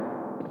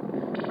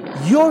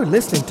You're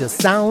listening to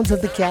Sounds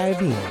of the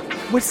Caribbean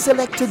with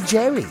Selector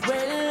Jerry.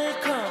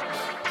 Welcome.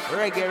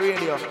 Reggae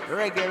radio,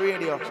 reggae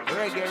radio,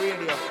 reggae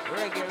radio,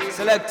 reggae radio.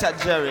 Selector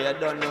Jerry, I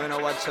don't know,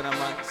 watching a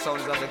man.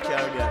 Sounds of the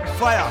Caribbean.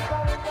 Fire.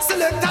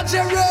 Selector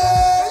Jerry,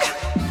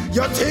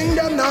 your thing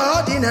them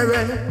not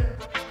ordinary.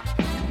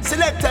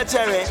 Selector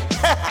Jerry,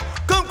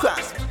 come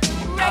cross.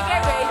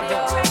 Reggae radio.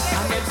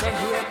 And them say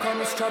here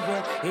comes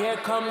trouble, here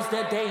comes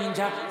the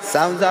danger.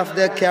 Sounds of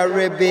the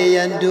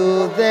Caribbean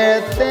do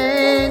their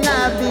thing,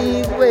 I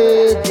be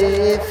way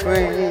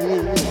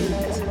different.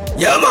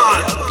 Yeah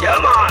man, yeah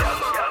man.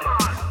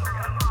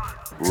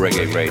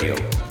 Reggae radio,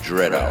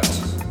 Dread Out.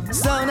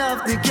 Sound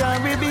of the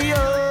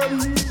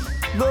Caribbean,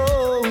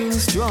 going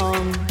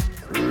strong.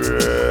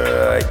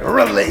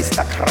 Release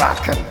the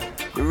Kraken.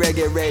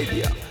 Reggae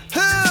radio.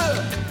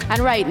 And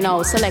right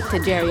now, Selector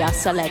Jerry, I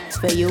select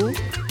for you,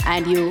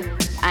 and you,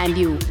 and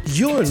you.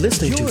 You're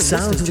listening to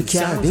Sounds of the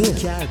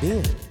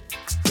Caribbean.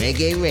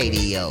 Reggae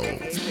radio.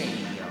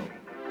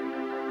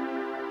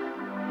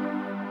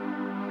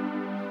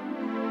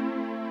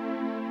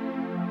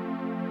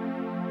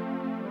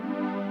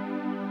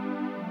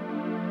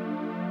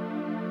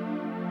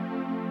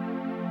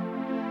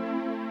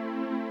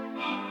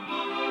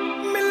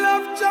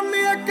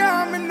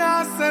 Jamaica, me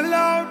nah sell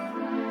out.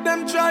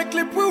 Them try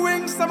clip we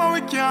wings, somehow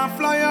we can't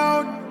fly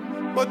out.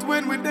 But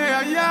when we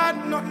there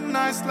yard, nothing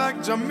nice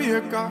like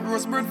Jamaica.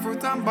 Roast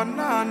breadfruit and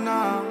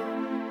banana.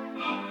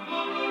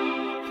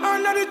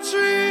 Under the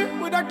tree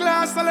with a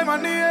glass of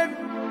lemonade.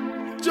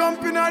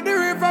 Jumping at the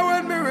river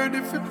when me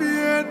ready for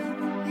bed.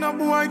 No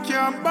boy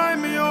can't buy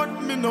me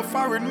out. Me no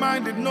foreign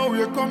minded, no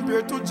way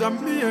compared to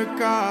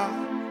Jamaica.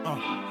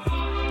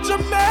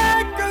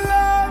 Jamaica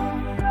love,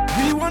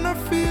 we wanna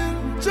feel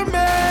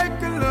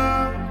Jamaica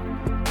love.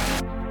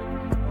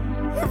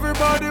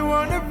 Everybody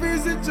wanna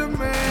visit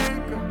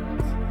Jamaica.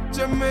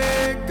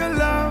 Jamaica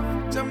love,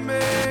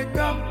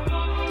 Jamaica.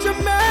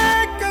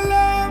 Jamaica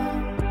love,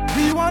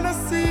 we wanna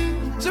see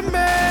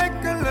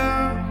Jamaica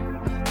love.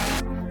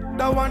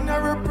 The one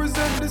that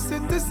represent the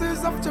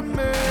citizens of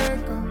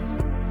Jamaica.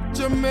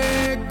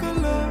 Jamaica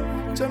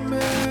love,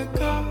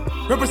 Jamaica.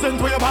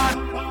 Represent where you're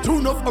born.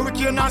 Tune up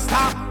hurricane and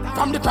star.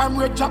 From the crime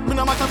rate jack, me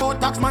no matter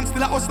about tax man,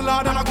 still a hustle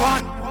hard and a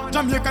gone.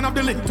 Jamaican have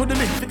the link to the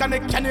link, pick a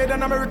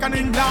Canadian, American,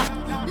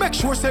 England. Make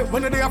sure say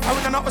when they are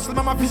foreign and a hustle,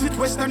 mama visit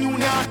Western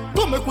Union.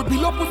 Don't make we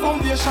build up with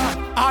foundation.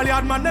 All the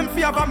hard man, them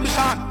fear of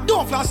ambition.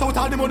 Don't flash out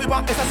all the money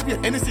back,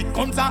 SSP, NEC,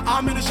 guns and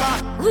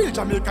ammunition. Real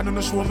Jamaican, you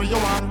no show me you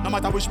want. No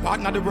matter which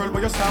part of the world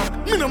where you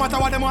stand. Me no matter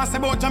what them want say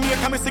about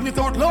Jamaica, me sing it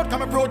out loud, cause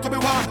me proud to be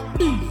one.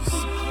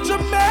 Peace.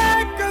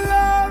 Jamaica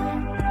love,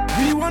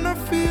 we wanna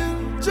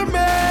feel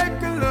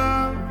Jamaica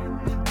love.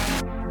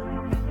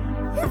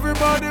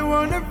 Everybody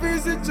wanna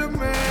visit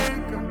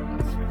Jamaica.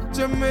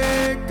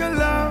 Jamaica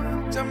love,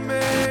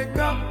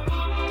 Jamaica.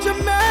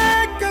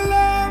 Jamaica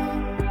love,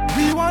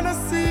 we wanna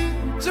see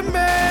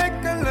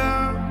Jamaica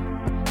love.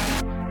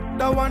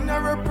 The one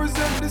that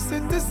represent the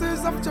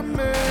citizens of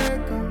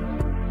Jamaica.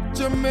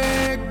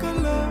 Jamaica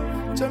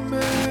love,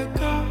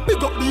 Jamaica.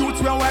 Big up the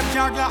youth we are white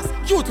car glass.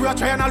 Youth we are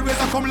trying always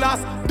to come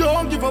last.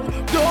 Don't give up,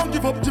 don't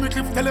give up. Jimmy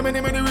Cliff tell him many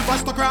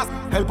rivers to cross.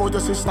 Help out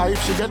your sister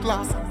if she get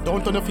lost.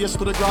 Don't turn your face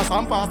to the grass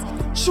and pass.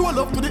 Show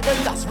love to the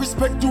elders.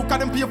 Respect you, can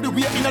them pave the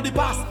way in the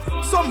past.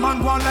 Some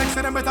man want like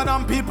say them better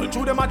than people.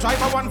 Through them a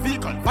drive a one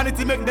vehicle.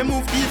 Vanity make them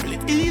move evil.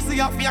 It's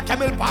easier for a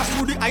camel pass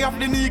through the eye of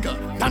the eagle.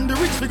 Than the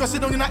rich because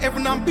sit down in a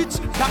heaven and bitch.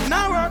 That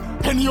now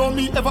penny on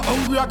me ever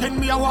hungry again.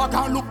 Me a walk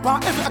and look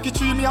back. Every aki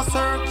tree me a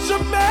serve.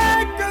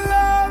 Jamaica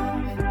love,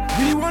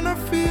 we wanna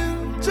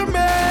feel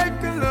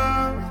Jamaica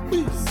love.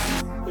 Peace.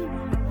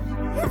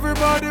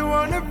 Everybody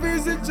wanna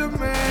visit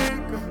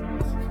Jamaica.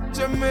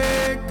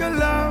 Jamaica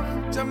love,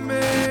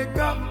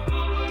 Jamaica.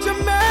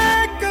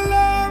 Jamaica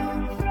love,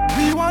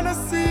 we wanna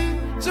see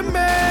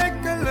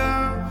Jamaica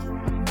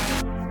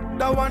love.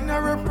 The one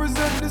that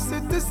represent the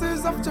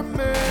citizens of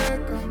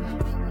Jamaica.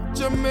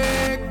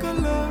 Jamaica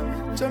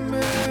love,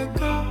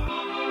 Jamaica.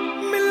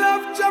 Me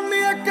love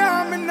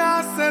Jamaica, me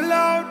not sell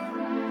out.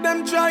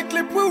 Them try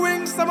clip we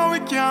wings, somehow we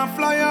can't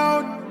fly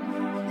out.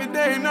 Me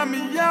day in a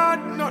me yard,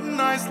 nothing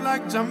nice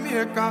like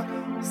Jamaica.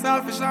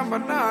 Selfish and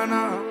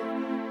banana.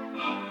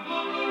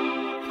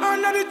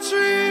 Under the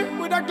tree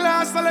with a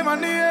glass of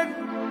lemonade.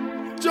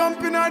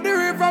 Jumping at the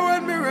river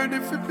when me ready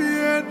for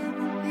bed.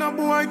 No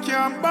boy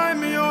can't buy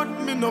me out.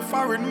 Me no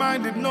foreign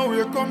minded, no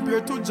way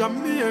compared to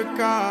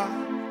Jamaica.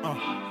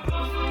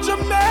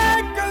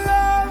 Jamaica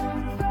love,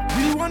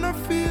 we wanna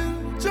feel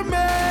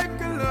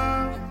Jamaica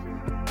love.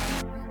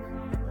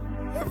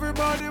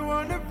 Everybody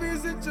wanna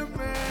visit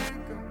Jamaica.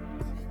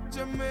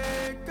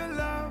 Jamaica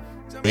love,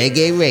 Jamaica.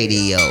 Reggae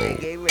radio.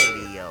 Reggae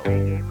radio.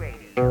 Reggae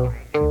radio.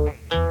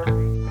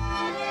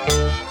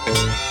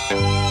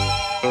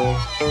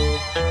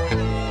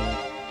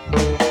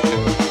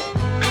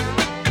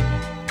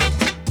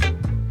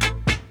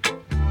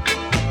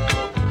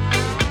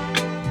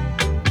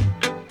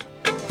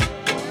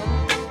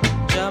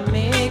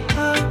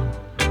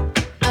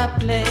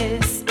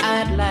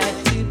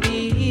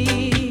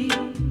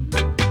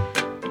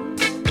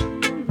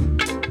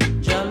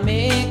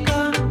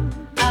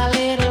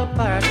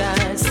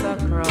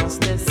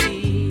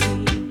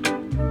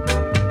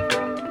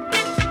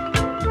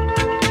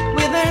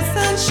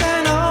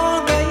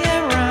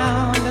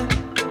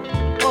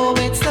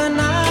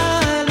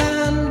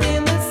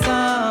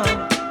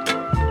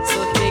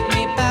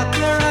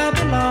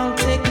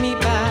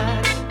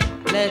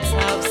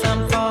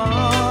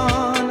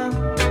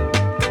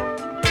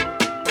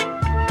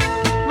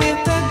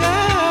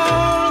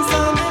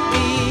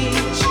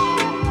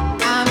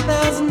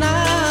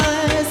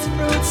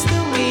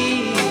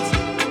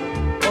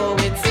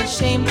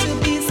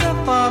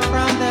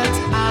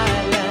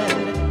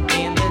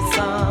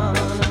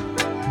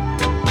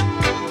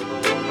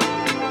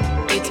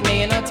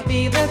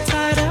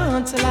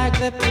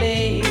 the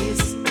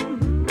place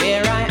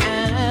where I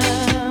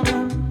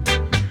am.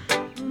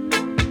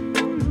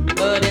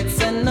 But it's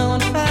a known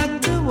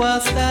fact to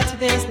us that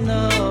there's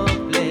no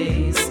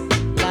place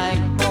like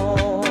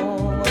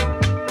home.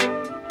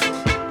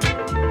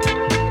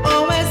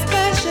 Oh,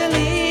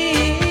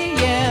 especially,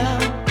 yeah,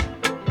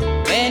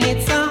 when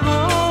it's a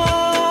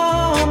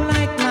home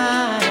like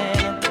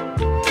mine.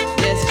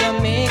 There's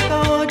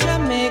Jamaica, oh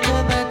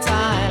Jamaica, that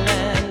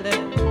island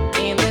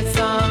in the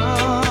sun.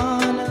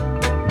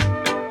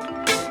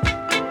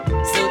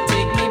 So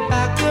take me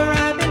back where I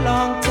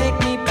belong, take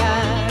me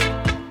back,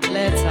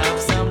 let's have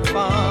some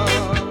fun.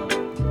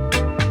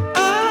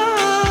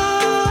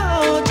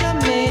 Oh,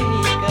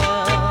 Jamaica.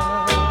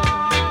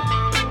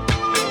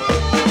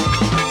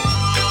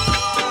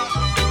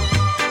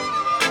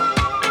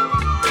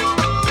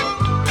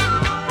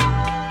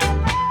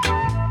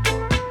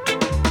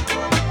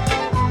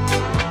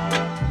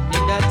 You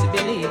got to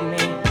believe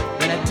me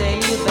when I tell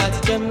you that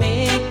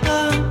Jamaica,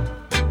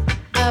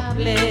 a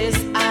place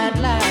I'd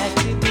like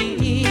to be.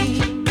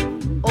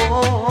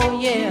 Oh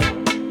yeah,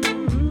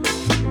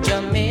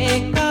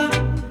 Jamaica,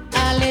 a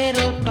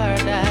little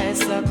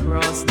paradise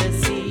across the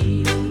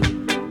sea.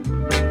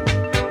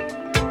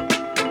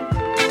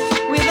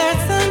 With that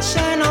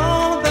sunshine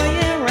all the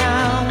year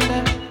round.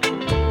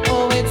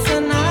 Oh, it's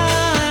an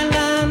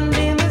island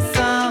in the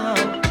sun.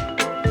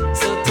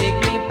 So take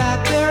me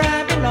back where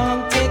I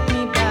belong, take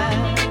me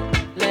back,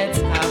 let's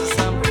have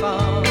some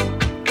fun.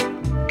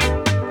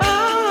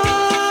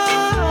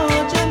 Oh,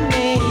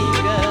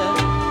 Jamaica,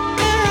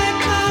 here I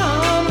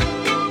come.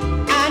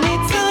 I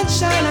need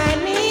sunshine, I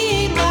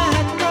need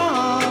that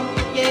rum.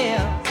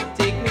 Yeah,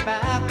 take me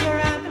back where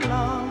I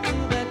belong, to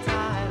the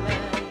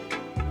island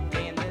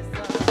in the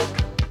sun.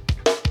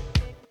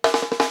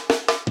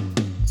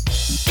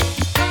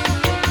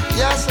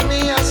 Yes, me,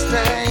 I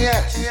stay,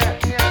 yes.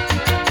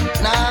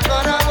 Now I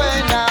got away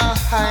now.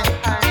 Hi.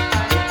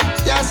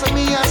 Yes,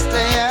 me, I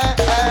stay, yes.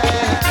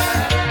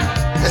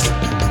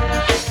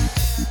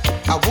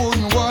 I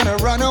wouldn't wanna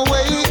run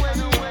away.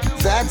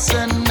 That's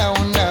a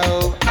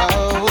no-no.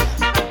 Oh.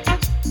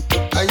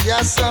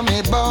 Yes, I'm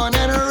me born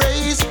and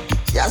raised.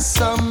 Yes,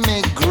 I'm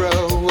me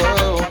grow.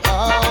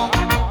 Oh.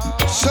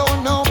 So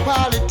no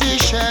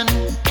politician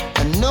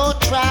and no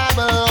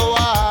tribal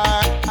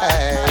war.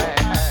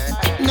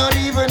 Not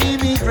even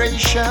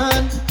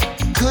immigration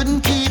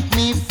couldn't keep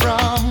me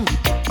from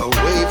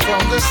away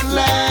from this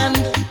land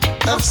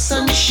of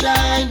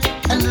sunshine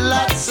and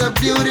lots of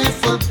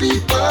beautiful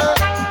people.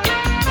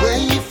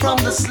 Away from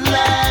this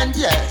land,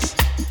 yes.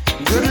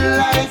 Good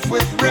life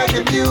with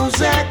reggae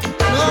music.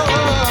 No,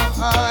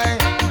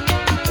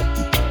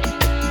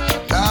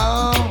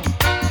 no,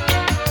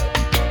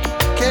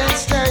 can't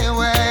stay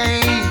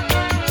away.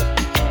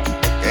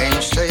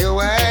 Can't stay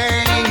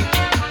away.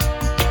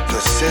 The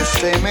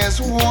system is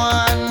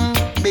one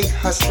big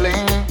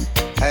hustling,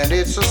 and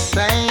it's the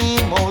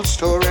same old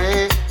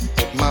story.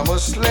 Mama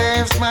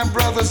slaves, my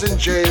brothers in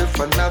jail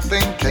for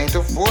nothing, can't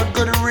afford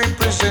good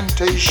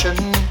representation.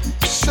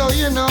 So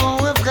you know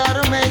we've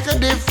gotta make a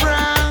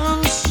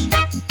difference.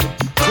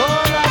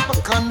 Call up a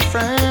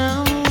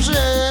conference,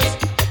 yes,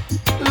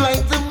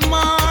 like the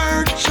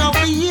March of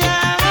the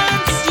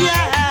Ants, yeah.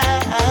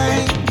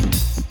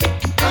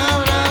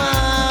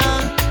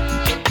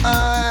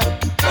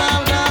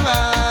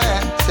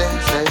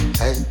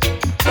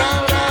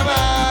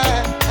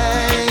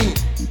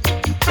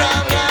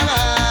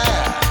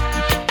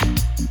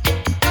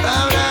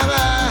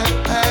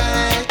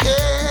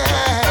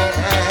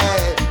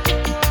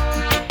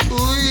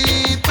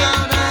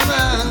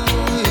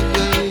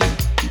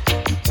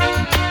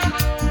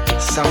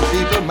 Some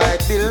people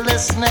might be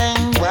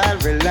listening while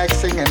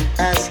relaxing and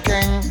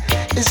asking,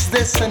 is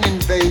this an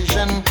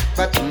invasion?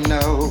 But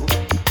no,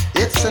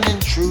 it's an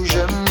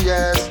intrusion,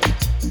 yes,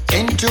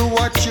 into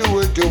what you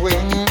were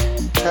doing.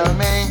 Tell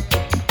me,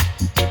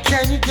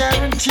 can you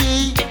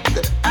guarantee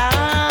that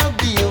I'll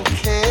be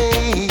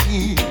okay?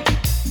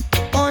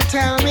 Or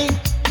tell me,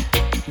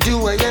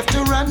 do I have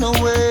to run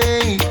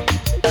away?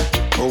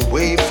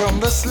 Away from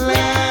this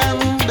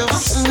land of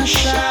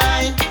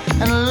sunshine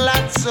and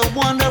lots of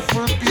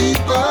wonderful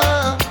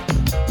people.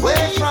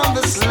 Away from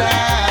this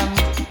land,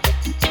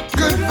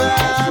 good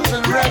vibes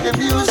and reggae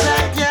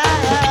music, yeah.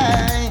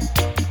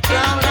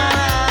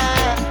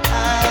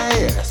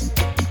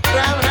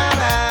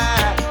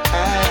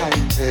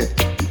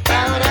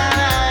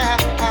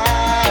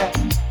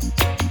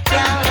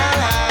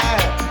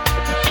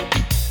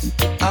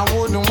 I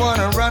wouldn't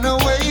wanna run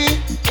away.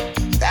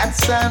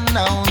 That's a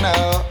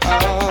no-no.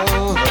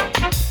 Oh.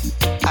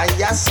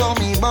 I saw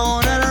me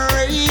born and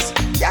raised.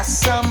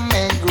 Yes, I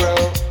may grow.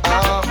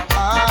 Oh,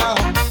 oh.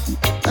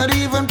 Not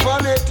even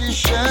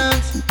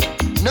politicians,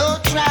 no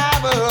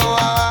tribal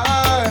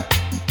war,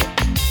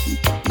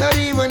 not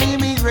even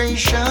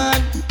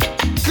immigration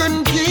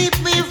couldn't keep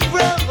me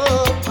from.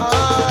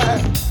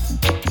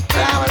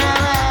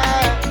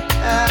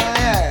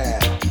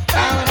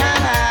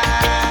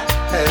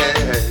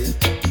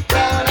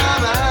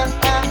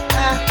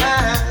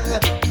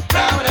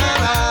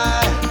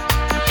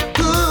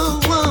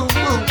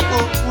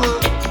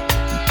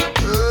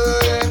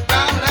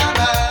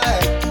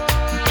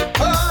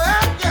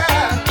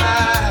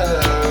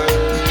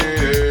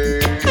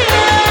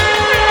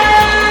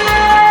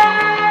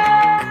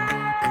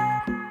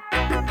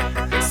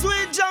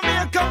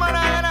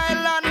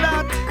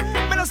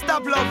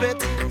 up love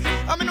it.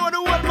 I mean, know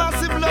the world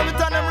massive love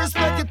it and them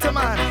respect it,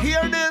 man.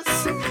 Hear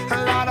this,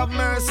 a lot of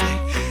mercy.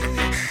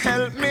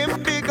 Help me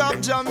big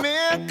up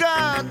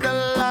Jamaica,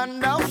 the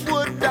land of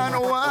wood and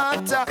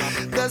water.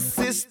 The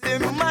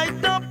system might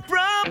not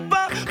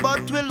proper,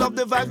 but we love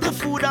the vibe, the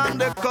food and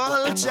the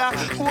culture.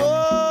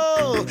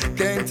 Whoa,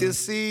 can't you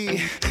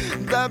see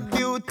the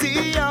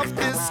beauty of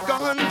this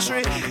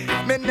country?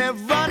 Me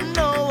never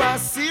know a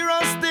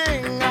serious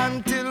thing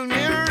until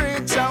me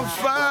reach a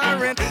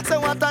foreign. So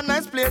what a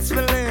nice place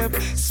to live.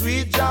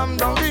 Sweet jam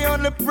down, the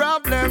only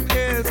problem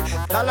is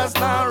dollars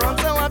now run.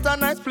 So what a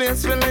nice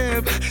place to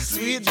live.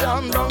 Sweet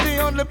jam down, the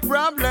only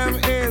problem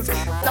is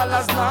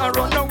dollars now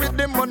run. Now with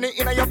the money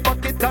in your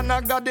pocket and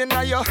a God in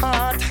your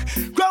heart.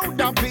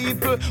 Crowd of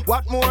people,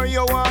 what more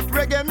you want?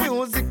 Reggae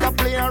music, I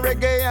play and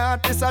reggae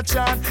artists a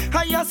chant.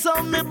 I hear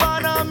some me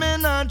born and me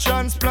not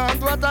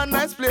transplant. What a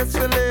nice place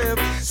to live.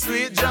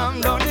 Sweet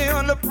jam down, the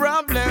only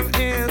problem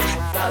is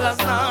dollars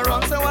now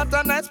run. So what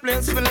a nice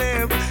place to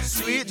live.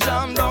 Sweet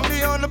jam down,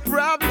 the only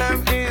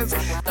problem is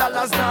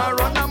dollars now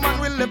run. A man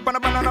will live on a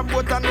banana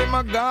boat and him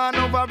a gone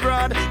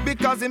overboard.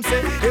 Because him say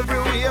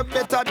everywhere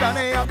better than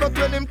he have. But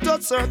when him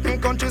touch certain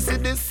countries, see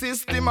this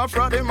system a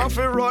fraud. Him have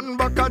to run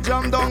back a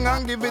jam down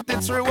and give it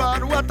its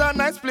reward. What a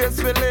nice place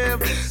to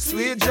live.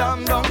 Sweet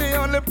jam down, the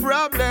only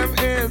problem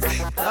is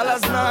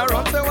dollars now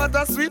run. So what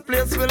a sweet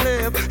place to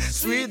live.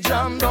 Sweet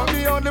jam down,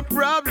 the only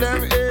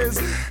problem is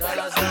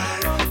dollars now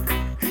run.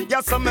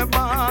 Yes, I'm a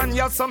born,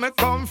 yes, I'm a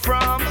come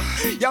from.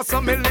 Yes,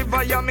 I'm a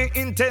live, yeah, me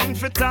intend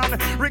for tan.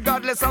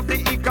 Regardless of the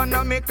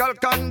economical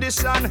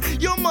condition,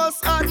 you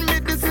must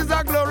admit this is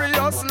a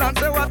glorious land.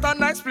 Say what a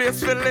nice place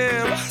to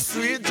live.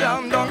 Sweet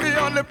jam down, the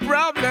only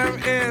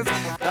problem is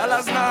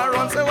dollars now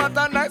run. Say what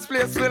a nice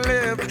place to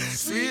live.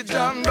 Sweet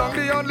jam down,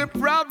 the only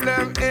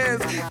problem is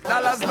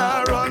dollars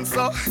now run.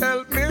 So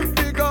help me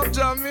pick up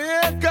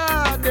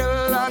Jamaica,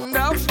 the land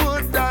of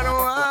food and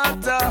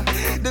water.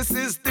 The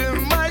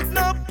system might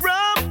not proper.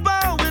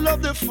 We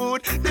love the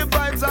food, the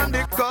vibes and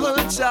the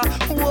culture.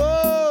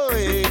 Whoa,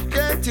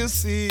 can't you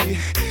see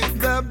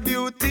the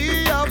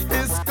beauty of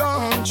this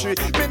country?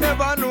 Me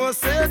never know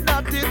say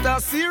that it a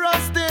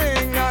serious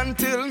thing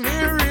until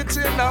me reach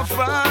in a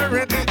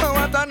foreign. Oh,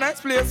 what a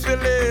nice place to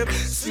live.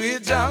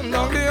 Sweet jam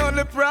down, the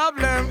only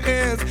problem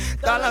is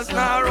dollars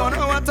now run.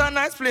 Oh, what a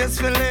nice place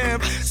to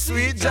live.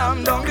 Sweet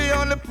jam down, the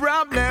only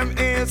problem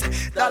is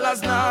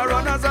dollars now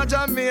run. As a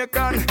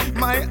Jamaican,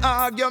 my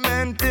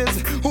argument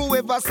is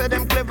whoever said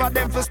them clever,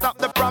 them for stop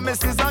the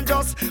promises and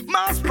just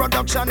mass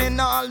production in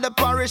all the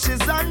parishes.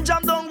 And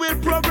jam down will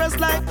progress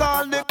like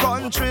all the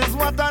countries.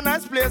 What a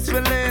nice place to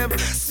live.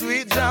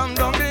 Sweet jam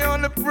down, the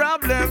only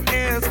problem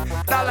is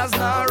dollars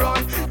now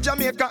run.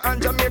 Jamaica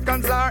and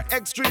Jamaicans are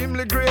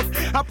extremely great.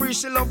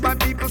 Appreciate love by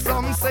people,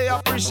 some say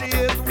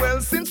appreciate.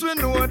 Well, since we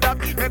know that,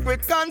 make we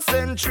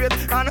concentrate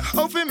on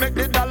how we make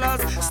the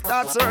dollars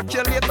start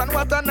circulate. And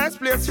what a nice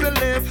place to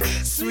live.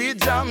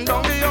 Sweet jam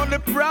down, the only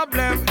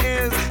problem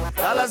is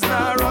dollars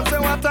now run. Say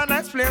what a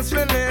nice place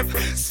to live.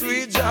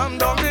 Sweet jam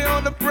down, the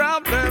only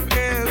problem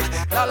is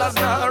dollars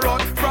now run.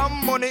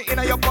 From money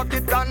in your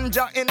pocket and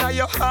ja in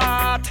your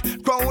heart.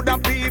 Crowd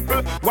of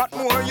people, what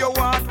more you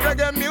want?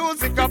 Reggae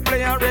music, I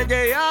play and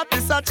reggae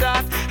artists a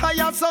chat. I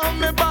have some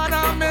me born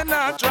and me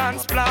not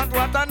transplant.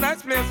 What a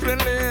nice place to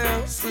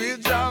live.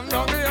 Sweet jam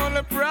down, the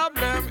only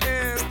problem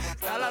is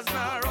dollars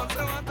now run.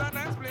 So what a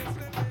nice place to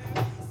live.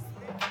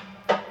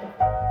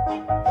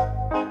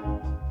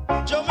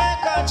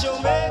 Jamaica,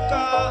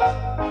 Jamaica.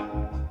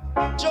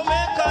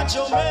 Jamaica,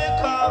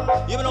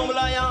 Jamaica, even on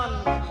Lion,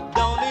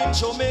 down in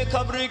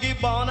Jamaica, Briggy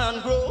born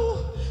and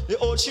grow. The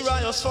old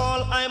Shirayos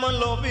fall, I'm in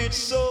love with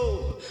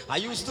so. I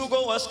used to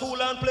go to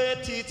school and play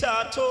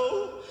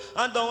tic-tac-toe.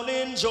 And down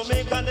in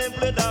Jamaica, they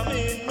play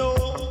domino.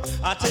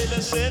 I tell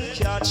the St.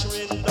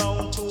 Catherine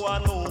down to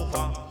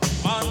Hanover,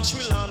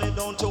 Montreal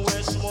down to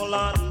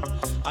Westmoreland.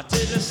 I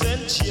tell the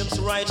St. James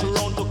right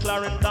around to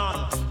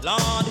Clarendon.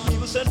 Lord, he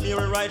will send me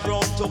right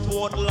round to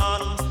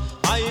Portland.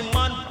 I'm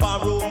on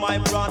Barrow, my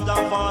brother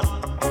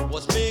man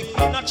was making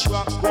a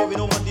truck going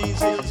over these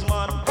hills,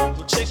 man,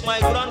 to check my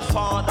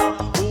grandfather,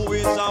 who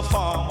is a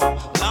farmer.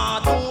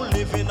 Lord, who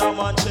live in a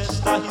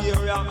Manchester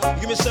area.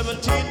 Give me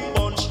 17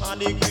 bunch of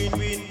the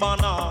green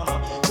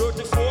banana,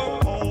 34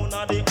 pound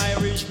of the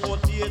Irish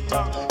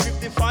potato,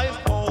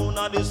 55 pound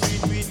of the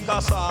sweet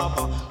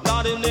cassava.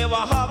 Lord, he never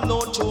have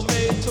no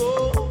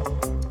tomato.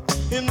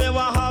 He never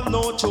have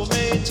no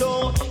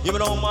tomato. You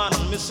know, man,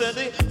 me say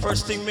the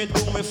first thing me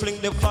do, me fling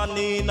the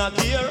fanny in a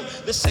gear.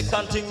 The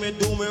second thing me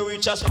do, me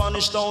reach a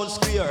Spanish Town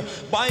Square.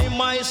 By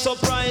my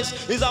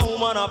surprise, is a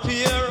woman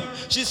appear.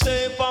 She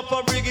say,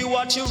 Papa Briggy,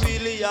 what you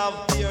really have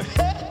here?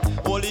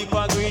 Holy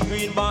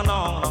green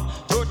banana,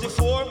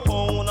 34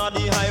 pound of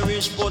the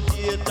Irish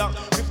potato,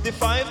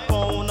 55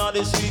 pound of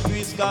the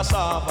sweet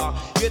cassava,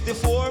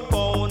 84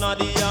 pound of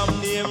the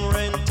yam name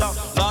renter.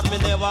 Lord, me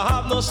never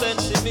have no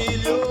sense in me,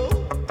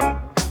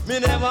 me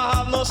never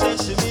have no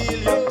sense in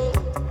me,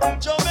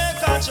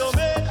 Jamaica,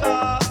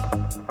 Jamaica,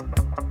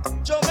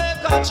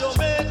 Jamaica,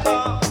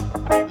 Jamaica.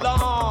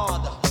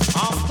 Lord,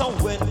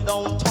 after went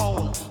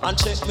downtown, and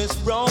check Miss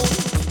Brown.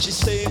 She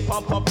say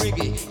Papa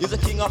Briggy is the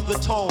king of the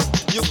town.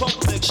 Your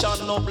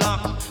complexion no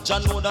black, Jah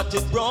know that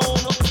it brown.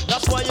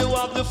 That's why you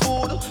have the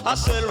food I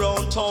sell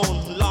round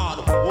town.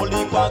 Lord,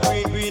 only for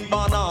green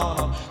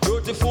banana.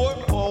 34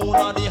 pound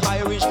of the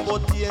Irish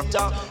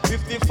potato,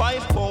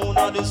 55 pound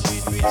of the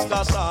sweet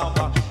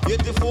cassava,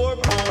 84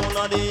 pound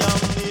of the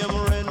yam name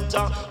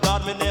renter.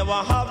 Lord, me never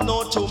have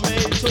no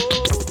tomato.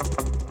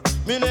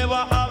 Me never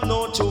have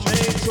no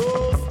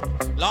tomato.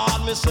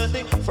 Lord, me say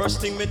the first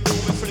thing me do,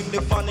 me fling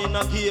the fan in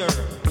a gear.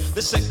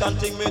 The second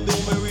thing me do,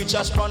 me reach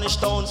a Spanish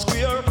Town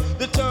Square.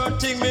 The third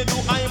thing me do,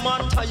 I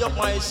man tie up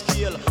my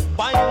scale.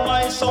 By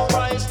my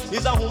surprise,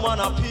 is a woman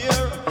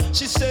appear.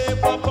 She say,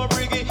 Papa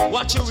Briggy,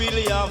 what you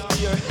really have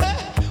here? Hey,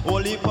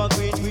 only for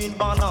green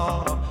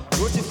banana.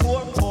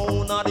 34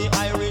 pound of the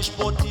Irish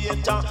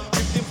potato,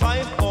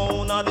 55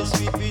 pound of the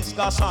sweet peas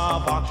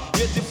cassava,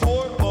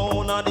 84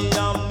 pound of the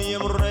yam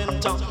name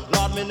renter.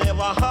 Lord, me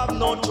never have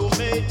no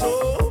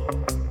tomato.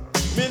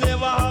 Me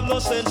never have no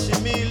sense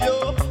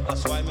Emilio.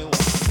 That's why me want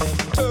them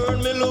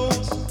turn me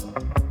loose.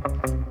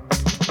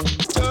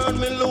 Turn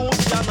me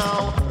loose, yeah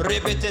now.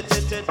 Ribbit it.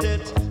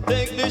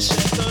 Take the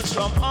shackles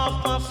from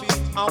off my feet.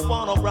 I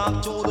wanna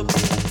rock to the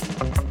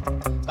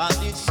beat. Cause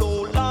it's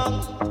so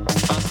long, and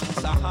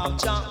since I have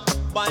Jah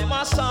by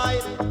my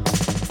side,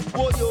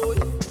 oh yo,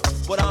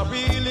 but I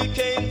really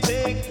can't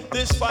take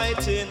this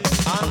fighting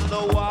and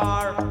the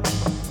war.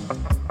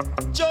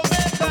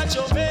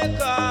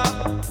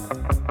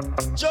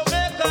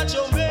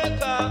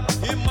 Jamaica,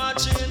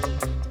 imagine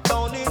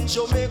down in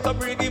Jamaica,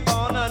 Briggy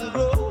born and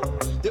grow.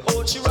 The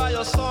old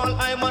Shiraya song,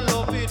 I'm in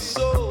love it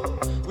so.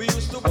 We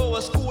used to go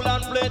to school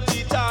and play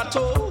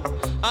titato,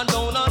 and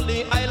down on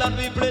the island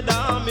we play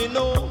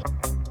domino.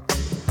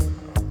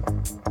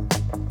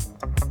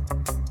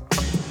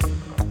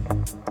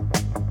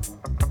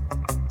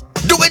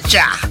 Do it,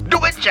 Jah!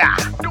 Do it, Jah!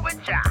 Do it,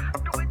 Jah!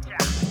 Do it, Jah!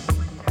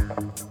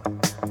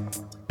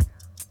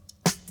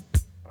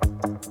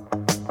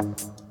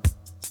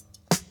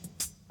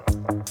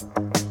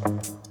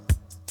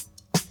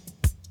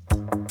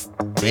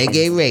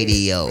 Reggae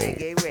Radio.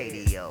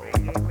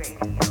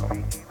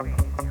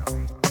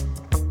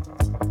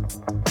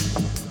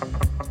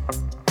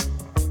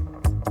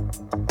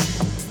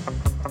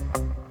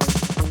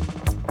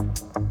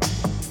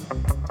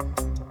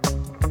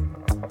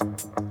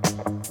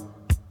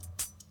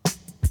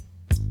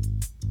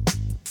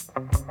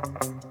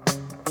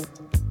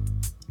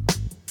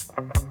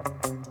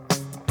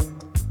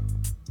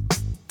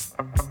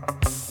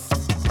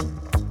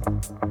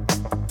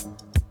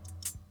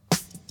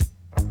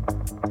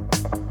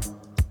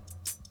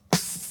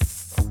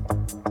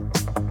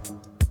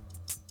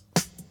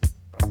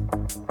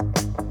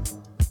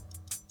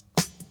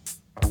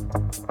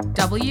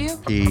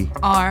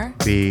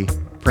 W.R.B.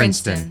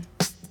 Princeton.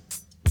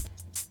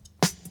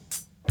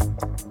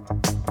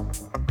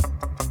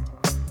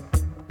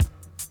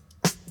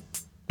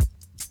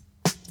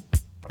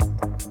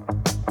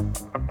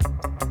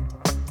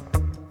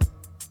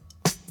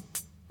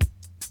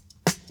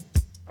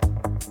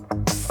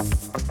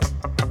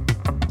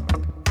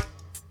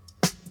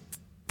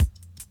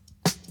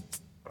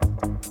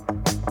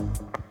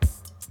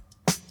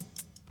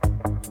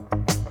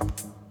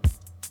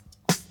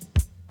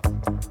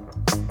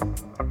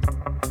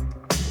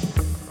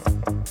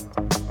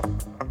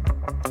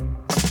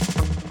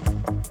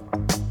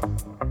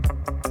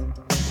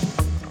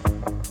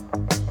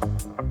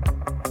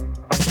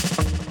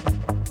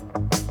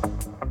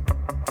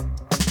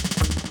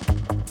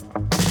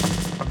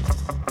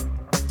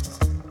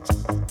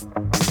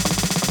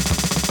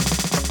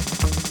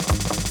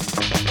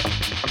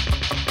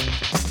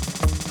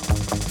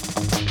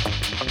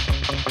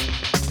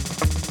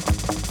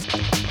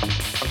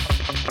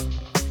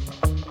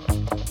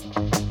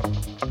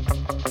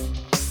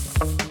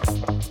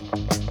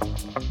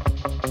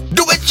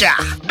 Do it, Jah!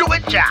 Do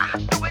it, Jah!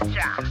 Do it,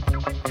 Jah!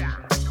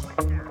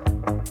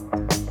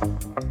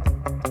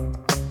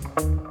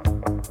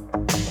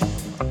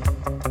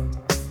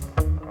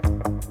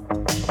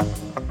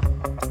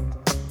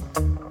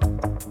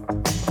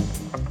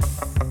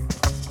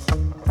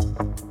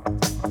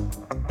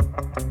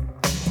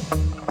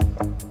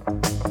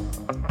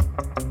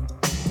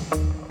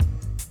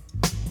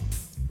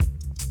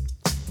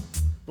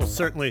 Well,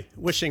 certainly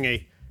wishing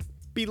a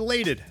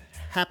belated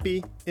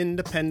Happy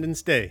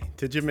Independence Day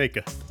to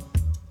Jamaica.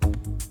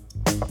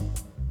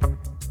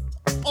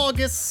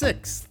 August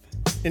 6th,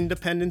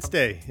 Independence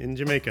Day in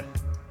Jamaica.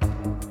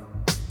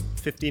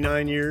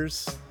 59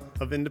 years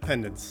of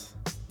independence,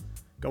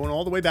 going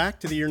all the way back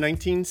to the year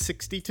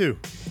 1962.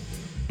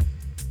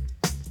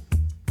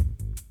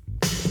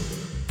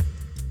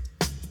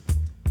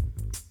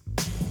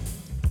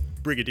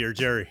 Brigadier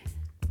Jerry,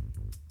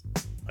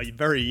 a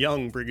very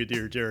young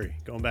Brigadier Jerry,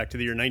 going back to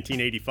the year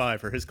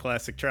 1985 for his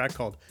classic track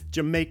called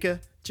Jamaica,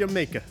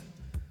 Jamaica.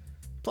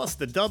 Plus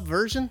the dub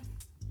version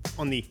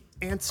on the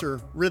Answer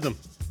Rhythm,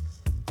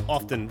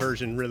 often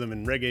version rhythm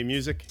in reggae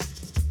music.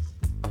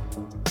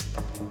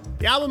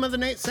 The album of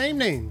the same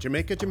name,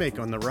 Jamaica,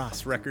 Jamaica, on the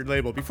Ross record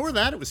label. Before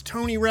that, it was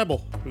Tony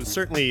Rebel, who was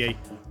certainly a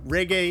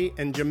reggae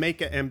and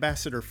Jamaica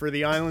ambassador for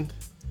the island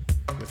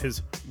with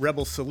his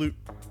Rebel Salute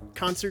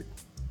concert.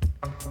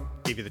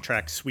 Gave you the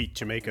track Sweet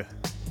Jamaica.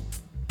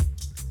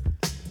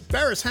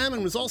 Barris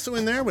Hammond was also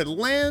in there with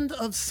Land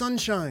of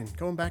Sunshine,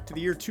 going back to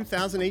the year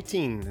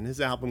 2018, and his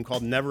album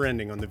called Never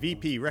Ending on the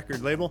VP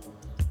record label.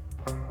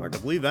 Hard to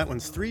believe that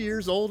one's 3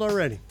 years old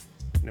already.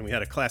 And then we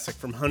had a classic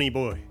from Honey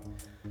Boy.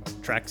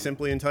 Track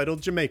simply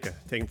entitled Jamaica,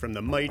 taken from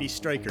the Mighty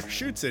Striker.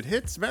 Shoots It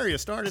Hits,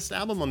 various artist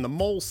album on the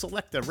Mole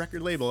Selecta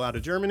record label out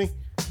of Germany.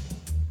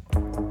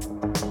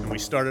 And we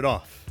started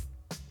off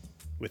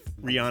with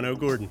Rihanna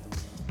Gordon,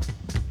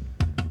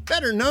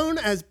 better known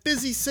as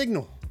Busy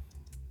Signal,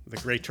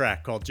 with a great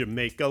track called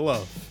Jamaica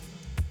Love.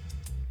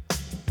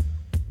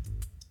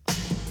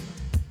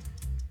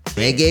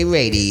 Reggae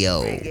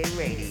Radio. Reggae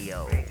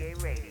Radio.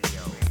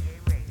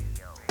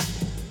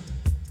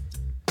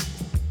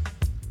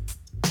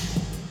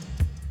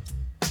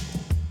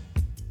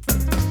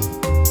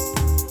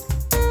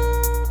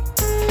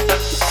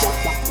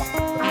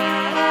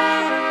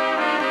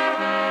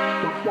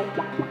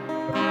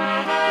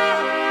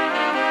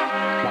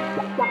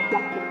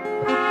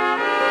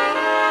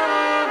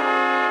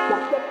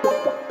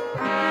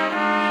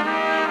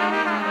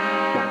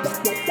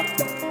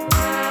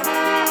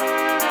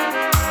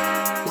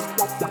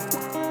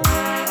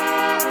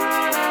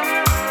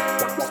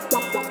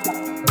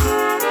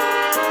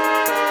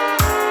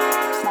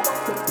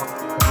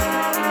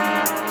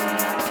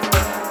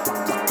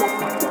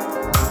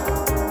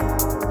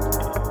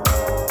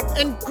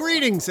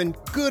 Greetings and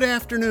good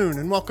afternoon,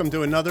 and welcome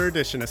to another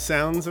edition of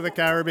Sounds of the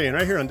Caribbean,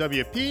 right here on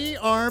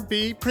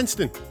WPRB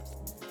Princeton.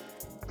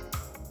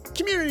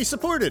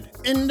 Community-supported,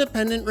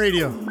 independent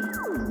radio.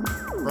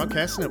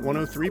 Broadcasting at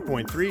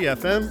 103.3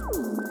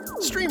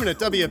 FM, streaming at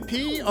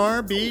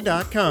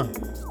WPRB.com.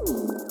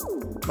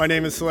 My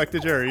name is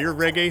Selecta Jerry, your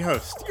reggae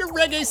host, your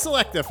reggae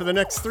selecta for the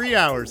next 3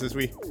 hours as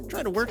we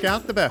try to work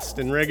out the best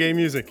in reggae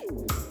music.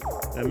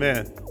 And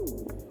man,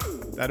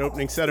 that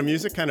opening set of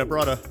music kind of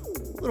brought a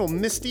little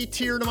misty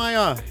tear to my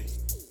eye,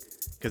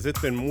 because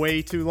it's been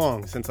way too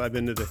long since I've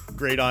been to the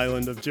great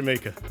island of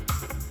Jamaica.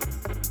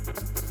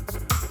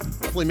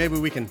 Hopefully maybe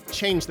we can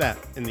change that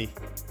in the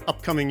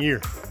upcoming year.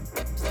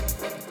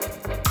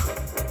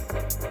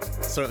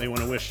 Certainly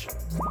want to wish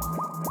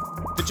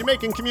the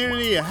Jamaican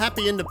community a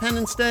happy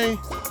Independence Day,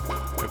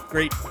 a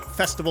great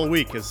festival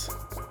week, as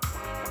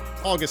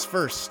August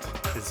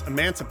 1st is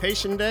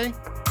Emancipation Day.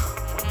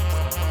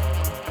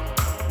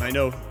 I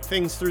know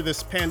things through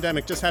this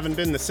pandemic just haven't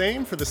been the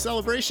same for the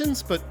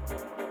celebrations, but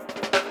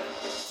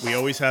we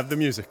always have the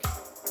music.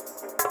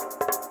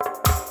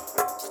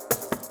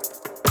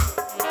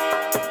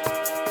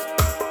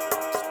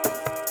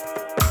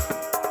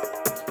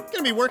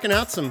 Gonna be working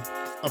out some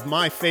of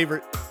my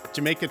favorite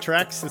Jamaica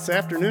tracks this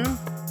afternoon.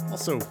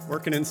 Also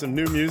working in some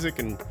new music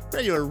and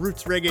regular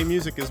roots reggae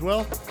music as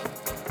well.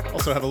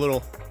 Also have a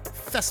little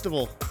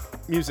festival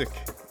music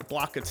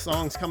block of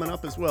songs coming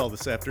up as well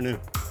this afternoon.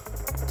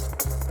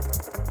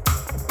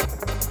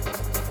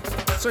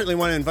 Certainly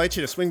want to invite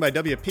you to swing by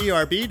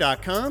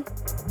WPRB.com.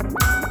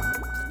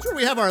 It's where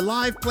we have our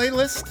live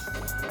playlist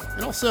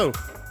and also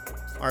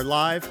our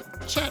live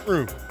chat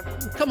room.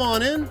 Come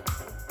on in.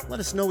 Let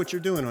us know what you're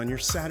doing on your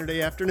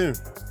Saturday afternoon,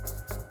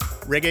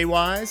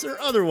 reggae-wise or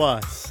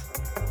otherwise.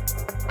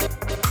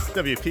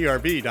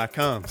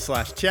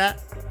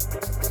 WPRB.com/chat.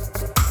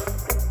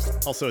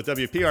 Also at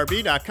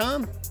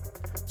WPRB.com.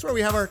 It's where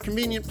we have our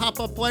convenient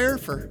pop-up player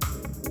for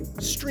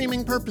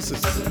streaming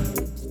purposes.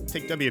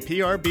 Take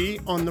WPRB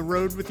on the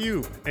road with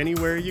you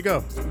anywhere you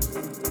go.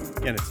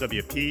 Again, it's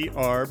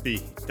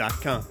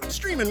WPRB.com.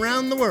 Streaming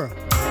around the world.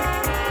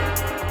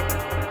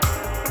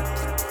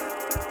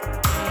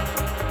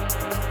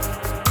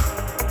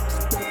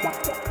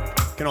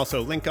 You can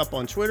also link up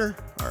on Twitter.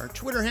 Our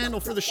Twitter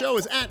handle for the show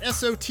is at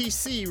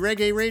SOTC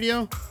Reggae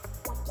Radio.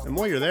 And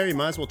while you're there, you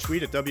might as well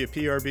tweet at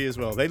WPRB as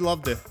well. They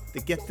love to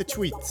get the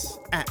tweets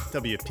at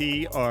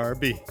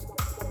WPRB.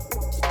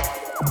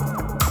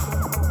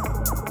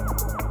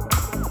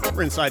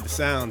 We're inside the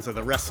sounds of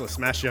the Restless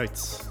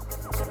Mashites.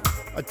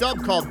 A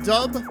dub called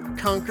Dub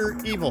Conquer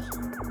Evil.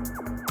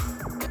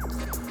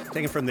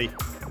 Taken from the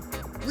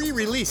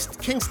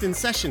re-released Kingston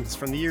Sessions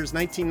from the years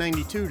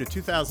 1992 to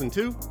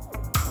 2002.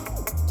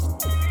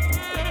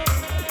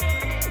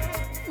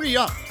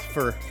 Re-upped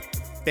for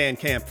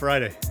Bandcamp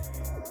Friday.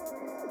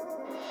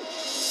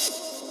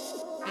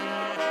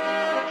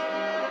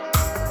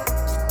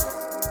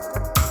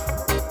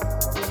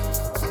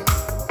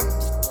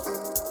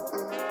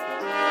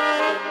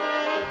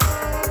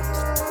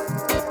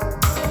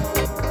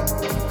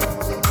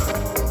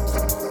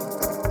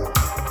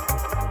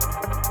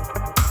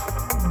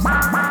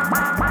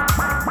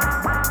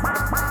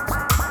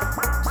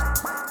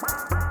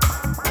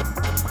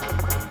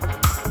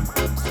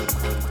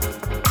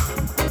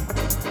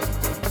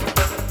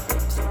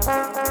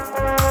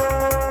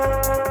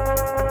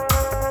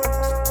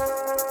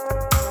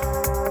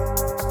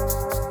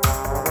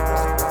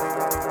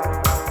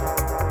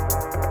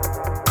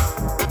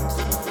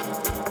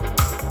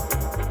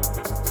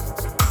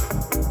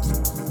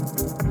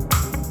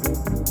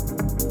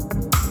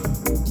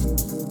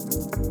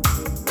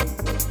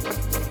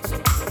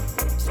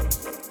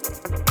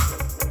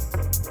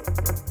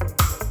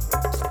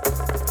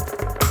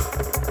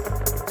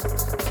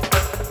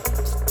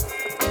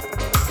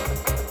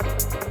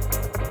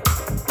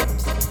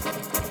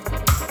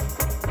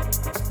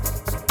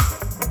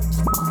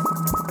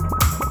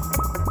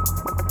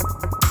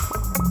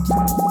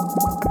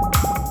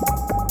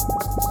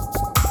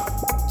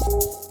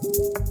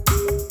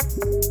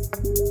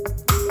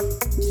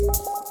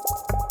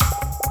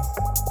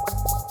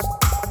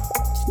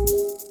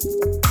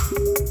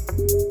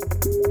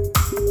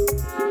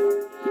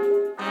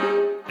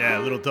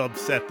 dub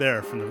set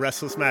there from the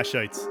Restless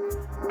Mashites.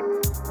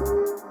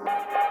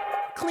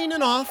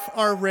 Cleaning off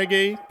our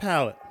reggae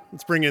palette.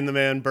 Let's bring in the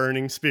man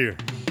Burning Spear.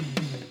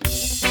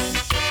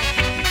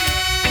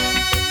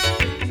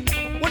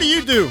 What do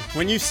you do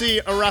when you see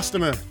a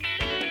Rastaman?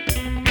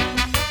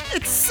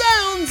 It's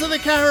Sounds of the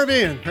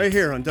Caribbean, right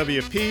here on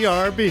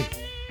WPRB.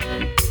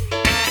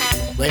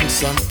 When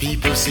some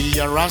people see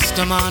a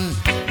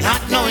Rastaman,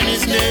 not knowing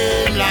his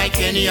name like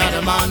any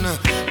other man,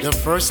 the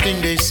first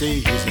thing they say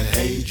is a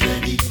hey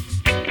Dreddy.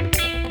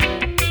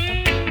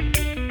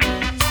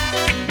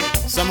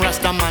 Some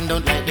Rastaman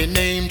don't like the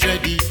name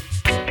Dreddy.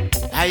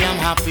 I am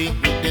happy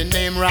with the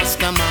name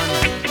Rastaman.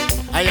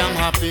 I am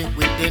happy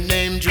with the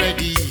name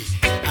Dreddy.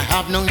 I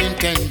have no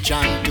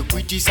intention to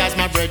criticize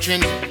my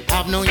brethren.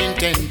 Have no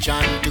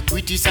intention to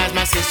criticize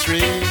my sister.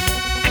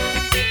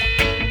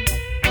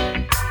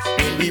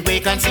 When we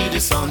wake and see the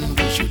sun,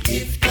 we should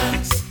give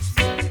thanks.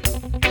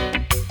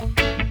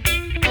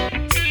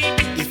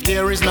 If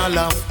there is no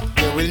love,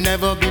 there will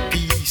never be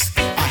peace.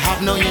 I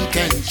have no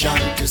intention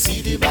to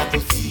see the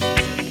battlefield.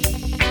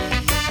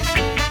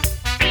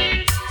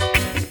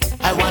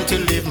 I want to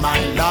live my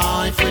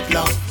life with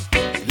love.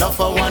 Love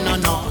for one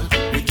and all,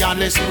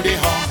 regardless who they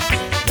are.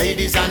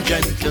 Ladies and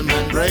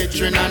gentlemen,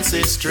 brethren and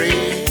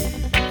sisters.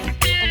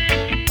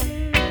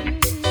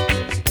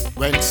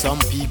 When some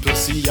people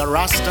see a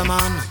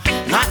Rastaman,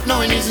 not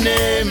knowing his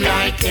name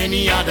like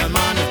any other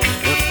man,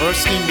 the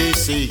first thing they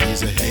say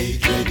is a hey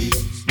Dreddy.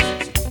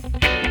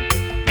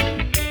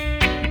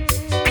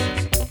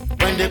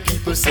 When the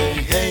people say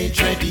hey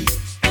Dreddy,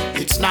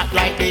 it's not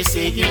like they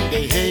saying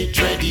they hate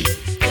Dreddy.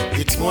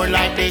 It's more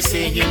like they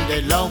saying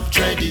they love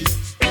Dreddy.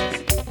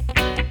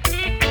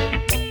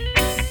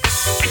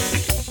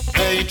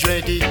 Hey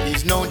Dreddy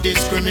is no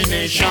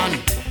discrimination.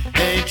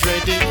 Hey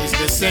Dreddy is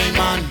the same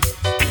man.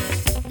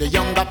 The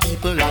younger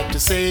people like to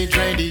say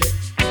Dreddy.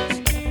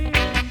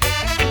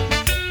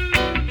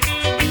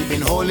 We've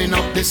been holding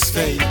up this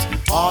faith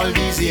all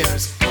these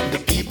years, and the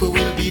people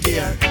will be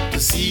there to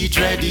see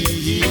Dreddy.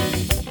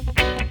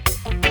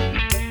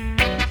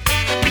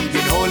 We've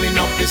been holding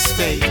up this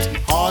faith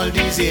all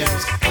these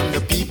years, and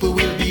the people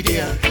will be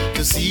there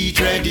to see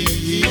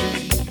Dreddy.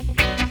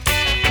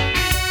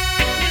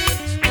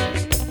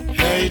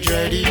 Hey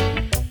Dreddy.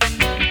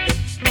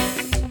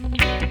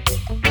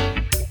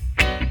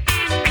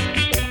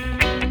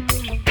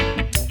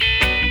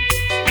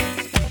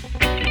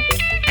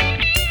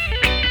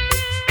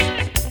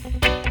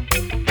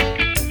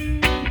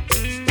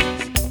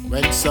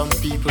 When some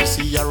people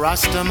see a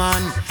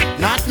Rastaman,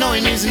 not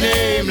knowing his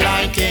name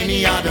like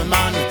any other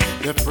man,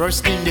 the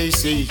first thing they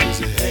say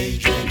is a hey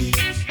Dreddy.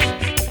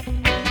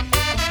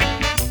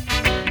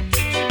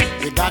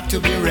 We got to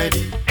be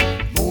ready,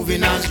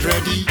 moving as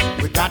Dreddy.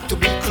 We got to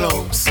be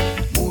close,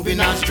 moving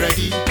as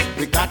Dreddy.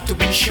 We got to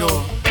be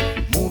sure,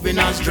 moving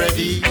as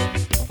Dreddy.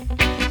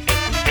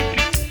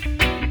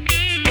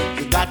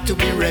 We got to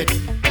be ready,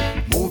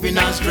 moving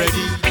as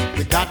Dreddy.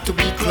 We got to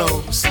be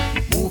close,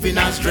 moving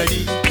as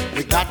Dreddy.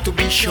 We got to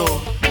be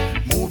sure,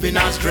 moving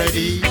as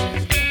Dreddy.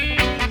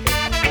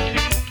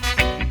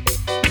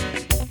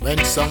 When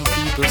some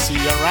people see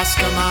a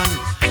Rastaman,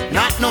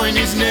 not knowing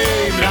his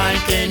name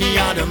like any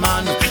other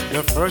man,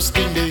 the first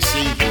thing they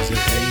say is a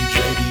hey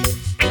Dreddy.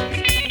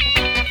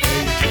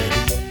 Hey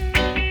Dreddy.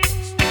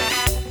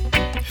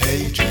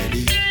 Hey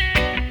Dreddy.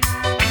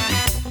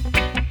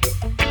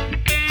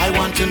 I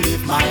want to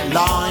live my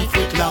life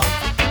with love.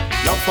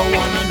 Love for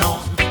one and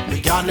all,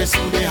 regardless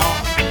who they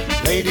are.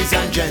 Ladies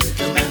and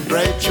gentlemen,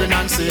 brethren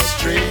and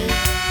sisters.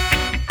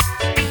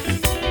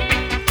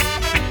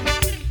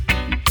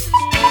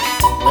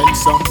 When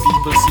some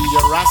people see a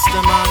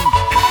Rastaman,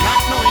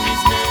 not knowing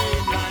his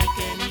name like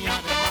any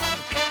other man,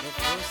 the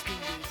first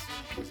thing they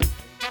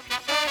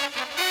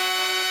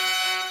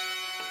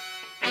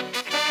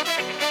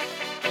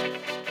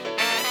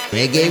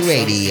say. Reggae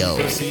Radio.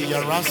 People see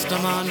a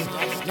Rastaman,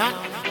 not.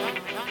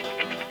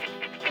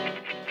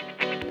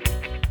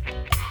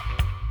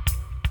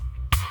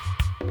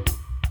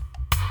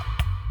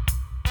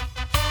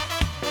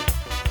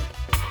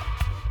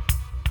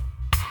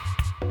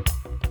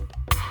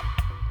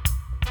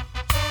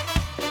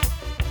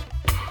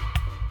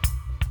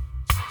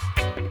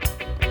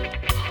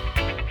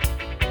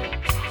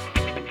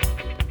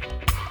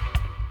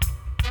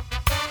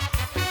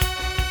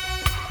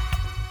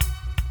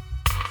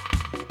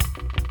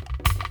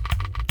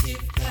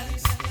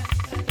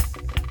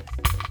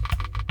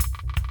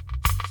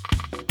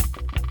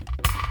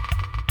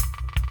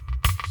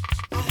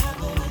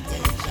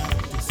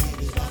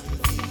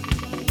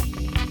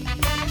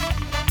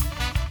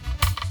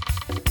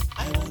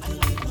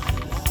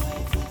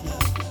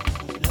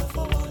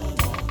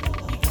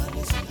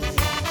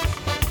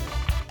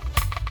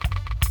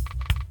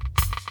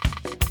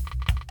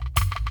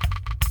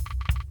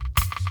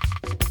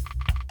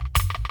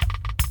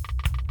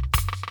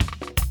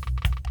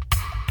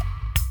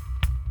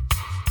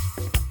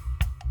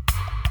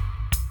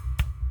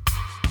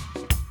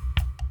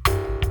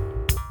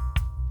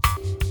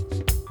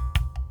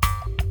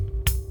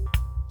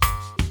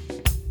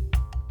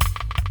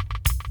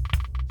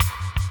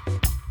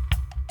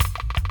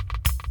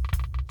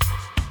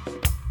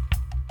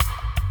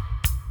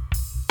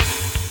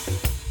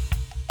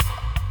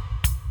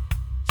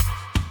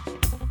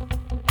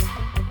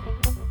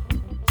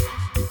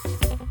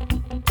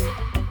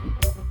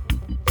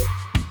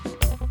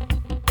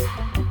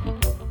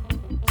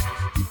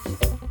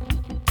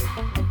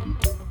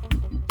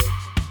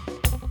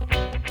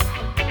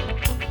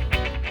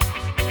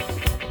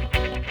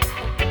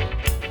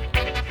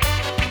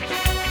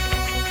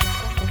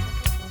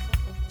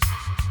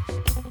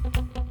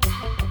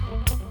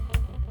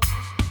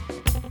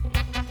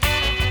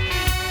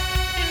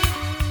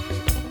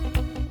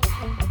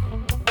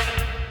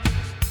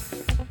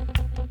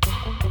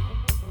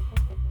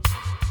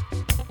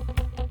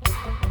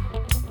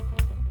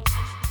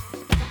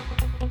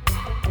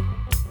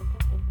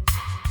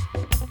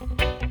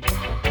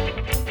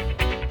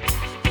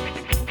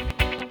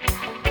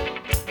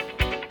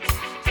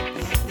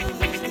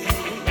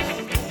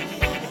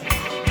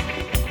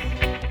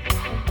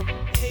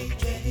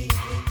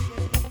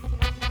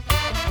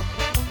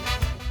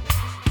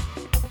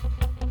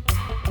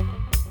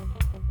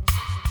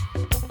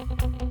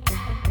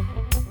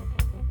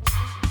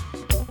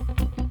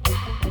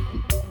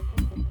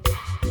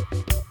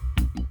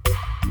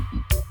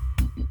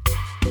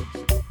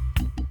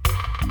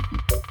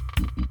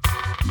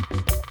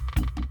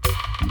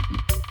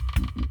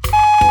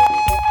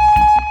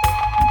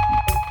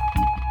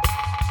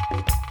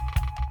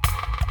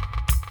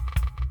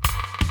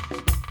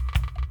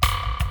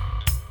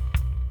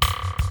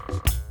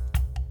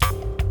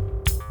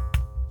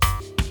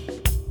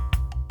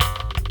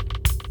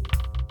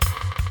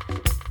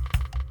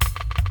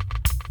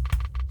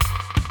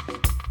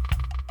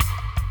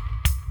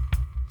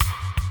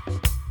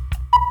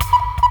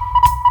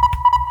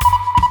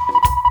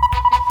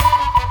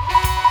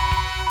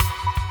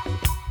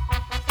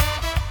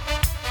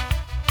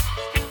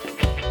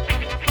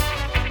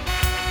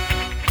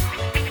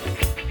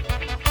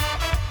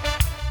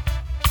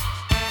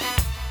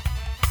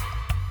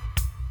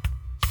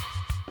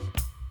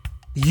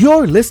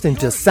 You're listening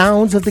to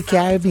Sounds of the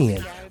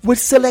Caribbean with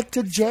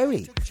Selector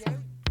Jerry.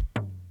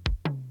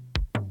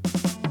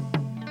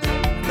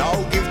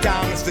 Now give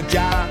thanks to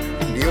Jah,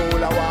 the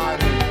Holy One,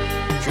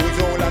 through His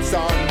Holy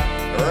Son,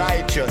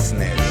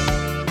 righteousness,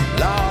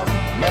 love,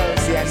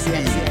 mercy, and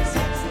peace.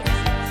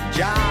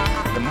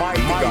 Jah, the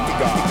mighty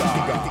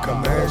God.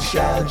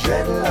 Commercial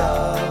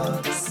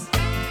dreadlocks,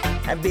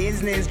 a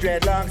business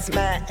dreadlocks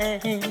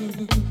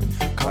man.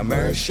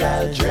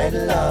 Commercial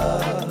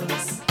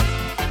dreadlocks,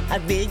 a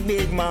big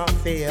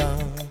mafia.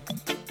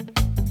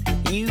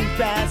 You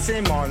pass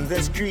him on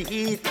the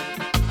street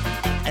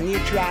and you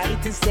try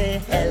to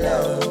say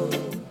hello.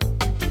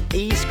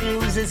 He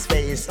screws his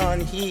face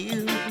on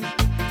you,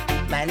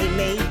 man, it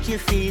make you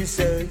feel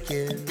so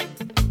cute.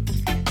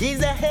 He's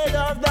the head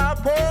of the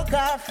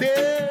poker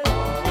fair,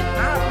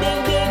 a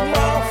big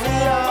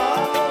mafia.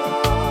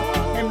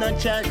 Him not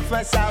check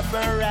for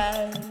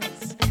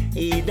sufferers,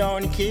 he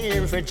don't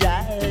care for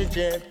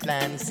judge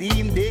plans.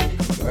 Him the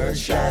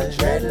commercial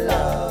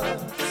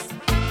dreadlocks,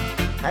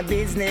 a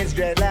business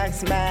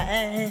dreadlocks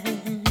man.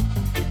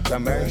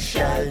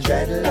 Commercial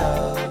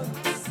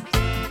dreadlocks,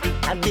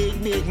 a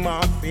big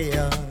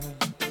mafia.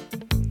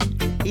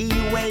 He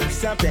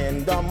wakes up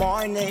in the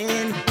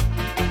morning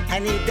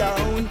and he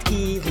don't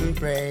even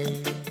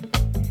pray.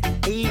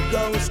 He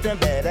goes to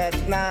bed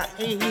at night,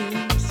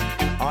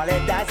 all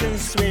he does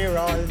is swear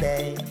all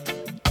day.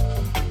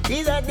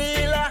 He's a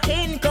dealer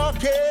in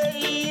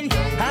cocaine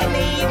and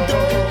he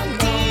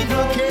don't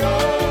even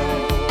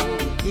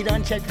care. He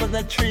don't check for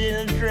the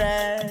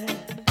children,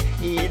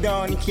 he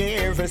don't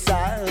care for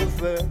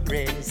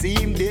suffering.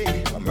 Seem the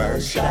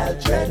commercial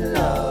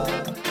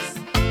dreadlocks,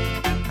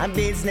 a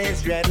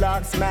business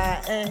dreadlocks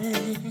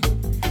man.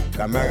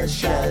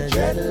 Commercial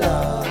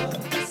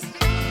dreadlocks,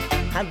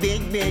 a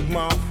big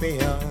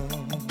mafia.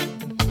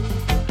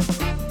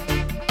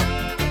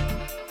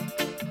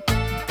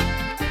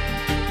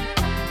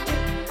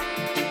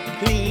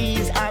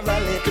 Please have a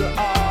little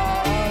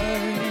heart,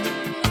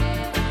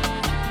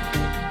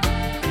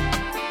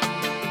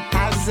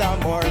 have some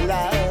more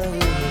love.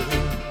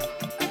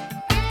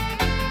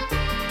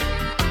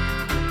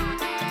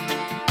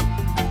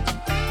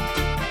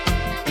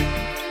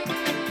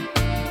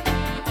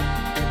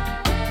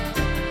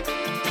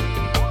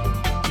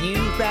 You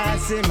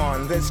pass him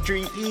on the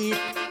street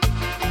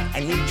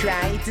and you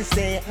try to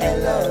say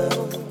hello.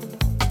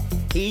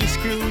 He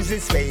screws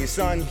his face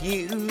on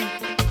you,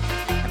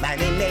 man,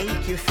 he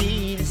make you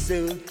feel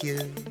so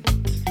cute.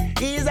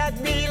 He's a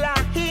dealer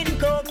in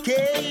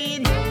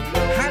cocaine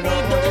and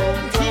he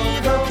don't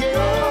even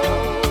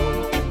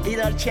care. He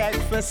don't check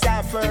for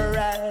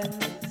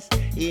sufferers,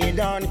 he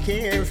don't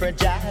care for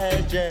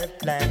judge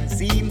plans.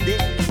 Him the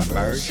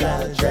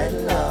commercial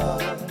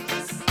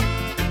dreadlocks,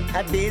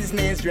 a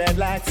business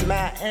dreadlocks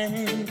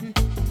man.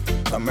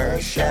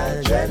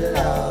 Commercial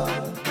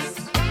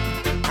dreadlocks,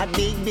 a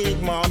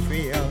big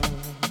mafia.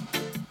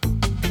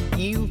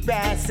 You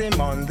pass him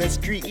on the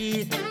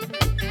street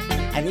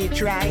and you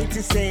try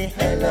to say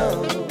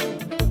hello.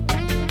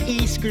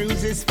 He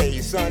screws his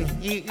face on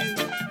you,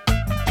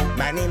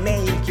 man, he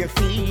make you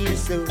feel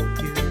so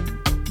cute.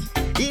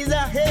 He's the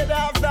head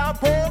of the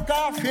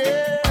poker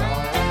fair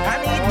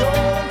and he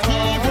don't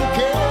even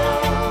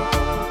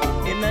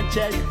care. He not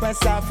check for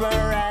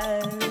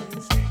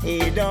sufferers,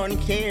 he don't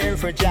care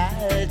for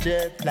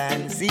judge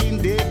plans. Him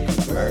the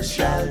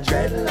commercial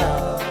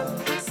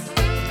dreadlocks,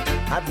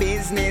 a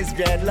business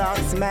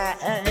dreadlocks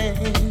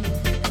man.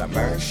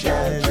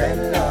 Commercial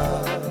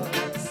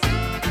dreadlocks,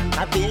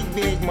 a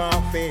big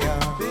mafia.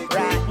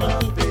 Big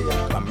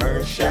mafia.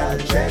 Commercial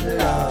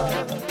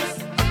dreadlocks,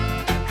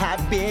 a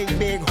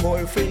big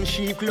wolf in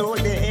sheep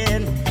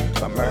clothing.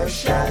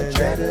 Commercial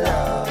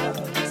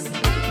dreadlocks,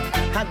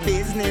 a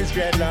business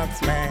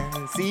dreadlocks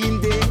man. Seen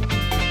the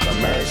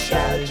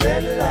commercial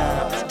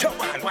dreadlocks.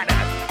 Come on, what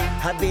up?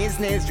 A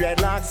business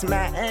dreadlocks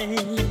man.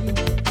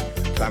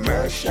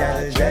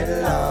 Commercial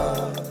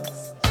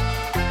dreadlocks,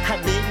 a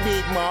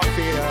big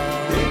mafia.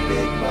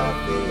 Big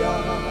mafia.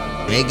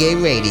 Reggae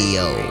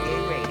Radio.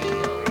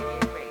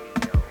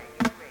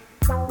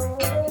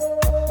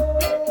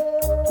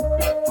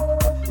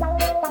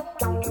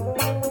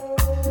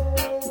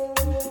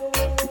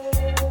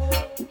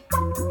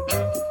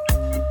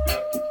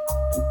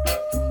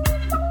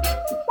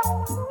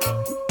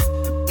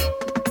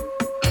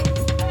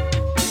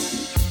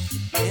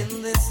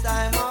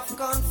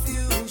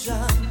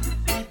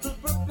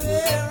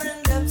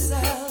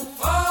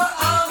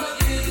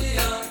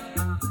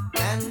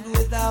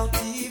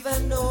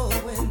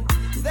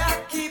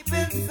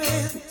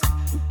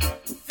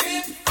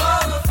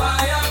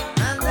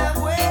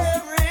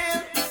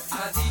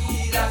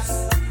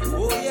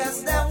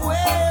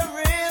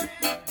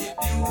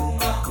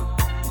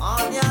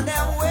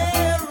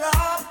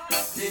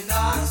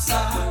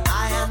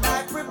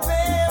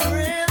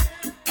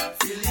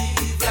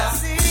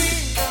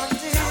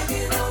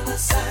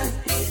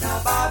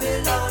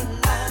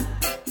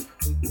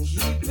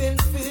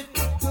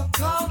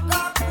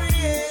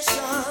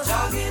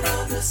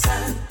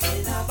 Sand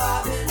in a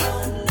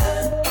Babylon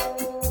land.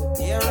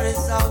 Here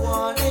is a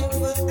warning.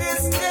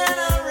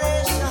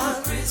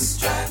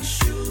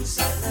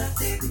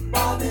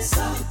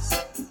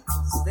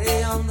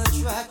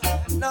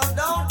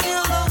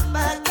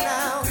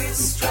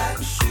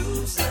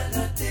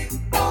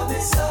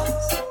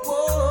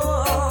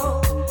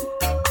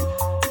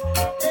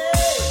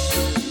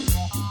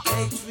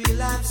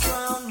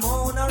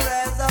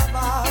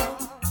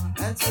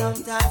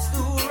 times 2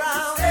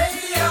 rounds.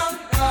 Stadium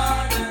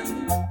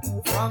Garden.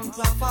 From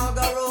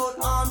Trafalgar Road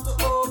on to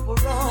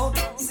Open Road.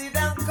 See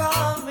them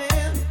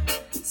coming,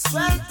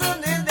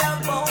 strengthening their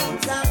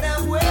bones and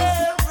them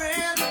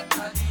wearing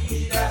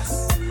Adidas.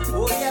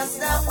 Oh yes,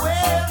 them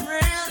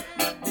wearing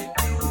the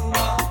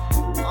Puma.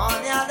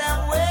 On ya them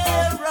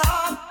wear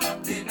up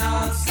the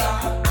Nasa.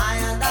 I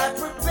and I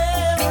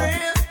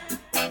preparing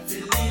to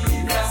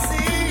leave ya.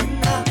 See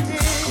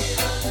nothing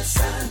on the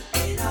sand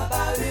in a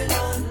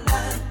Babylon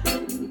land.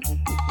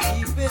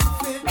 Keep it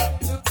fit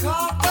to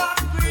conquer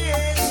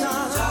creation.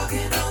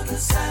 Jogging on the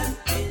sand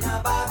in a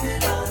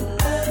Babylon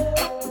land.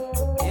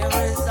 Here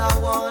is a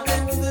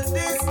warning for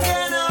this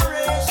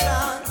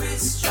generation.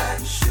 With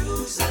striped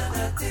shoes and a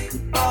thick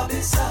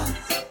bobby socks.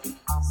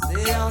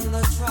 Stay on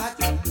the track,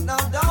 now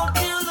don't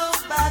you look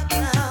back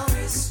now.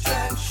 With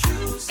striped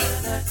shoes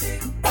and a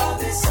thick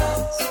bobby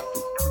socks.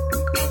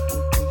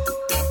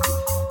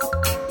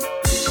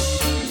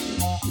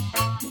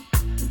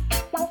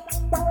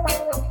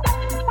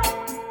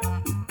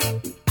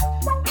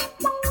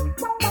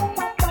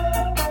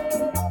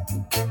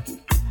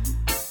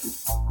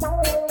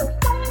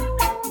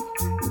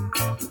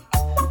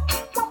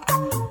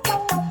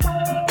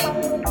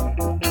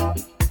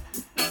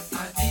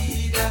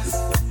 Adidas,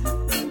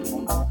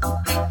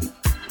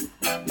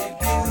 the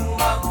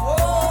Puma,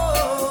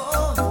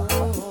 oh,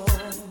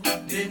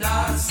 the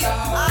Nasa.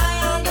 I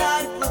and I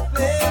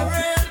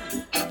preparing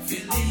to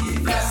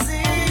leave ya.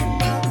 See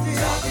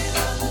nothing. Jogging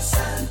on the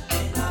sand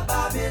in a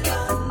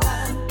Babylon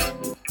land.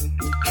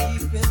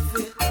 Keep it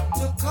fit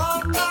to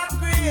conquer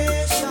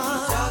creation.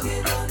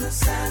 Jogging on the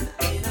sand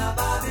in a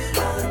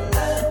Babylon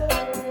land.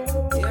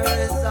 Here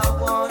is a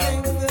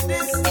warning for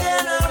this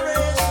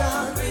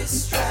generation. With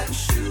striped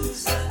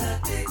shoes and a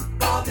thick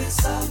bobby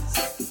socks.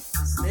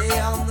 Stay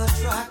on the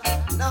track,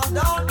 now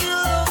don't you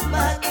look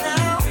back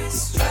now. With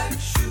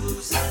striped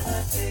shoes and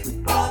a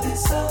thick bobby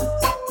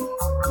socks.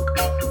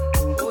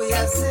 Oh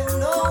yes, you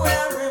know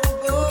where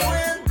I'm going.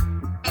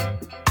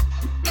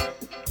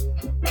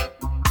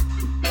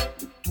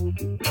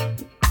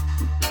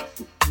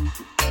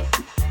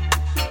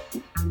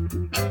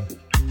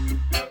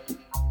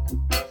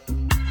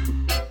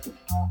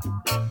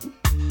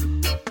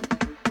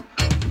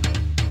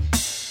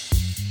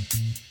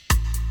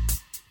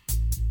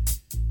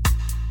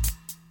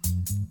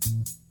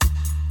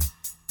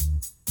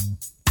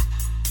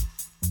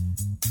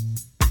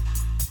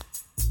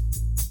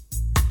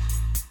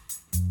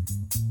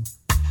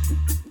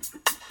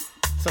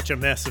 Such a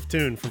massive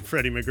tune from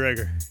Freddie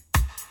McGregor.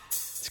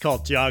 It's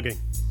called Jogging.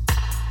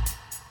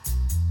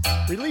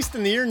 Released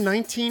in the year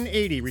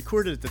 1980,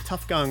 recorded at the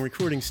Tough Gong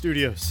Recording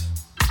Studios.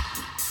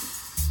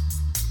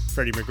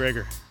 Freddie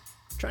McGregor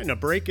trying to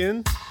break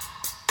in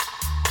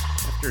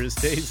after his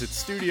days at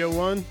Studio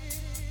One.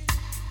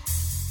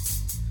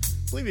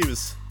 I believe he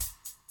was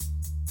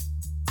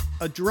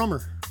a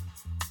drummer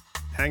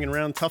hanging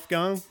around Tough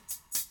Gong.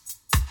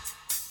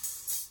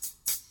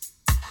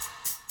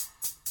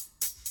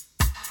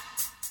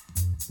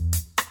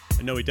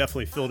 I know he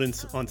definitely filled in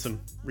on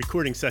some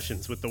recording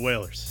sessions with the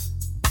Wailers.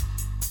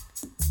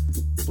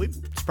 I believe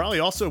it's probably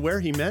also where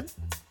he met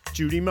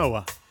Judy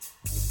Moa.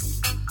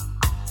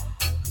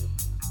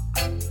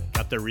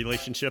 Got their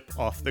relationship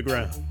off the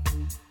ground.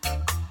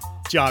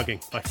 Jogging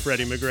by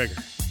Freddie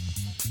McGregor.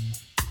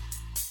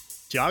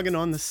 Jogging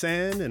on the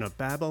sand in a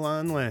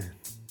Babylon land.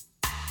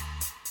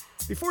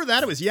 Before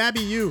that, it was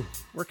Yabby U,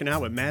 working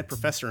out with Mad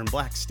Professor and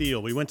Black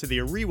Steel. We went to the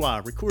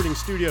Ariwa recording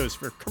studios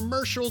for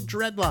Commercial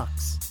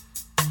Dreadlocks.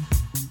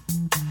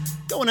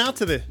 Going out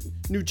to the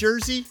New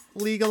Jersey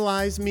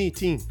Legalize Me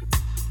team.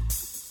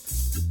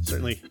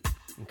 Certainly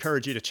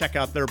encourage you to check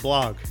out their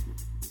blog.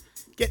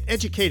 Get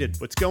educated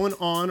what's going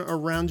on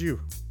around you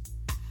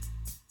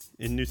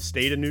in the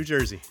state of New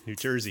Jersey. New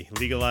Jersey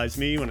Legalize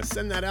Me. Want to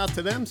send that out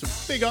to them, so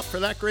big up for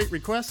that great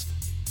request.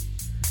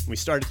 We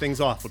started things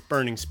off with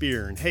Burning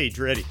Spear and Hey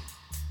Dreddy.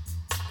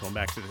 Going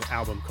back to the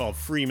album called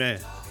Free Man.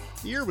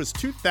 The year was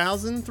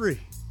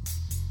 2003.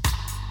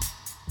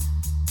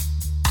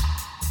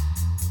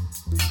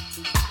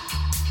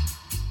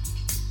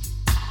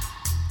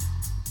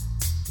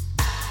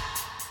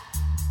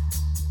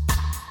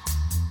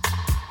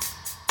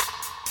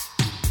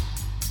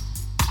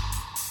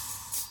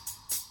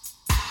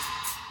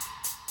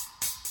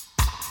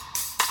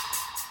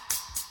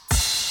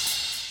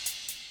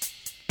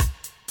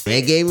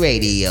 Reggae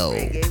Radio.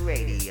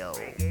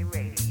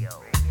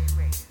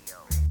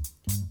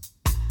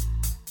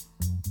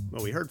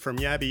 Well, we heard from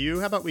Yabby U.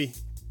 How about we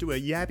do a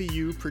Yabby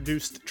U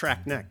produced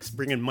track next?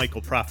 Bring in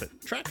Michael Prophet.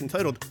 Track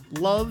entitled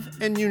Love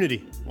and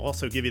Unity. We'll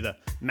also give you the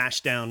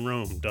Mash Down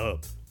Rome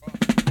dub.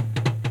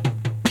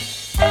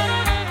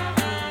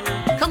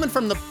 Coming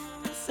from the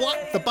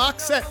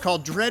box set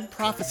called Dread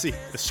Prophecy,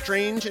 the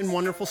strange and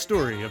wonderful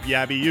story of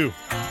Yabby U.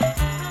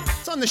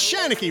 It's on the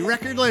Shanachie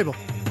record label.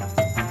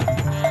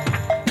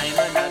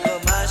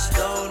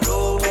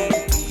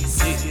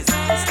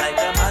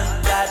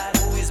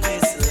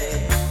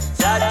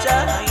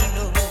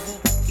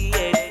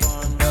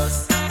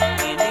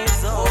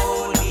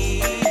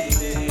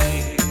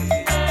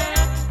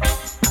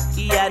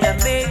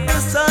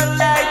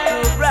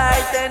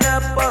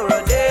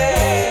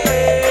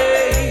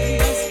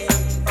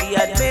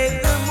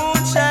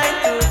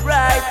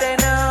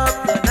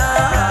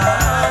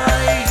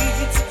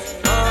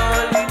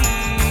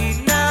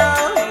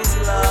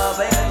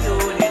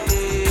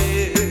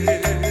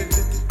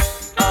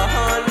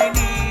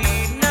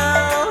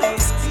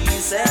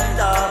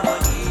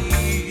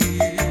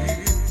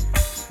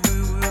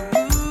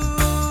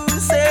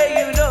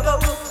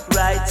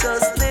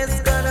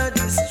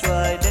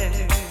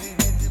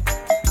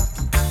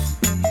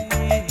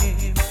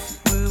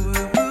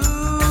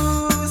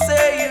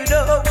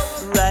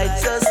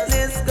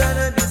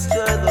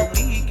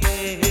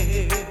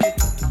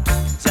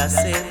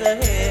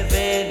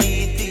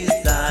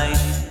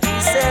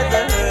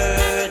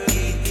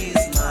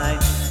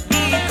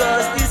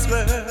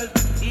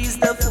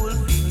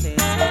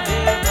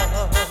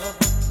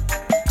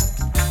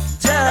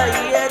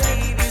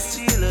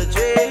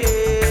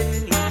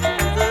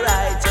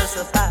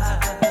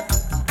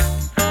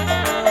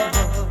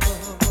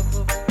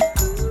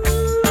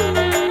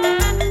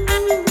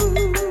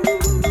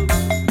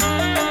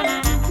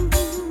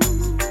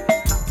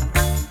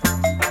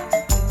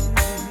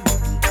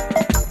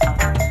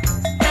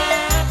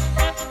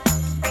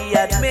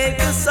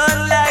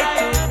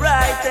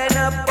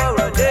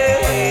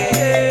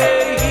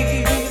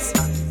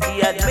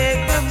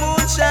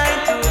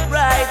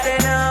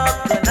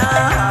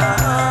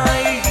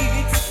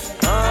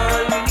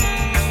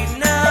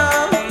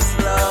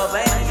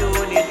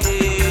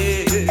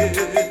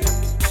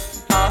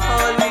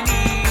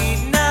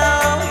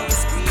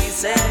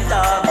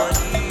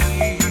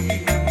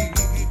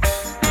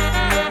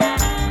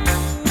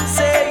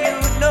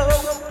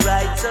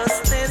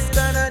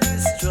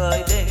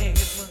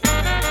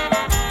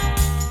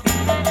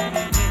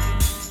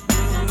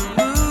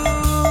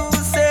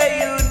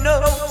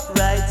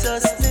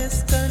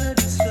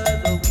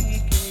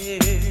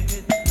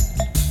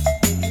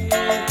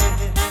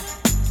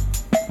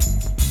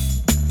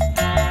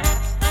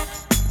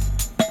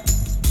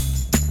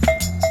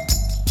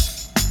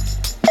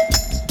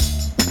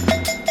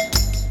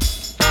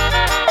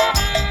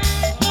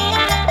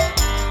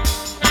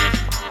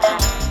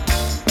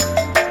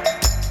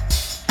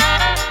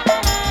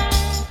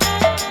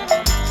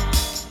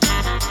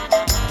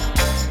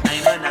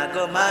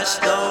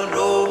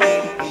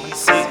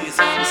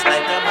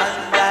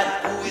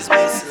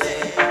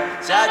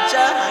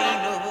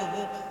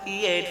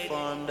 created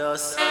formed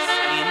us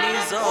in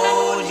his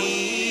own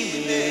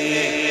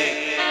image.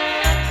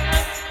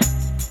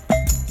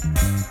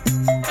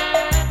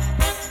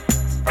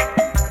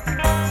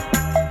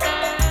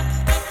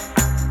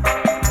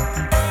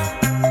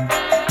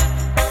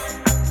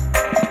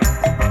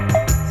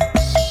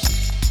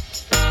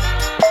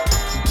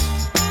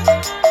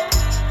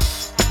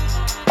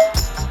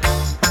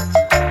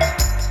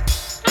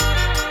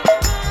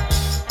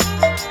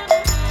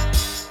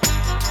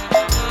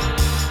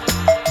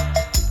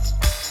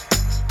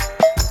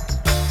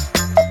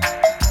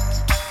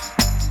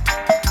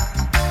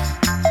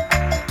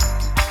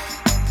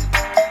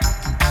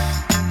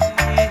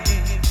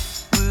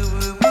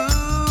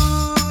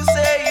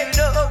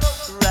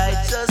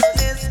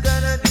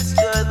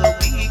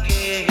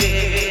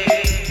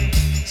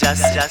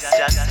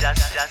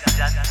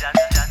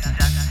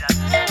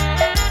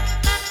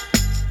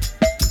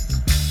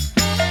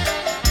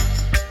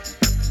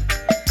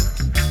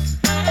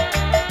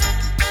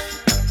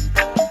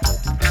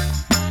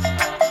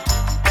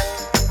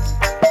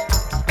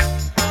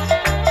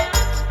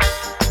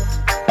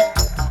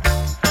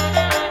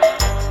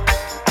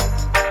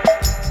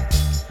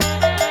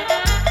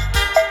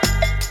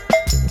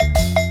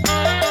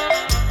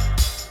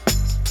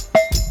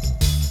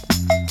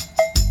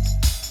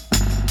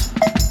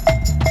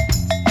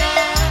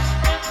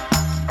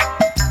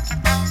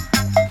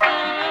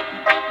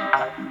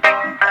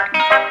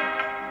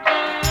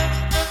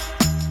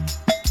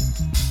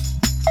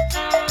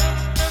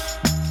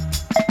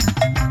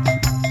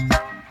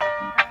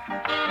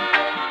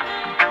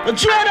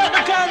 Dread out the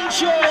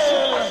control.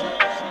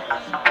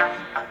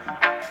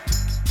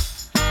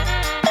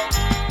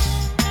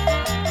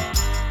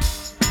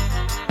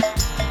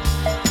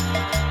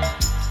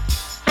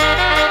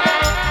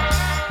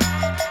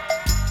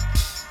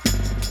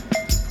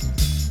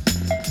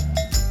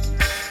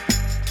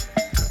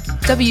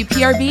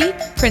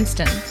 WPRB,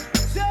 Princeton.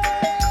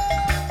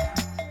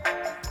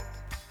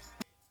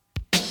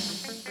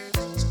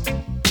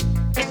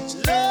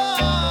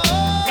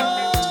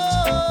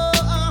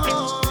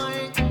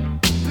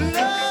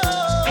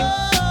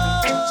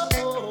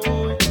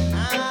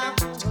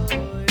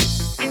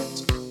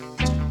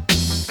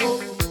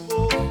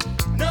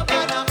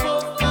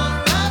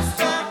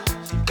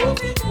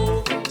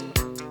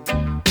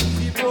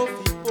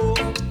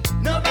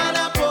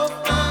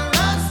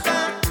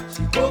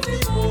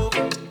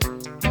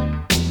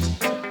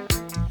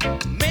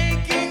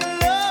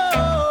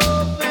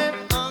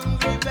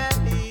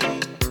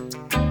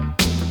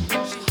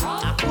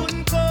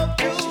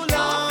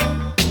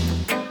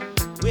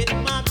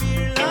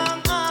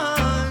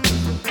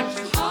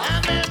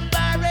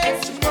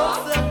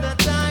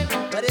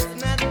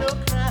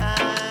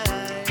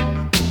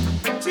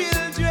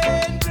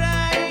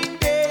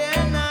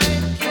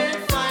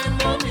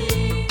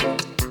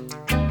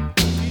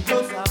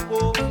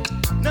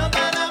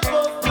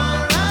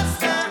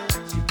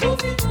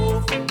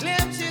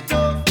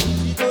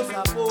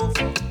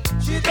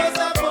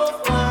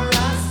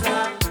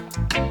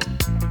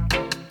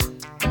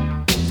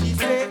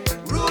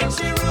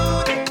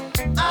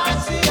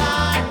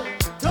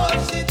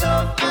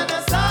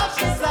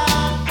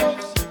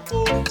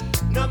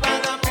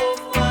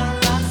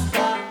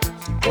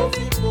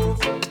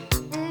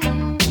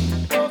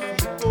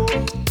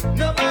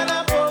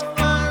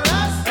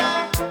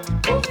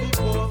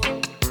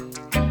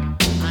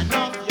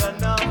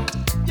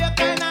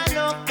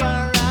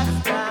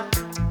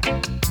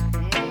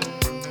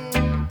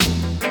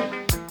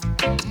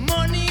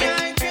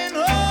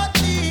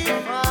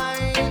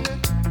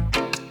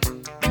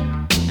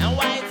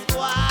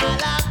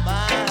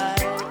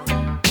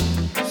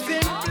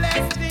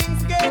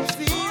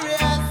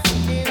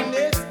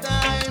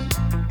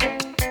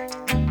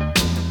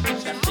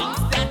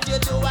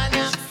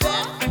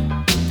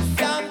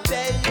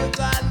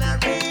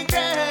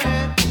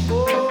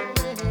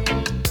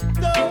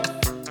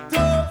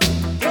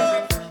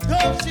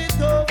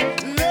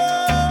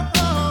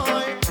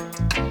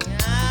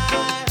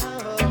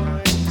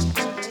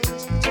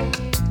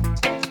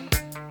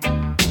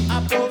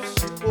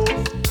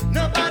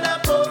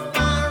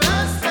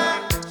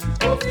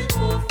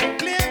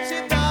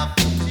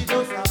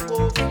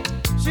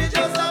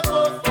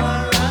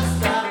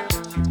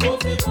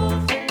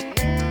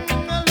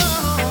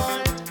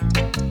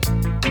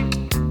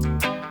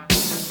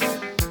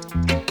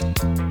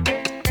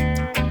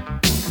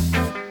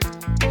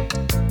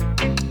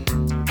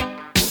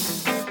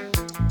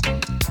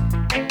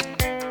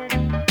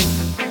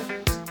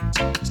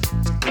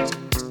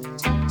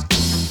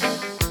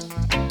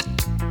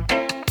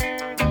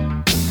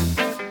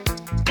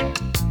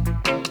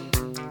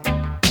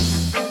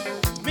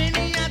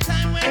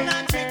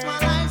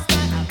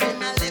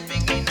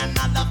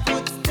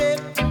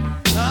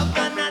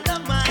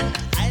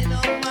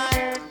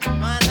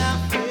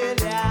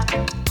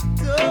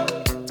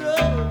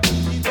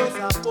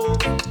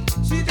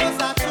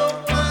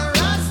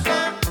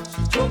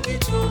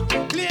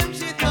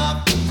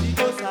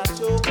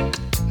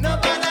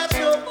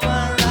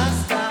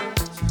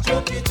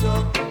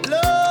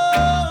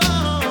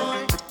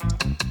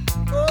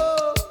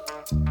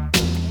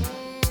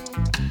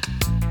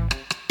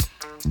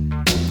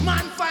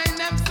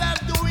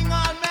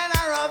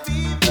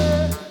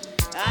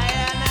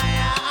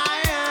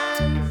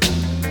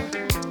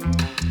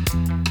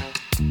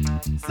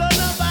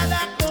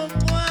 Nobody come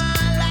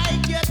one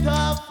like you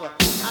tough.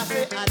 I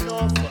say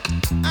enough,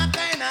 I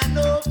kinda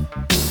know.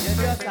 You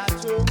just a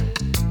joke.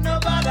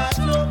 Nobody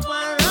joke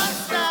one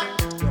rasta.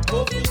 You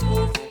puffy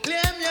puff,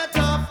 claim you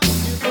tough.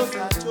 You just a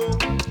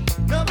joke.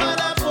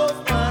 Nobody puff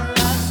one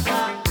rasta.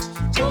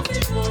 Puffy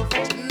puff,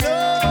 no.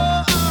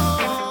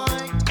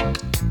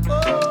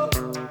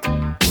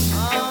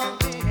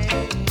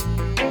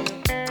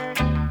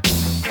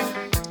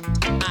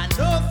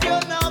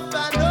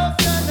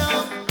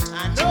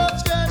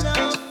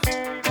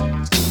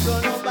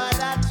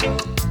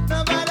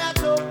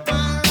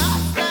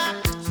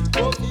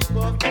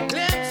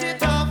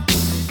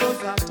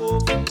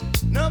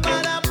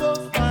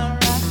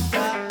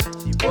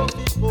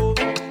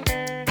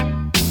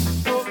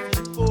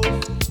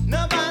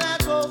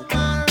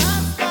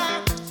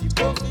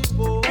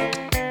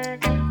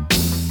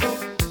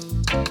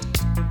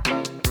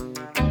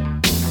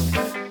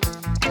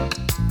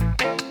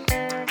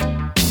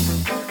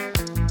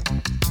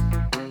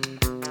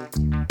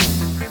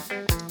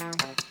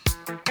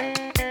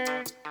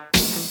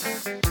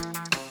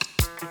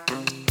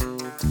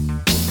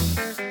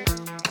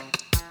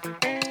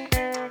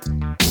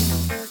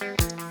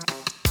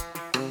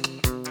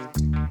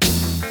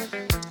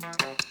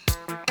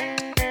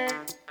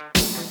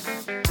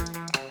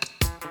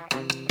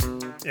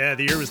 Yeah,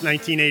 the year was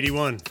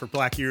 1981 for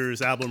Black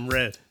Ear's album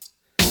Red.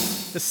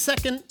 The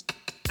second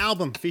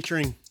album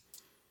featuring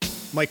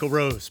Michael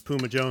Rose,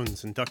 Puma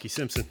Jones, and Ducky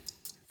Simpson.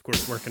 Of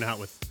course, working out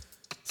with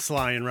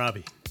Sly and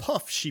Robbie.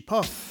 Puff, she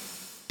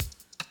puff.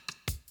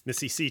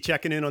 Missy C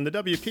checking in on the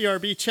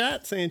WPRB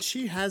chat saying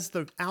she has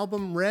the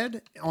album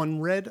Red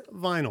on red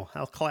vinyl.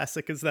 How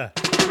classic is that?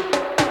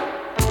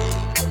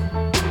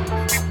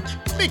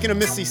 Speaking of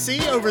Missy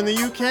C over in the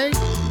UK,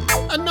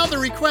 another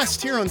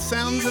request here on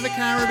Sounds of the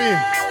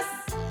Caribbean.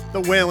 The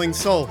Wailing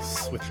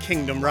Souls with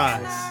Kingdom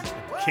Rise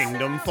and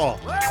Kingdom Fall.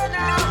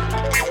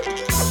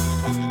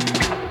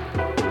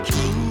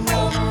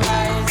 Kingdom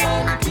rise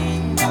and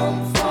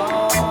kingdom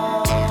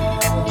fall.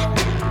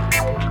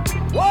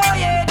 Oh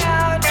yeah,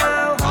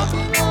 now.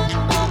 Babylon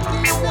back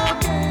is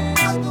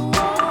against the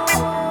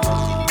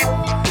wall.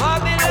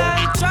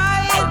 Babylon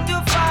trying to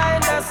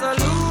find a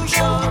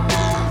solution.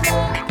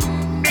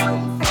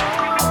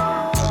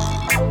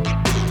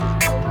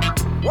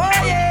 Oh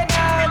yeah,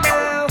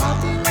 now.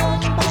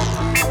 Babylon back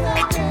is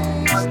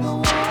against the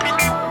wall.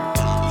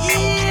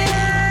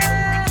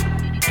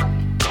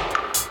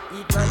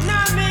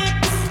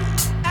 Economics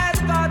has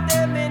got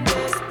them in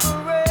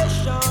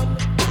desperation.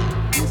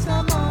 This a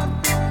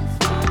modern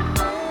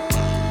famine,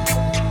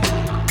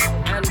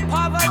 and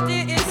poverty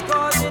is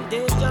causing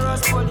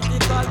dangerous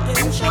political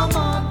tension.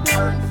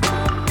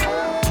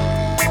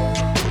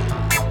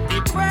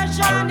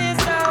 Depression is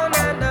down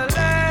on the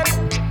land.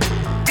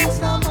 This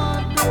a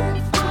modern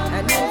famine,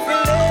 and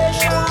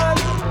inflation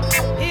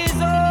is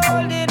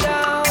holding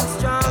down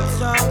strong.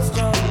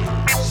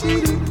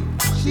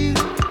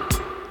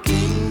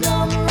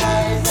 Kingdom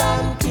rise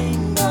and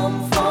kingdom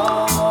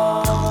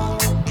fall.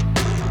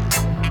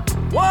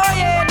 Oh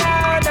yeah,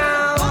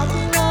 now.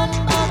 Babylon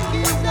back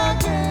is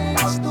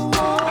against the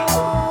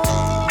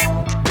wall.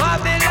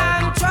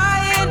 Babylon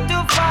trying to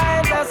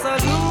find a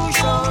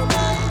solution.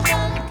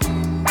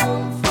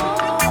 Kingdom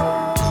fall.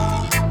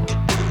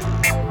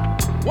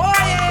 Oh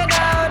yeah,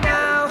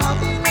 now.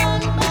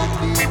 Babylon back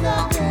is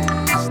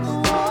against the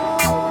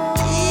wall.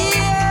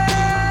 Yeah.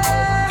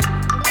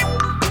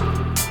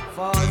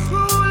 False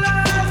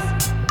rulers,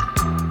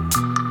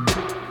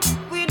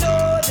 we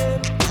know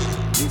them.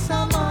 It's a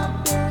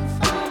modern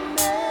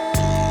family.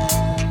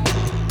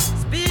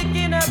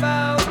 Speaking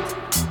about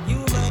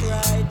human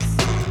rights,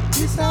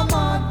 it's a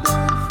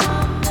modern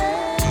family.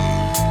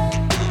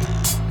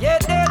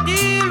 Yet they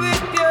deal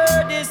with pure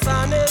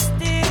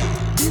dishonesty.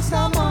 It's a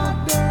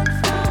modern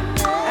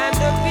family. And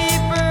the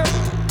people,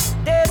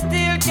 they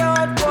still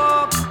can't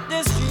walk the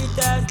street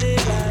as they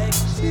like.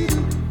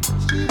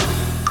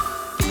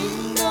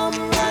 Kingdom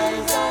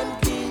rise and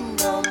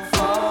kingdom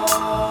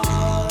fall.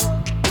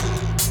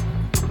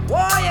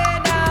 Oh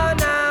yeah,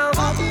 now.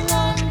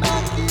 Babylon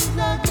back is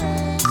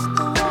against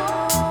the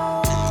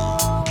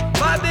wall.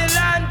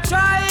 Babylon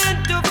trying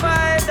to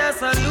find a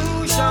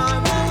solution.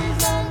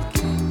 Rise and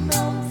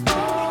kingdom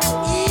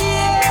fall.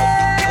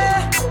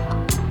 Yeah.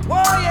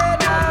 Oh yeah,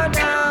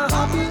 now.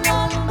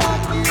 Babylon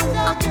back is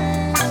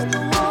against the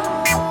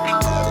wall.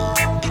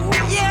 Oh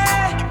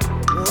yeah.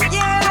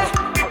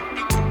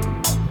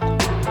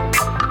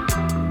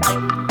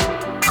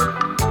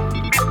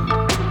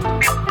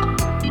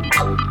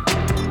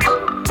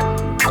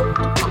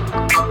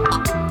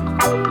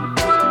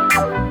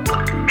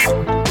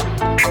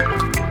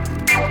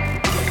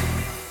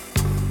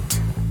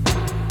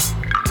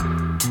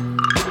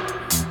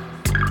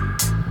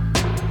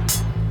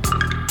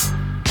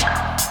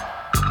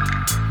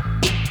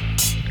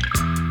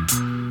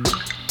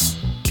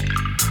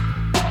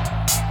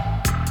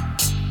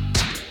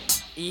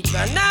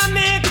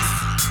 Economics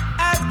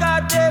has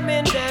got them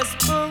in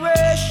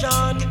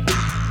desperation.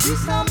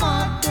 This a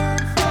modern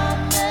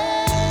famine,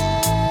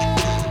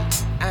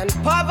 and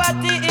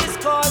poverty is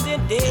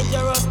causing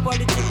dangerous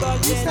political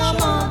tension.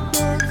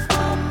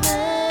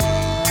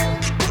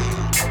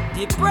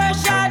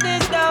 Depression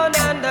is down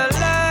on the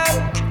land,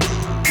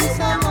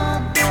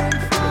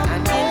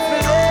 and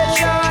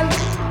inflation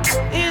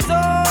is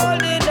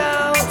holding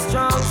out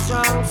strong,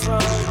 strong,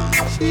 strong.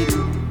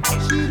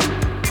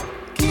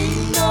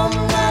 Kingdom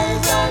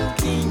rise and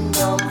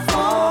kingdom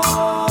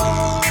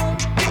fall.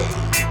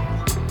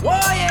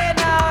 Whoa, yeah,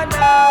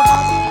 now.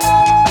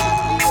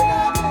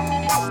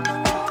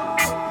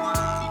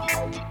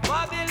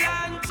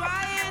 Babylon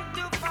trying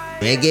to find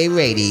Reggae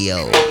Radio.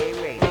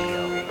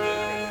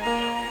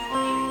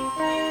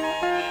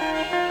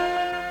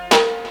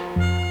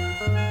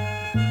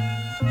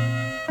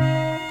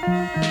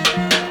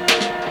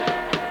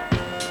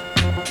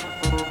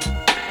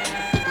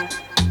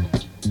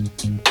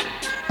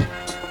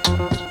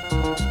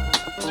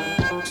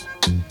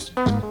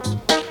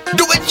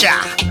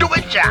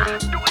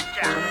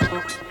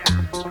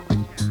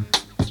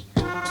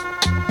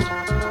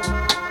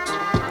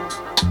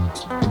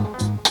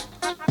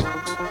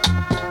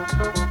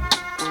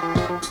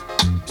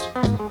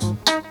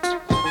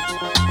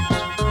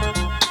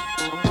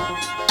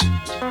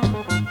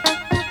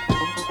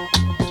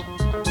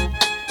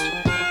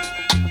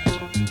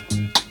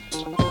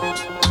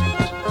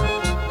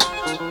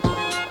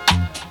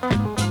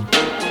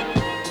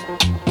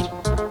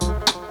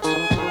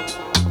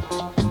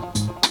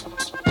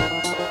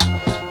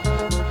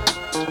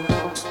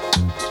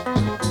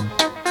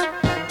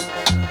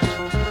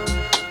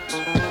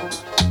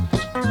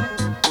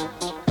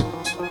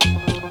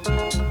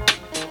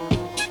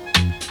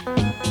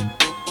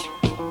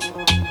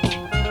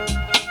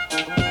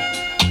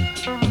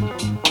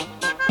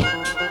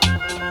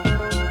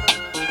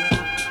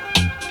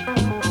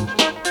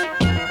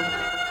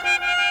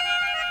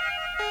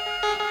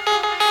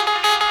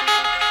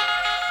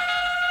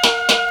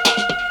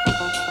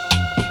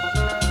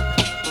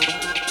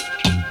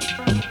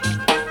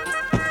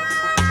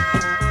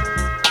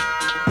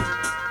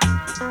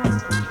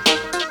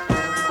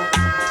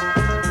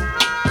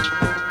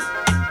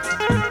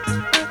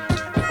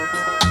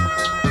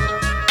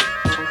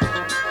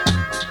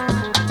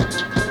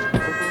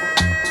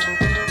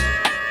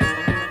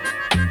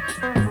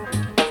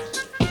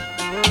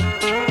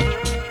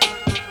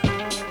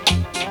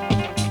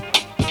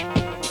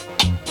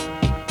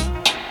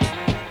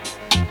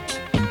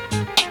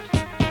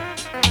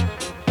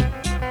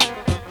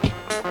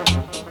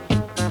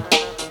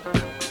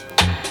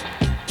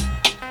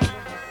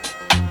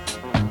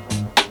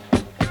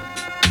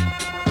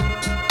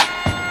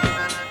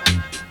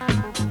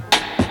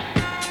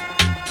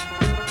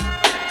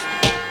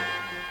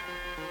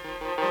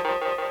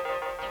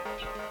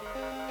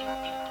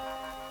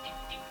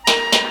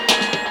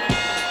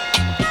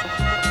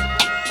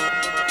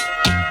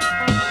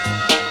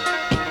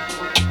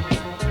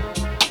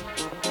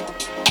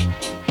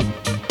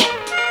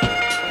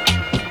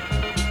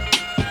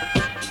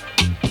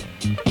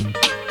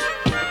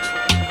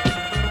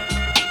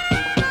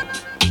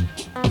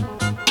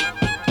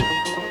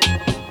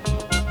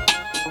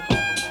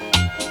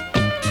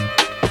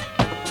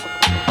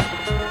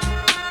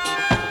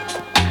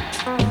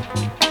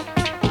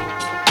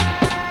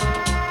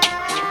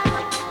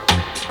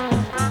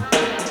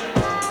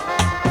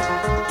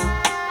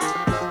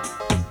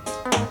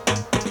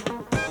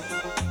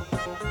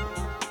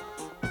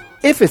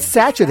 If it's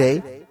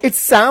Saturday, it's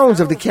Sounds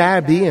of the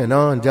Caribbean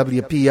on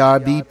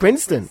WPRB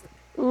Princeton.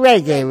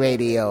 Reggae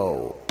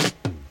Radio.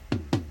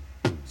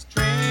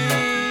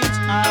 Strange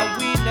how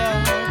we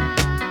love,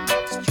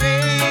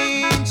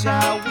 strange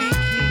how we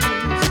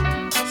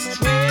kiss,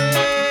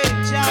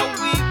 strange how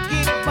we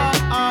give our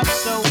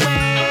hearts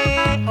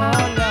away,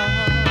 oh love.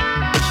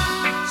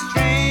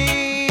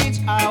 Strange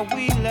how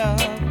we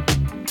love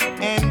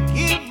and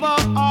give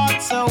our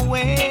hearts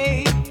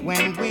away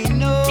when we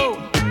know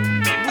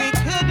we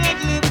couldn't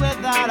live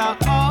without our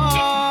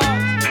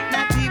hearts.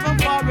 Not even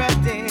for a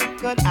day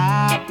could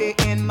I be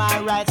in my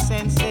right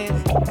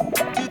senses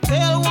to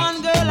tell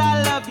one girl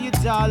I love you,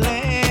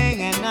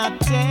 darling, and not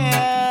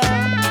tell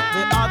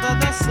the other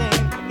the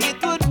same.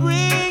 It would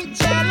bring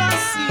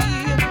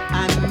jealousy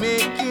and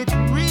make it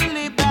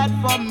really bad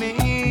for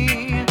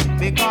me,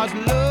 because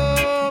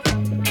love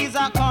is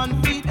a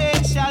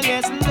confidential,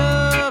 yes,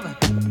 love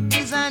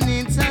is an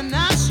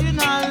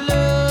international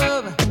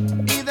love,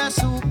 either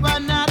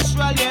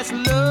supernatural, yes,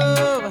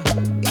 love,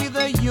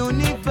 either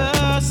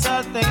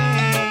universal thing.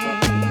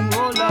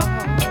 Oh Lord,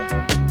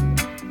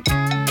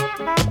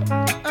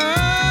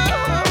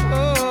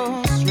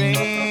 oh,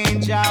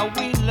 strange how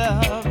we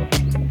love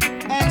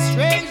and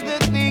strange the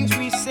things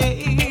we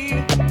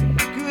say.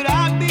 Could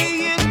I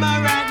be in my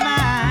right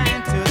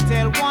mind to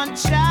tell one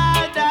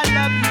child I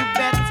love you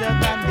better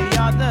than the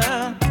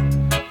other?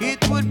 It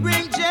would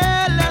bring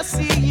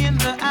jealousy in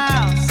the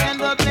house and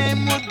the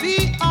blame would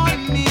be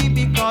on me,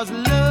 because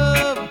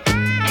love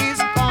is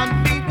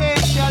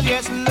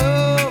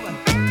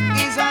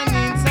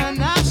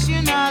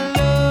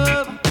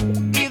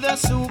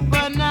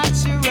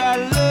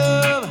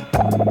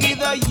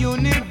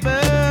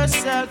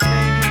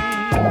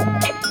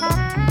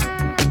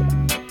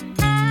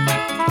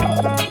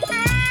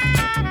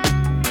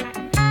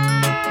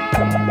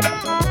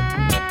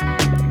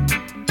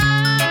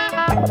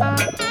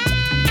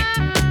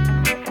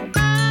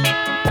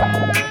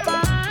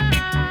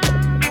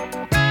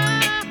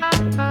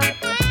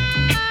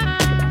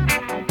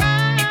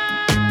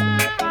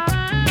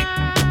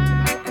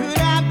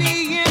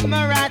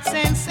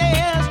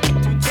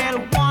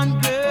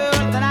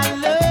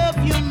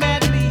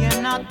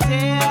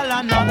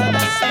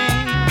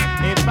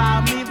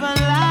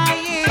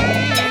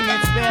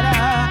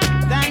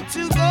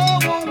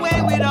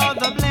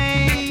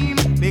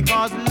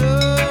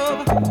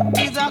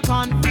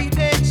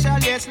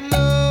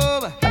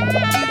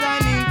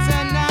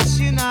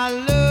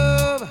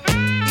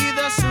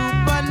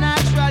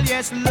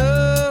yes,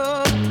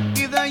 love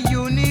is a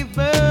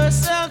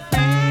universal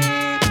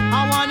thing.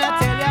 I wanna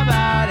tell you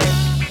about it.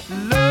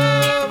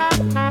 Love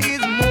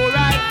is more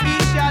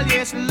artificial,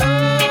 yes,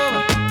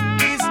 love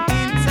is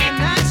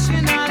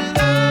international,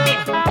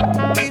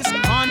 love is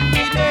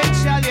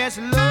confidential, yes,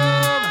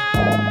 love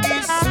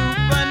is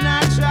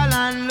supernatural,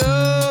 and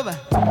love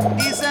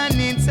is an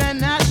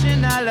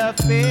international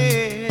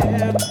affair.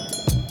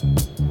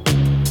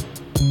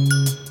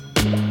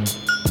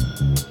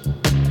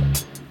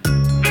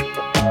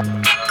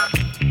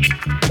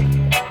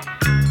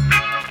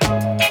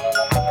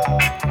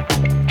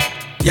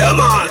 Yeah,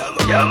 man.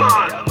 Yeah,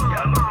 man.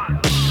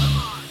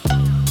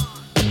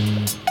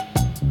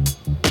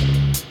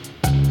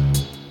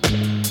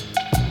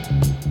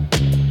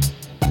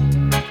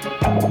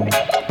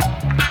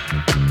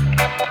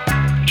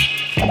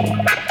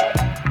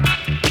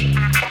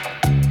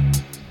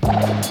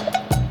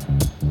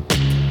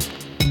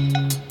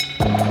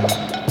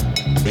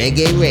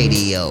 Reggae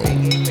Radio.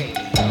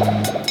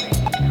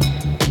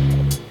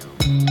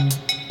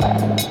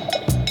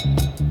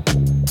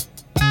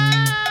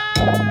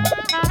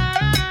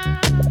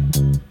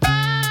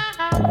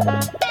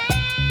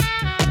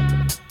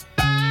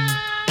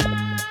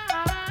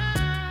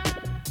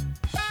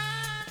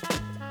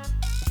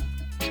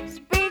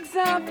 Speak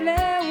softly,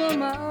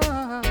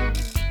 woman.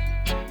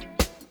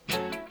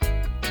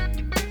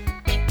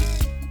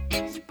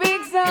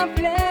 Speak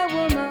softly,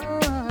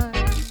 woman.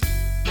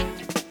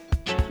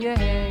 Yeah.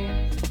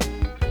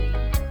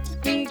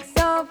 Speak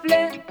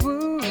softly,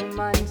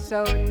 woman,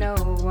 so no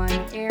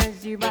one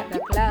hears you but the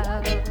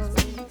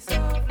clouds.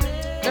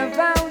 The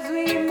vows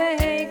we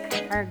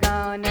make are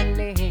gonna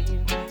live,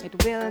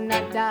 it will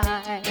not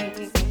die.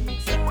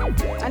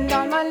 And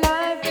all my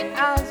life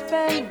I'll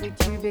spend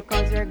with you,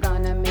 because you're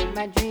gonna make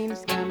my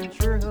dreams come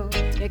true.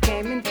 You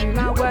came into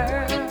my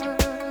world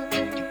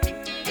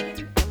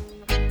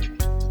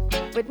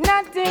with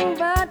nothing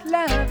but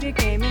love. You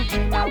came into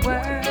my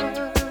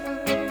world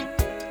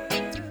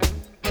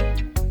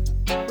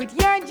with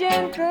your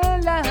gentle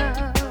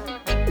love.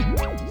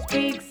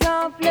 Speak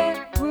softly,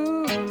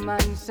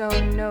 woman, so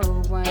no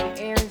one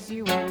hears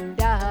you and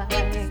I.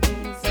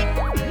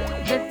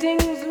 The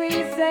things we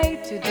say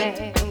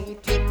today,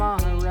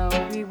 tomorrow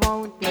we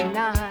won't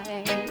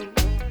deny.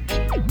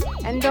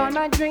 And all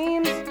my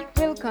dreams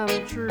will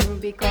come true,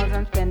 because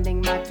I'm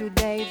spending my 2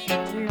 days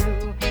with you.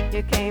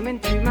 You came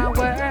into my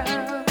world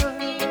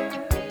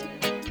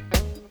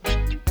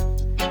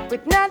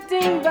with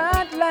nothing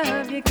but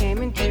love. You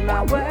came into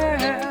my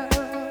world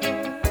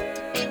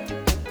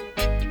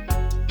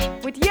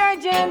with your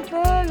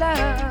gentle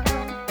love.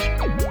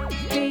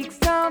 Speak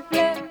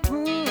softly,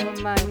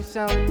 woman,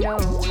 so no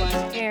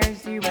one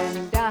hears you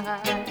and I.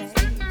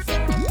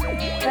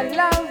 The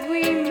love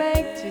we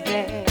make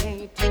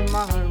today,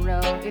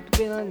 tomorrow it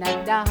will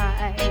not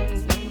die.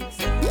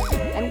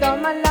 And all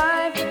my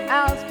life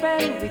I'll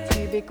spend with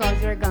you,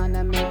 because you're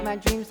gonna make my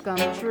dreams come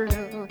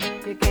true.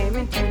 You came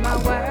into my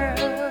world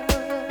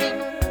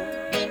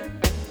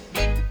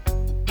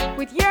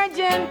with your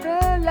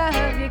gentle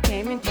love. You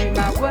came into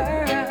my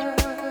world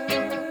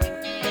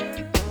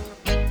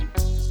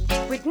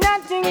with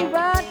nothing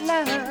but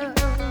love.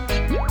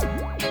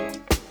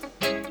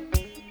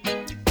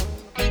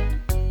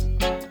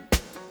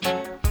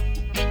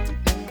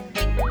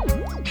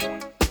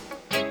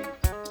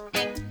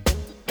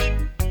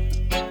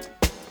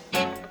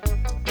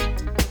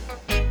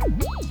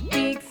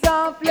 Speak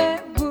softly,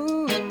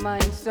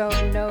 woman, so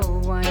no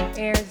one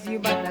hears you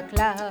but the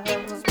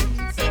clouds.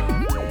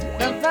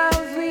 The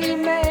vows we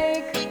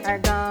make are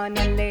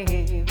gonna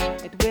live,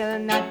 it will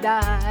not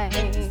die.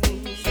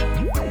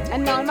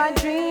 And all my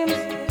dreams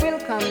will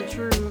come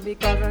true,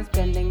 because I'm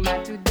spending my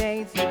 2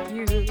 days with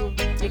you.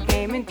 You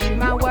came into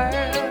my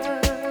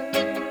world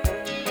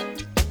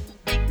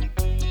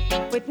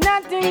with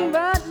nothing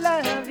but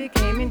love. You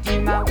came into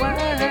my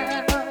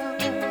world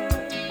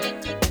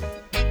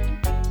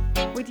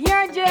with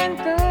your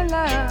gentle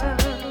love.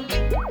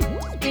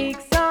 Speak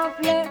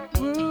softly,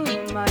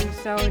 woman,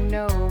 so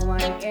no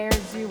one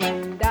hears you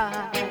and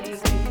I.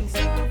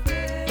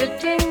 The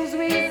things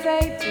we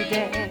say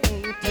today,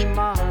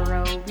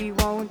 tomorrow we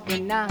won't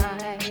deny.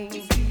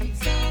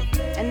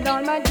 And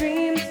all my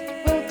dreams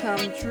will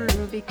come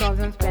true, because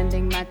I'm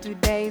spending my 2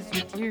 days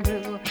with you.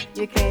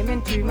 You came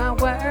into my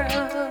world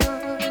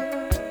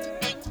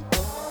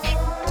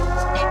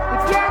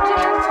with your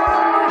gentle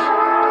love.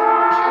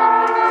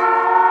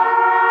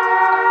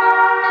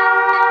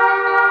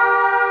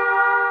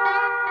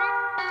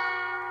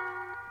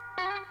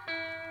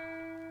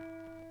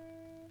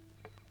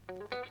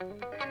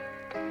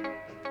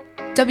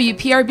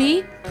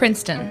 WPRB,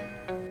 Princeton.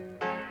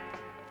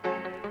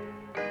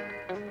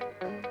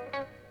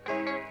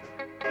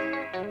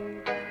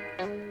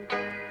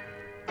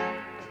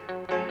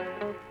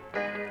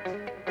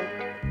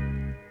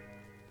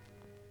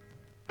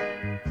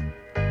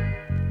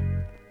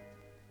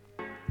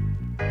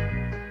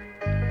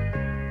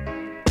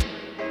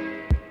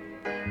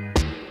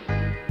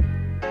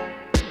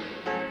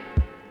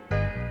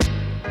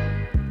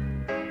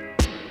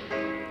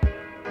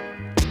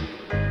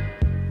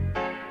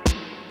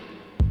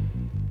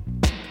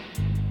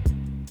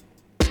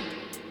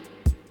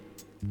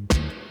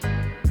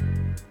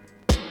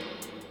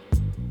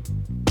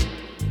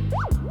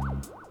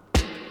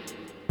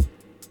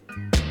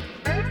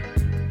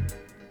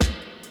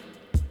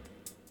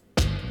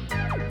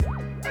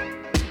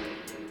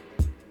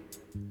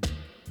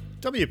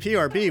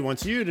 WPRB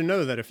wants you to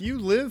know that if you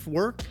live,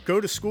 work, go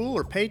to school,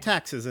 or pay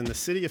taxes in the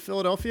city of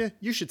Philadelphia,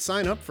 you should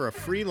sign up for a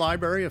free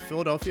Library of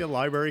Philadelphia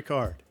library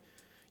card.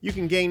 You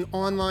can gain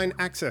online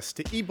access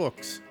to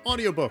ebooks,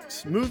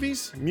 audiobooks,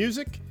 movies,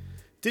 music,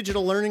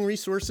 digital learning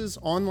resources,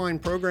 online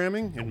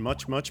programming, and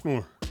much, much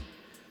more.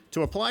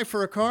 To apply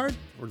for a card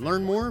or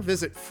learn more,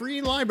 visit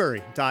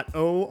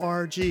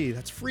freelibrary.org.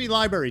 That's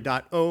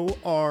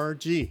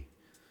freelibrary.org.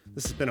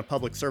 This has been a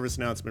public service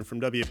announcement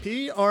from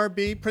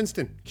WPRB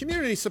Princeton,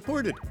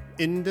 community-supported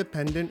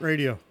independent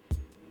radio.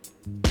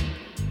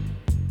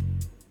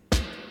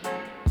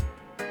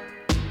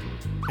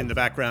 In the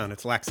background,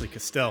 it's Laxley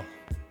Castell.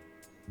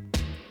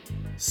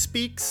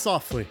 Speak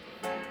Softly.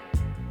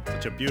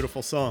 Such a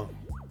beautiful song.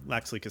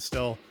 Laxley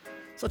Castell,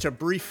 such a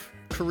brief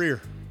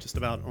career, just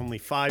about only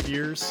 5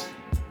 years.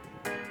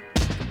 I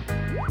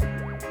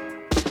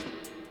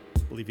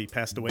believe he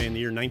passed away in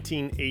the year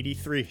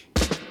 1983.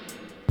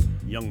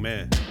 Young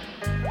man.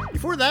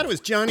 Before that, it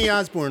was Johnny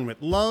Osborne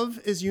with Love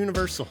is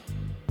Universal,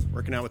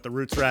 working out with the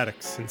Roots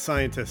Radix and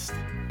Scientist.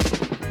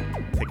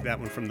 Take that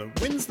one from the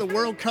Wins the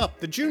World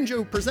Cup, the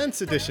Junjo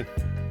Presents edition.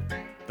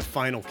 The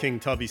final King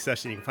Tubby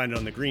session. You can find it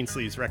on the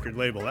Greensleeves record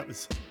label. That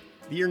was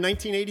the year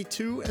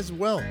 1982 as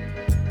well.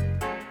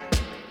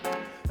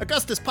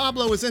 Augustus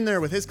Pablo was in there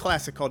with his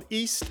classic called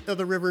East of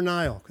the River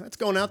Nile. That's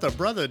going out to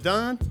Brother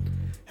Don,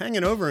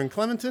 hanging over in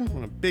Clementon. I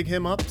want to big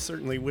him up.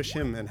 Certainly wish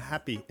him a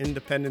happy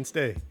Independence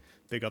Day.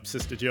 Big up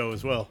Sister Joe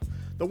as well.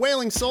 The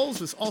Wailing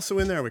Souls was also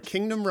in there with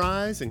Kingdom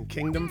Rise and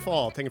Kingdom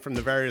Fall, taken from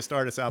the Various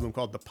Artists album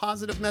called The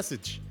Positive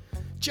Message.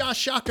 Josh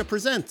Shaka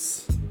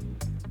presents.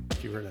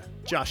 If you were in a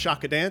Josh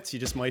Shaka dance, you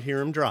just might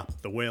hear him drop.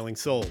 The Wailing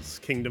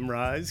Souls, Kingdom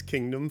Rise,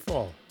 Kingdom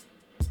Fall.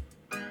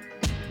 I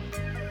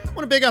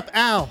want to big up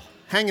Al,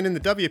 hanging in the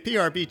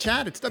WPRB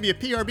chat. It's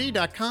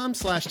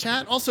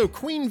WPRB.com/chat. Also,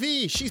 Queen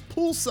V, she's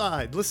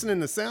poolside, listening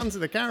to Sounds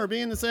of the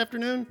Caribbean this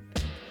afternoon.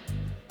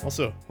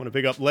 Also, want to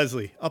big up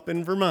Leslie up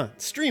in Vermont,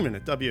 streaming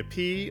at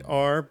WPRB.com.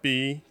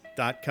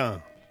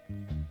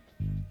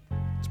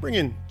 Let's bring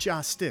in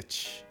Josh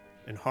Stitch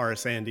and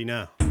Horace Andy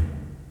now.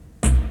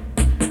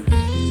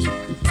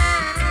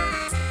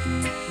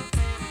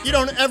 You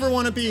don't ever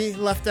want to be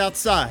left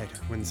outside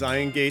when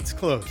Zion Gate's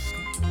closed.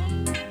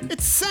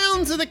 It's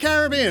Sounds of the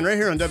Caribbean right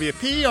here on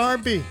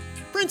WPRB,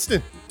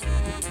 Princeton.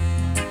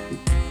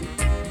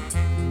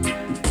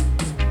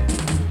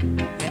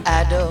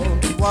 I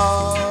don't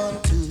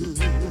want to,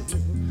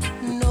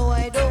 no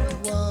I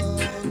don't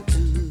want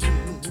to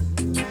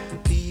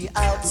be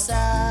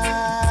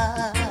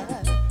outside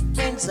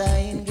when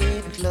Zion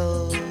Gate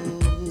closed.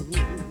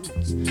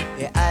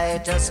 Yeah,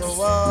 I just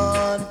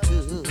want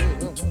to,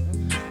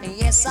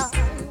 yes I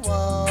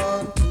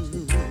want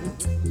to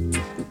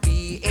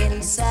be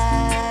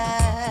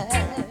inside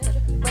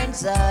when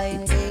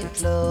Zion Gate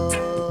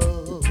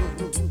closed.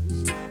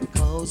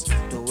 'Cause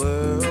the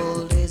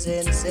world is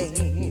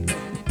insane.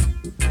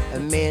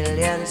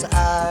 Millions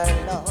are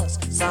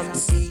lost, some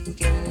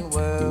seeking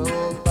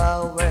world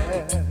power,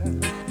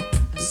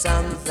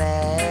 some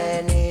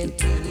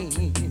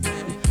vanity.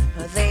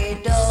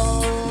 They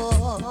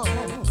don't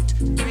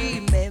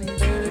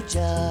remember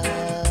Jah.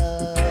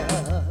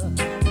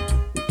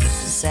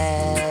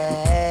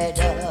 Sad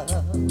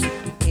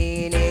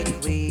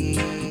inequity,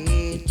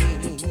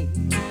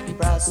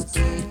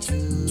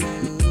 prostitution,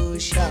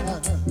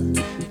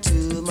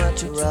 too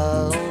much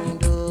wrong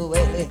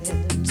doing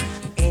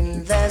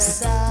in the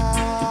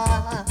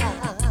sight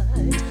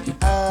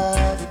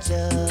of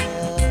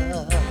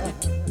Jah.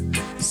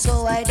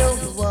 So I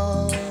don't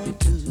want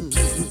to,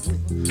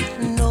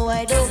 no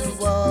I don't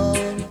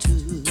want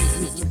to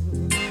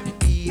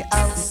be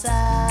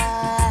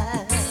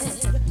outside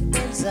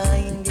when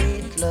Zion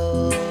Gate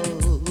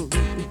closed.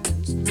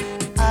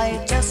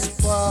 I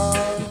just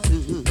want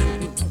to,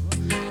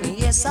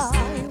 yes I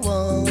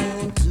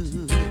want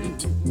to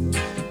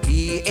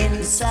be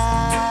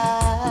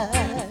inside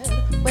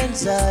when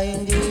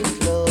Zion Gate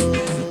closed.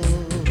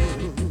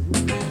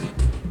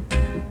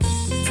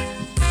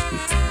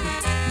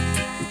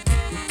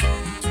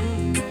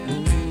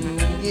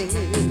 Yeah,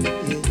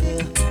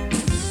 yeah.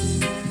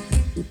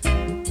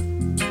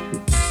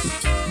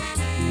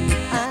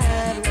 I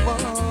don't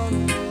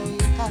want to be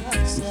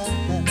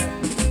outside.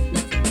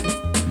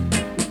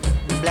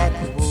 Black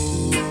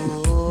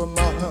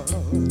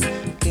woman,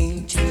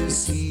 can't you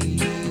see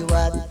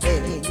what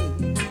they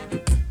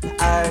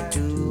are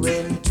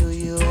doing to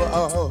you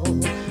all,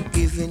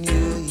 giving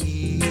you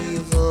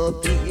evil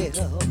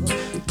bill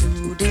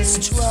to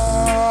destroy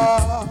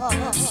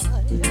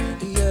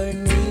your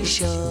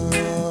nation?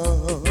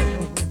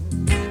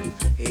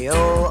 You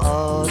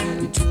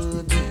ought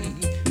to be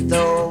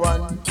the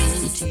one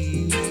to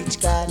teach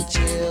God's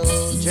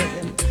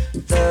children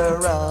the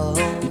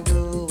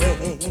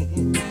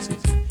wrongdoings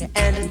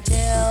and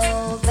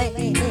tell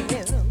them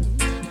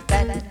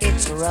that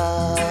it's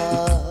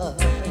right.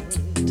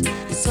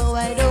 So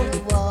I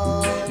don't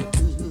want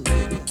to,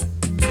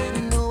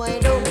 no I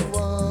don't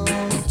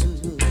want to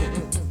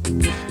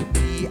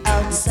be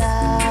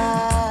outside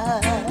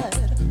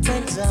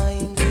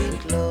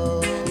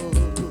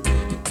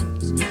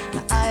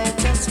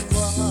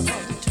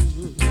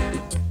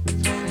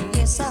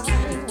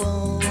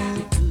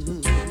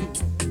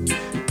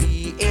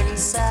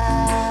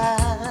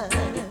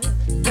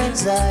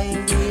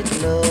designed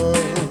with love.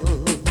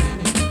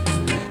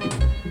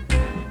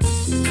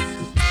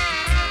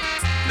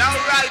 Now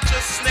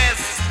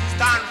righteousness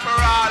stand for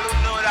all who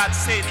know that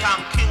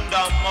Satan's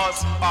kingdom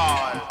must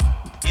fall.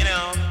 You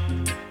know?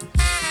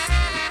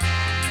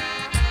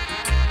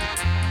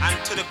 And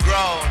to the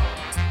ground,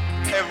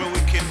 every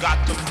wicked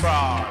got to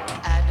crawl.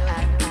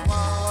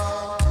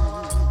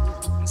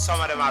 And some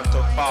of them have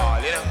to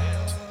fall, you know?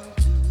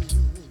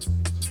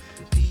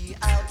 Be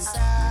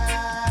outside,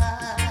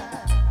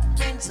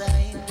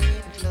 designed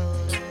with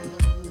love.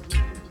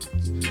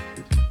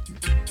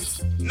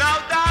 Now,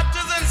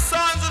 daughters and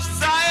sons of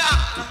Zion,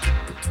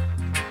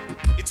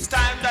 it's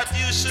time that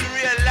you should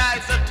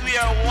realize that we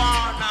are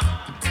one.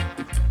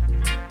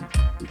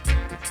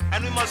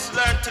 And we must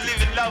learn to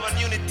live in love and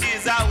unity,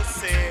 as I would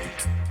say.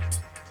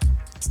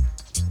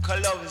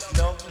 Cause love is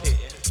lovely.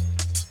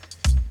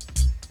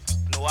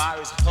 And war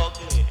is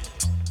ugly.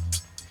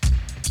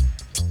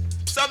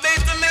 So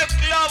better make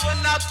love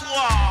and not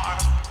war.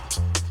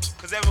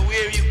 Cause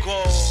everywhere you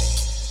go,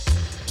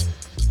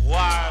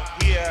 war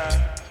here,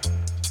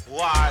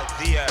 war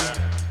there.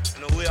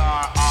 And we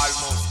are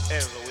almost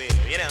everywhere,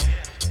 you know?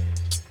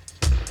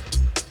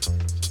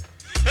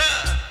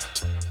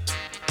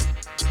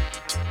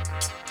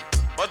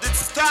 But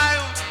it's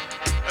time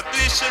that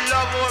we should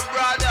love our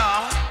brother,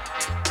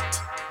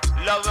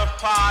 love our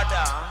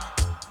father,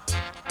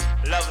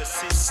 love our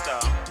sister,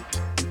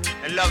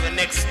 and love your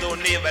next door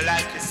neighbor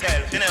like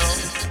yourself, you know?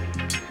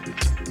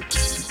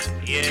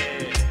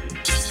 Yeah.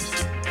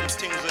 And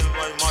things will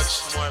be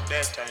much more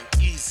better and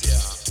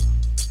easier.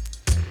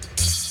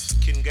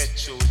 Can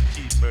get you with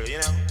people, you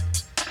know?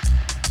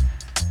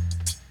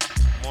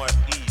 More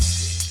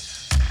easy.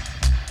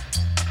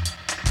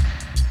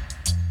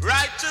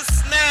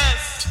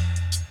 Righteousness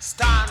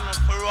stand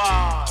for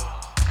all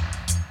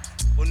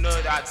who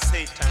know that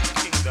Satan's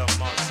kingdom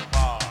must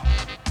fall.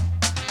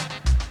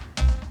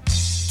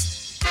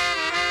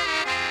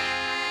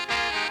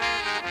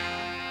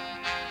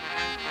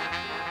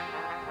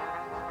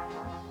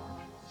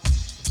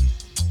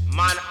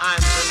 Man,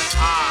 hands and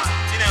heart,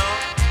 you know,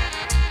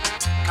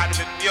 can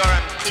be pure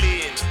and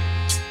clean.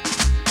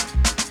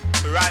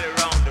 Right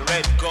around the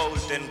red,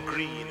 gold, and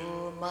green.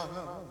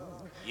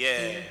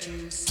 Yeah. Did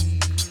you see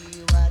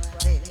what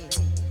they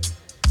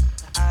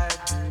are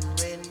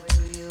doing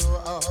to you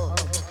all?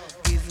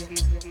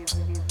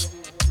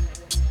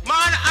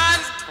 Man,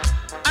 hands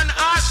and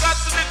heart got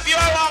to be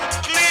pure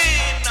and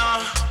clean.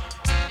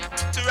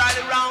 To ride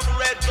around the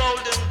red,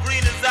 gold, and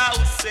green, as I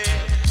would say.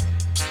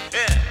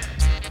 Yeah.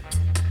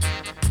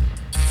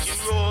 You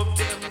robe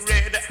them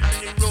red and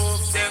you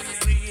robe them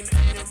green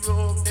and you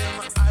robe them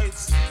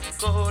ice,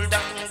 gold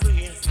and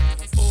green.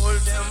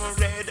 Hold them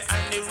red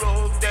and you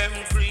robe them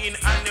green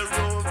and you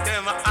robe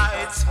them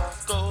ice,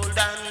 gold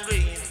and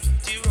green.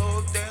 You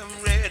robe them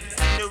red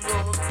and you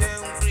robe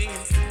them green,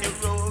 you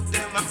robe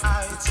them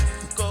ice,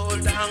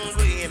 gold and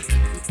green.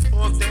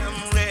 Robe them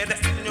red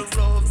and you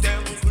robe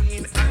them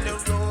green and you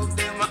robe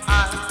them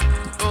ice,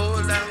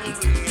 gold and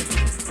green.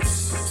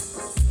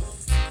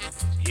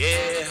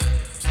 Yeah.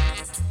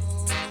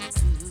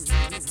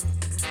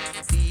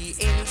 Be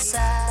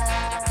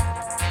inside.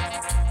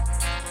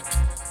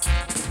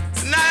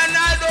 Nah, I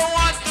don't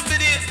want to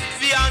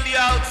be on the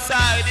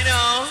outside, you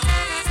know.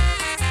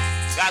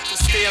 Got to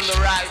stay on the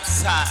right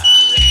side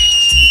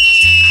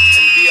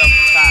and be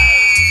uptight.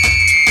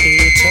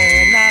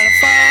 Eternal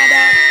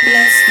Father,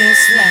 bless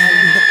this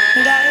land,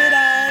 guide I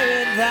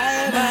with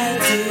thy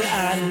mighty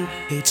hand.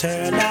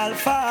 Eternal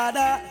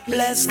Father,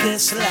 bless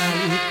this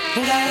land,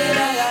 guide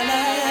I.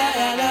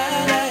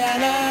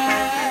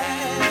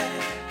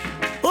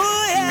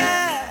 Oh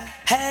yeah,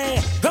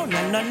 hey, round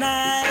and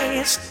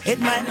nice. It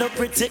might look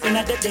pretty in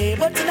the day,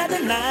 but in the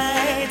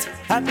night,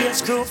 a beer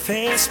screw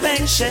face,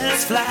 bank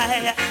shells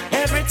fly,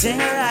 everything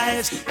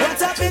rise.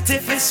 What a pity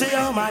for see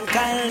how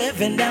mankind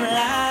living them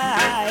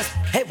lives.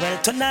 Hey, well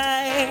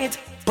tonight,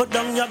 put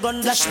down your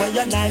gun, dash for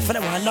your knife, and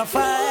I wanna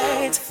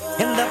fight.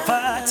 In the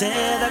party,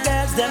 the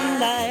girls them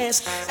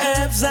nice,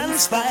 herbs and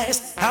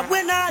spice. And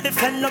we not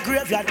defend no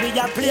graveyard, we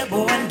a play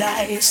bow and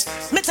dice.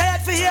 Me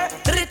tired for here,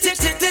 tired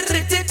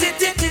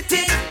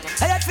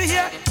for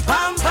here,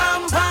 bam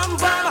bam bam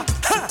bam.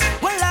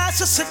 Well, I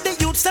just see the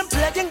youths them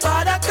playing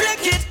God a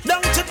cricket,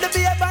 down to the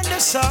babe and the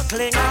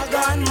suckling. A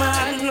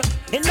gunman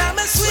in a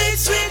me sweet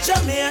sweet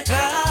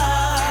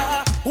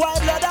Jamaica.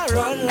 White blood a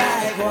run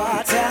like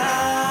water,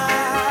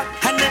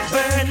 and it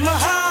burn my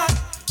heart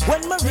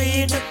when I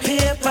read the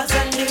papers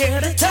and hear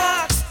the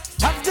talks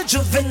of the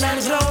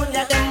juveniles round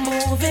ya, them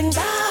moving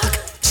back.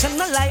 So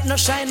no light no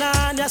shine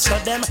on ya, so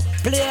them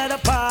play the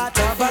part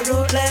of a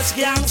ruthless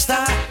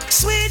gangster.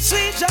 Sweet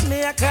sweet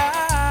Jamaica,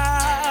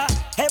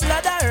 hey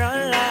blood a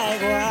run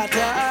like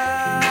water.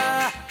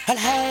 And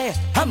hey,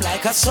 I'm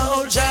like a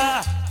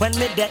soldier when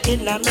me dey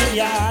inna me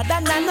yard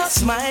and I no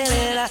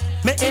smiling.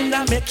 Me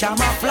inna me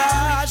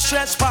camouflage,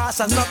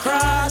 trespassers no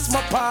cross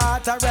my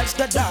path, I rest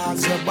the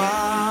dogs no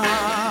bark.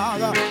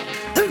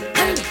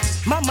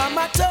 My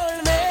mama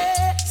told me,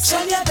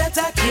 son you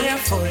better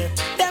careful.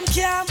 Them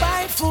can't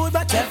buy food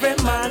but every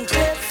man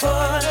grateful.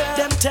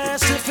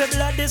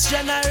 this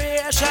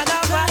generation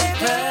of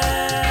vipers.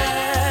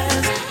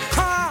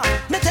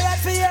 Me tired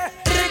for here.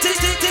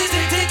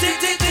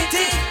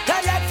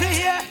 Tired for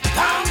here.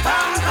 Bam,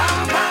 bam,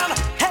 bam, bam.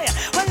 Hey,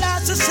 well,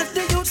 last you said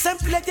the youths them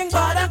playing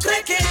ball and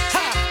cricket.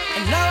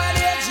 And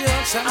nowadays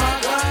youths are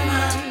not one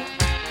man.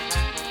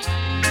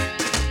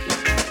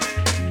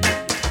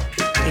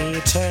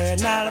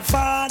 Eternal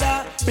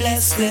Father,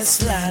 bless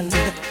this land.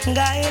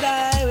 Guide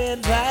I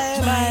with thy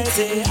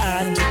mighty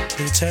hand.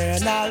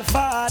 Eternal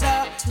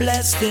Father,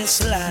 bless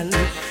this land.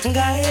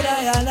 Guide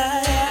I and I.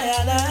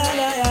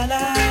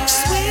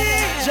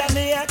 Sweet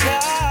Jamaica,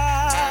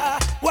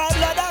 why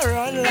blood I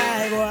run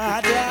like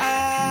water?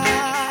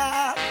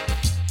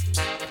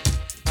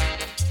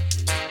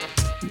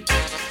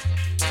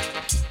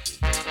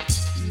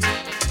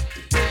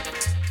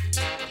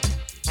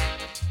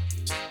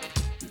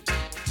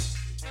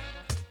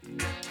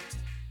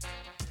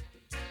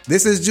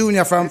 This is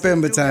Junior from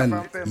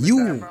Pemberton.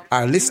 You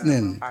are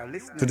listening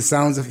to the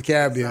sounds of the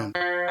Caribbean.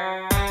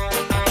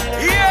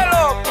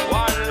 Yellow,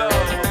 one love.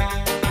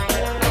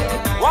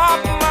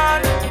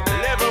 Walkman,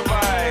 level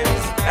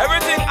vibes.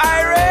 Everything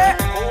irate,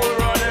 cool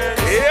running.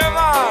 Yeah,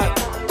 man.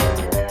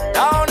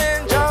 Down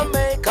in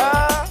Jamaica,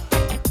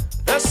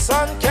 the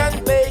sun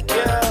can bake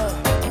you.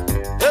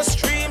 The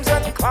streams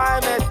and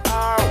climate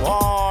are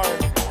warm.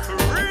 For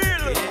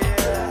real?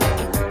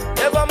 Yeah.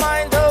 Never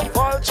mind the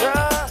vulture.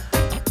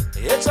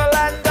 It's a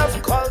land of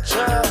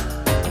culture,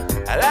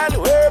 a land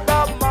where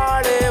Bob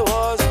Marley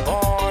was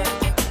born.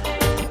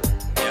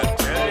 Yeah,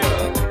 tell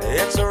you.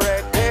 It's a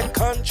reggae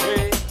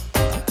country.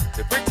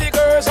 The pretty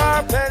girls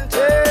are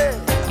plenty.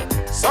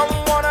 Some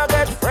wanna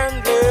get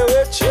friendly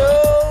with you.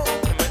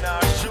 Let me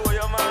now show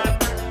you, man.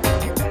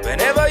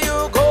 Whenever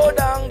you go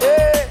down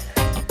there,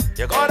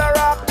 you gotta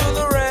rock to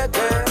the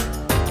reggae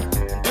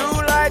and do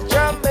like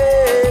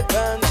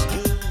Jamaicans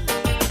do.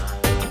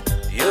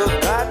 You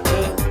got to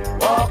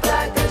walk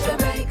like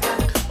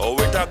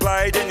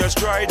glide in your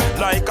stride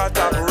like a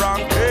top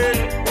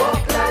ranking.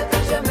 Walk like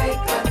a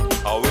Jamaican.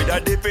 Or with a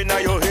dip in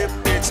your hip,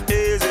 it's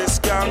easy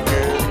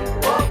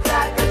skanking. Walk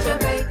like a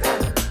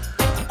Jamaican.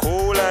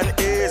 Cool and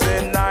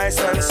easy, nice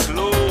and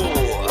slow.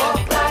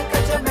 Walk like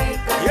a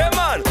Jamaican. Yeah,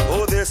 man.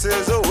 Oh, this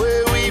is the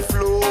way we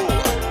flow.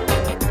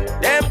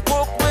 Them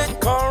cook with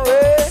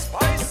curry.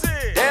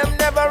 Spicy. Them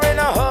never in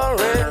a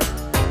hurry.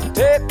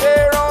 Take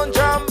their own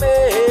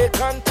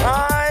Jamaican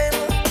time.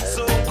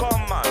 So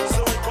come, man.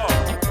 So come.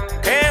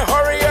 Can't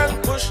hurry and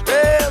push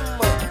them.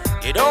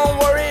 You don't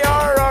worry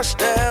or rush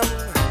them.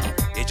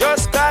 You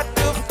just got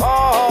to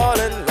fall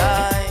in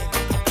line.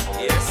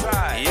 Yes,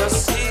 you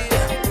see,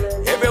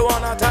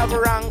 everyone out of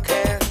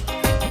ranking.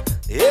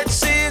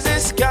 It's easy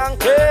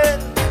skanking.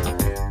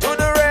 To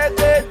the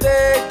reggae,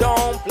 they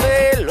don't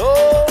play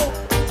low.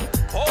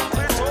 Pump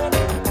it up.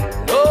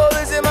 No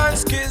easy man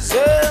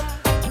schism.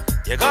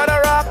 You gotta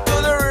rock to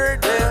the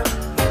rhythm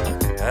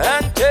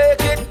and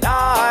take it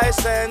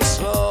nice and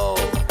slow.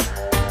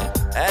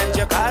 And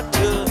you got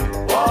to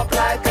walk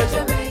like a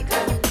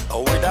Jamaican.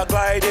 With a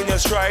glide in your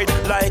stride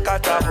like a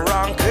top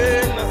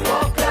ranking.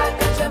 Walk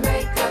like a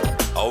Jamaican.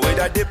 With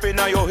a dip in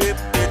your hip,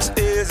 it's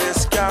easy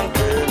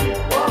skanking.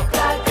 Walk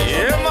like a Jamaican.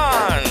 Yeah,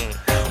 man.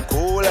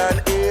 Cool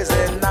and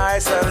easy,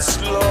 nice and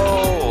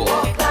slow.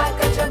 Walk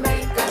like a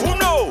Jamaican. Who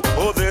know?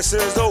 Oh, this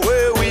is the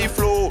way we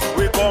flow.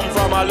 We come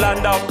from a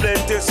land of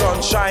plenty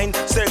sunshine.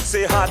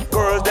 Sexy hot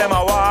girls, them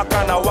a walk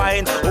and a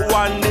wine.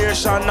 One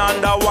nation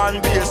under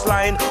one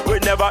baseline. We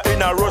never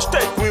in a rush,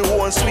 take we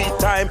own sweet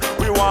time.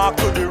 We walk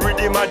to the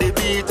rhythm of the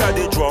beat of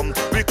the drum.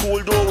 We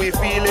cool though we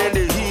feeling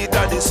the heat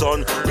of the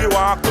sun. We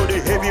walk to the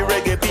heavy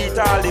reggae beat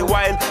all the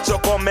while. So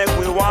come make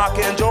we walk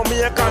in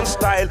Jamaican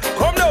style.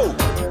 Come now.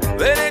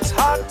 When it's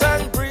hot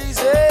and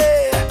breezy,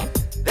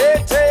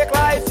 they take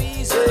life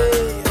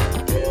easy.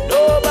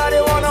 Nobody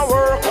wanna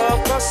work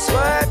up a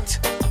sweat.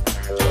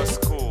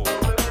 Just cool.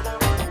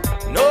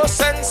 No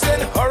sense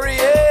in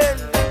hurrying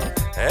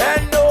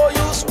and no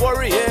use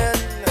worrying.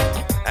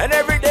 And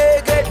every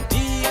day get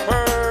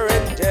deeper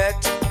in debt.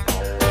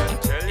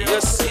 You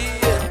see,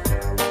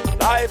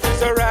 life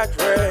is a rat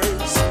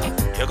race.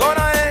 You're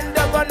gonna end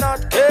up a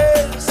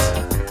nutcase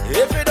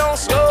if you don't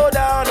slow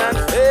down and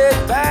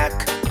fade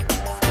back.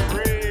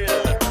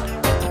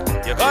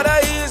 You gotta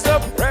ease the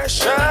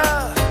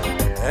pressure,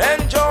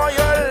 enjoy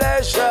your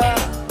leisure.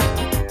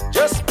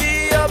 Just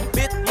be a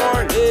bit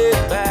more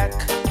laid back.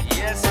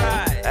 Yes,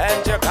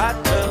 and you got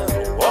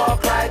to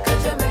walk like a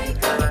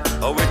Jamaican.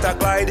 With a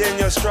glide in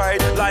your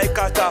stride like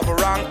a top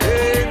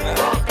ranking.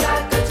 Walk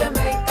like a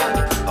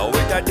Jamaican.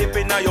 With a dip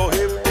in your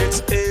hip,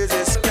 it's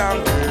easy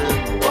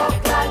skanking.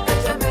 Walk like a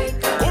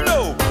Jamaican. Oh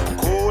no,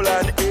 cool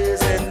and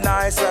easy,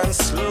 nice and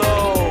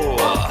slow.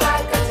 Walk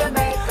like a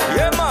Jamaican.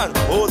 Yeah, man.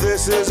 Oh,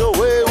 this is the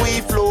way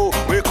we flow.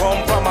 We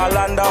come from a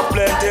land of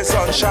plenty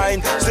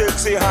sunshine.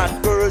 Sexy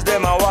hot girls,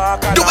 them a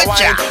walk and a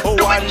wine. Oh,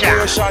 one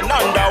nation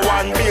under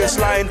one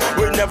baseline.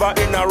 We never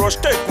in a rush,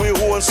 take we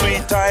own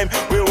sweet time.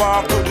 We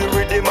walk to the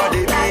rhythm of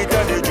the beat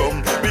of the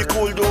drum. We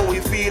cool though we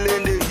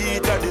feeling the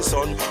heat of the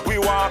sun. We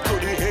walk to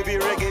the heavy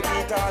reggae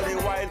beat all the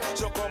while.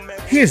 So come make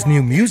Here's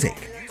new music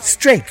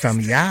straight from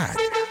yard.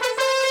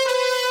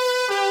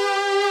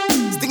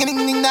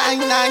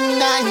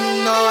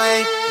 Sting-a-ding-ding-nine-nine-nine,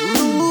 no,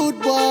 rude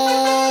boy.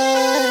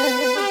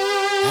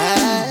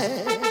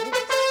 Hey.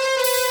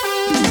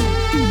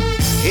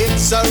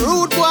 It's a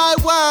rude boy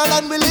world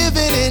and we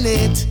living in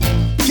it.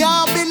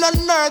 Can't be no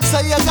nerd, so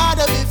you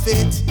gotta be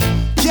fit.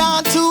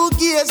 Can't two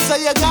gears, so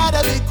you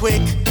gotta be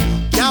quick.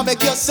 Can't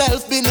make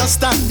yourself be no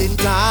standing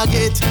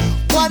target.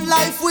 One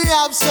life we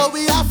have, so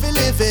we have to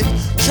live it.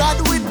 Tread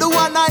with the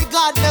one I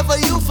got, never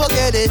you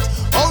forget it.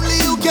 Only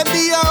you can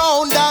be your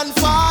own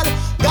downfall.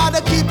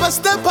 Gotta keep a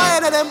step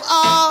ahead of them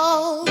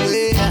all.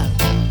 Yeah.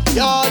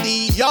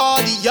 Yardy,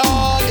 yardy,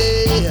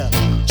 yardy.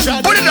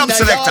 Put it up,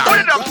 selector. Put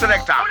it up,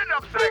 selector.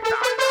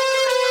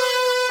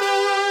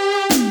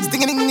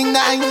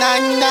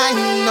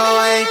 Sting-a-ding-ding-nine-nine-nine, no,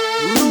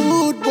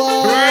 rude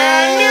boy.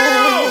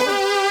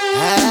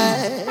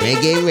 Hey.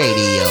 Reggae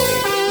Radio.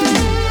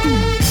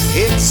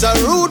 It's a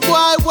rude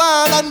boy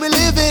world and we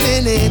living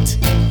in it.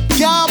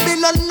 Can't be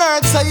no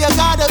nerd, so you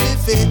gotta be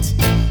fit.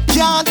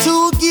 Can't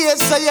two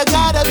gears, so you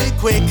gotta be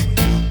quick.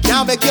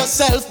 Can't make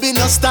yourself be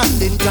no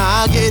standing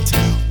target.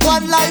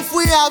 One life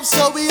we have,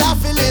 so we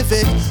have to live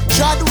it.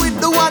 Tread with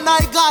the one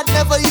I got,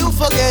 never you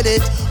forget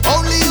it.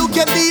 Only you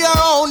can be your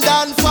own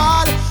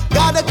downfall.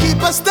 Gotta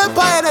keep a step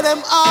ahead of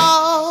them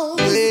all.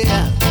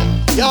 Yeah.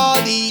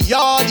 Yardy,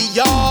 yardy,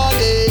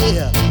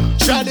 yardy.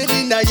 Treading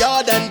in a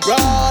yard and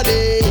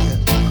broady.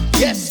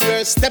 Yes,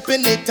 we're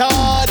stepping it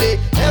hardy.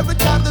 Every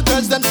time the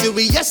girls them see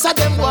we, yes, I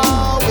them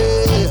wow.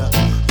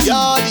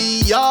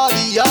 Yardy,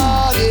 yardy,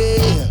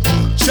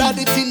 yardy. Tread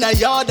it in a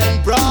yard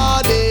and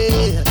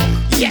broady.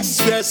 Yes,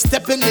 we're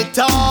stepping it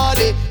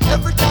hardy.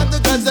 Every time the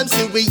girls them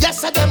see we,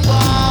 yes, I them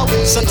wow.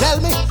 So tell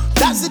me,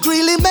 does it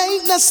really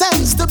make no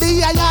sense to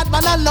be a yard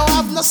man and no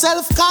have no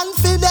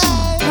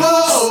self-confidence?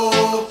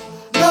 No,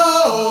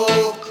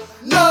 no,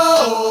 no.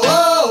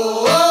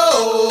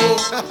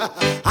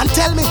 And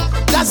tell me,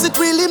 does it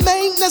really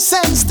make no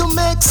sense to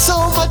make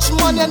so much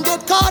money and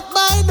get caught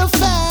by the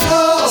fence?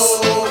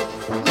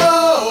 No,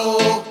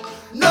 no,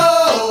 no.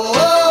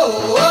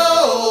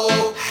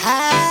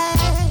 Hey,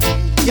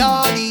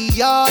 yardy,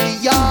 yardy,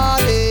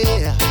 yardy.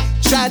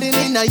 Treading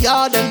in a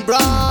yard and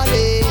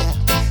broady.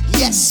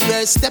 Yes,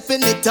 we're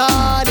stepping it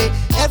hardy.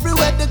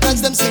 Everywhere the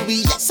girls them see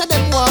we, yes, and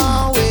them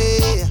one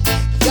way.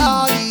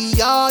 Yardy,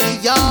 yardy,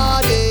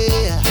 yardy.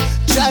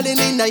 Treading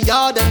in a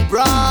yard and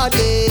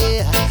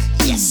broady.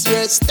 Yes,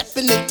 we're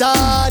stepping it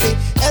hardy.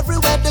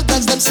 Everywhere the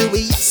girls them see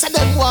we, yes, and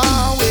them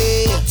one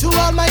way. To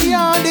all my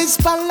yardies,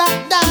 pan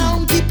lock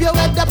down. Keep your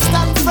head up,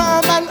 stand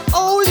firm and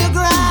hold your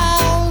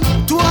ground.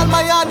 To all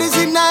my yardies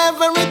in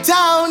every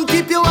town,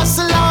 keep your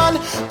hustle on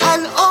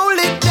and hold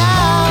it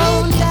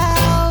down.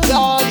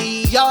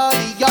 Yardy,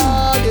 yardy,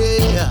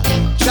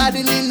 yardy.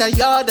 Treading in a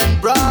yard and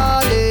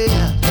broady.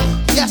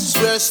 Yes,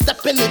 we're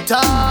stepping it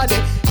hardy.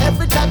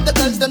 Every time the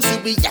girls them see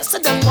we, yes,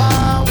 and them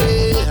one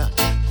way.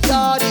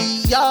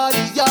 Yardy,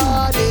 yardy,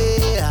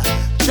 yardy.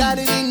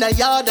 Treading in a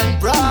yard and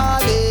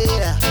broady.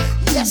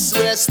 Yes,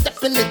 we're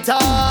stepping it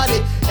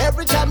hardy.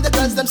 Every time the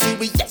girls them see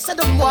we, yes, and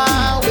them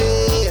one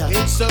way.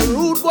 It's a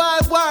rude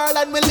wide world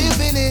and we're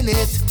living in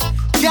it.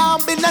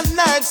 Can't be no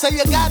nerd, so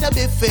you gotta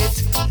be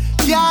fit.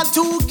 Can't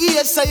two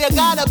gears, so you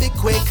gotta be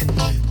quick.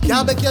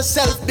 Can't make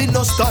yourself be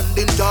no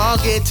standing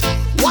target.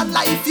 One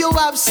life you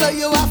have, so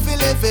you have to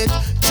live it.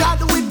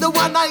 Tread with the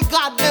one I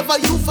got, never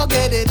you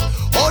forget it.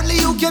 Only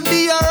you can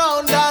be your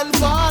own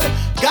downfall.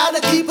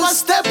 Gotta keep a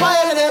step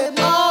ahead of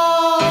them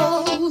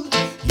all.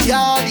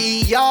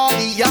 Yardy,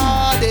 yardy,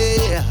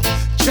 yardy.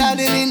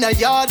 Treading in a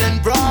yard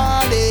and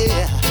broady.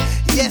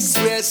 Yes,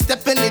 we're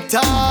stepping it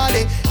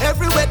hardy.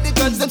 Everywhere the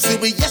girls them see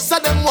we, yes,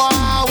 and them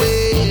one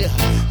way.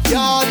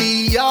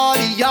 Yardy,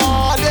 yardy,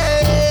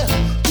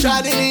 yardy.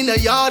 Treading in a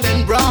yard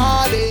and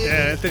broady.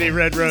 Yeah, Anthony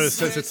Red Rose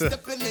says it's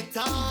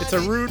a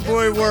rude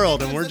boy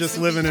world and we're just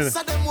living in it.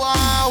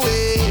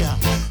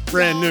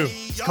 Brand new.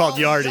 It's called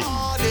Yardy.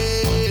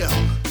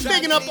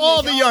 Bigging up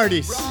all the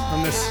Yardies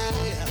on this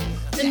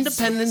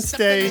Independence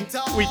Day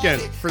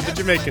weekend for the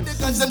Jamaicans.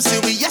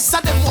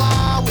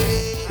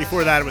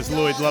 Before that, it was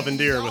Lloyd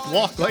Lovendeer with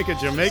Walk Like a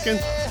Jamaican.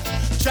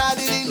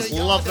 Just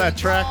love that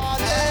track.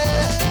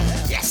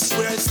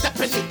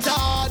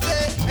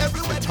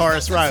 And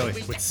Taurus Riley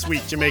with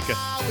Sweet Jamaica.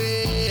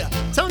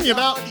 Telling you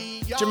about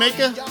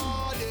Jamaica,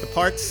 the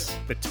parts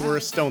that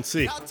tourists don't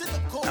see.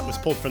 That was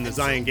pulled from the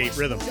Zion Gate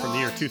Rhythm from the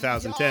year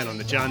 2010 on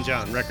the John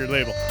John record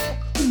label.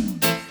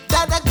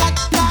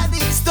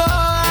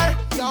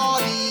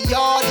 Yardy,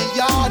 yardy,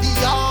 yardy,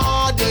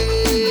 yardy.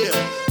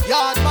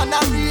 Yard man a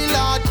real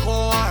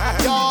hardcore.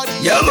 Yardy,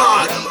 yeah,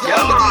 man.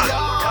 Yeah, man.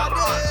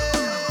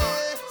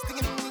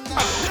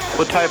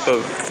 What type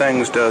of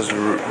things does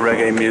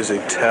reggae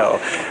music tell?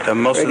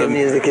 Most reggae of them...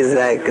 music is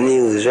like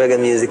news. Reggae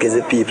music is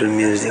a people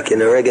music. You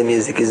know, reggae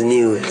music is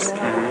news.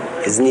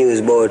 It's news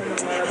about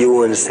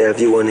your own self,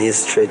 your own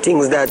history.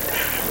 Things that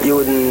you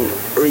wouldn't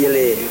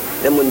really,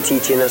 them wouldn't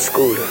teach you in a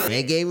school.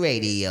 Reggae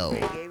Radio.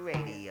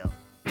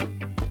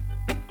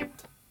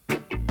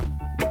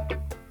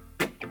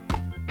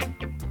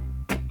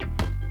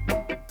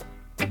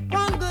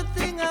 One good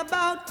thing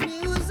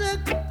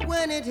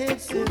when it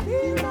hits you.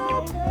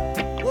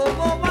 Whoa,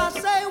 whoa, I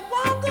say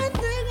one good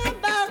thing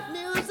about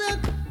music.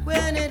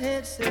 When it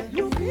hits you,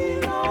 you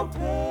feel no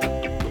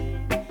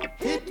pain.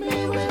 Hit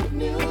me with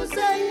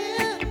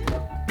music.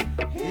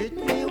 Hit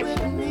me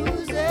with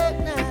music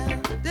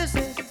now. This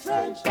is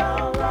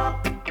Trenchtown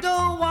Rock.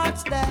 Don't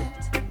watch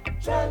that.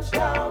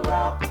 Trenchtown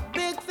Rock.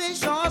 Big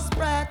fish or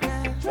sprat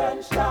now.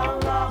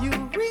 Trenchtown Rock. You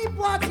reap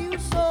what you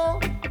sow.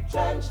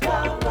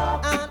 Trenchtown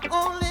Rock. And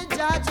only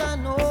Judge I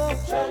know.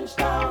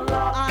 Trenchtown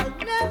Rock. I'll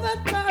never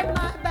turn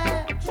my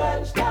back.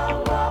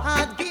 Trenchtown Rock.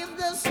 I'd give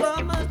the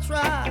slum a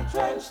try.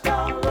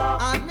 Trenchtown Rock.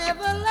 I'd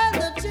never let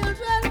the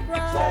children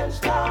cry.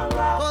 Trenchtown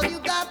Rock. Oh, you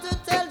got to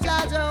tell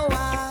Judge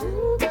why.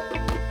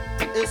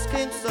 It's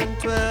Kingston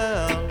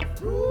 12.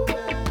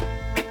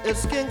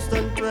 It's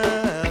Kingston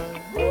 12.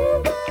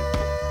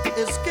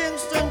 It's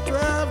Kingston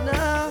 12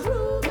 now.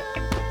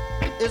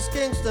 It's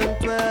Kingston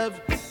 12.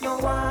 No,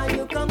 why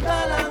you come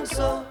along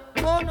so?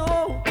 Oh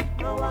no.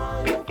 No,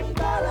 why you come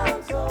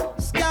along so?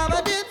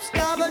 Scabba dip,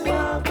 scabba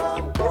dip.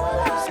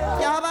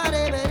 Scabba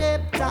dip,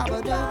 dip, scabba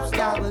dip,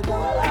 scabba dip.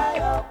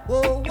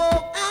 Whoa,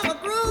 whoa, I'm a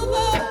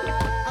groover.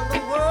 And the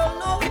world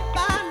know it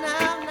by now,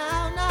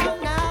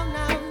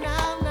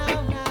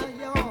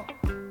 yo.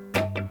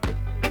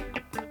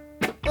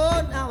 Oh,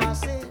 now I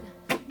said,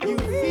 you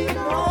feel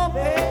no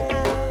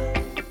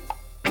pain.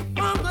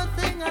 One good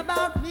thing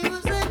about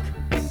music,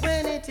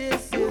 when it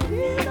is you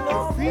feel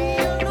no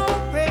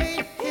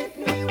pain. Hit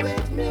me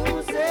with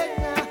music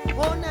now.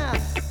 Oh, now,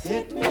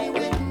 hit me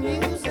with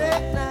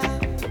music now.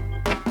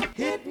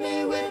 Hit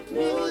me with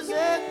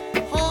music.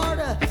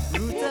 Harder,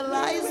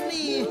 utilize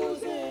me.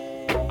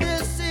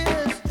 This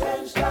is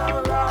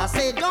Trenchtown Rock. I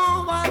say,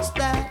 don't watch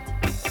that.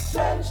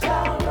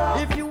 Trenchtown Rock.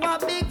 If you are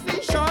big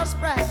fish or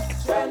sprat,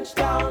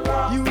 Trenchtown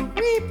Rock. You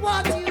reap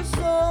what you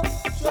sow.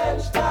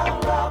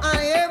 Trenchtown Rock. And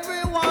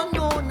everyone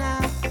know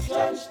now.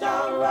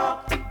 Trenchtown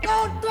Rock.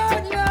 Don't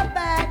turn your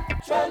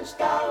back.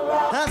 Trenchtown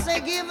Rock. I say,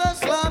 give us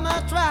some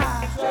a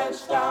try.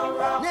 Trenchtown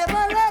Rock.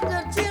 Never let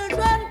the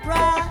children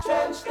cry.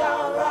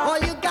 Trenchtown Rock. Oh,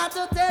 you got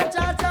to tell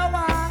Jaja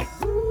why.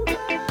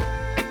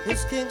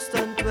 It's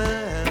Kingston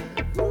 12.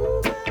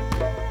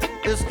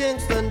 It's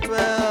Kingston 12.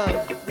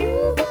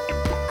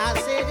 I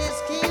said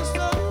it's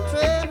Kingston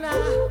 12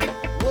 now.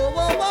 Whoa,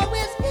 whoa, whoa,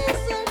 it's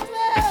Kingston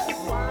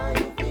 12. Why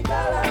you think I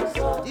like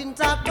so?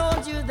 Didn't I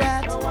told you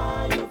that?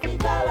 Why you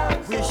think I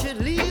like so? We should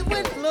leave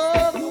with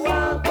love. You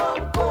want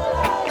come cool.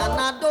 And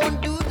I don't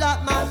do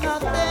that, man,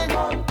 nothing.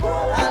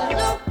 I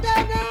look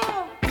there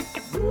now.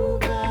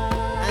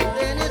 And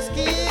then it's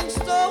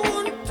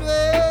Kingston 12.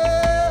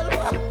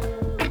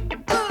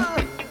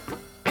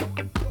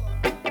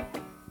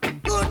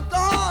 Good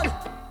God,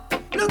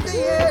 look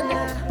here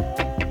now.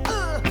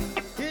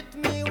 Hit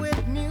me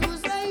with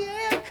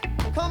music.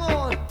 Come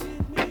on.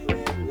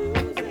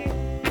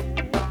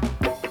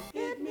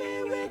 Hit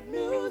me with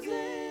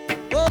music.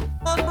 Oh,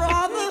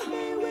 brother. Hit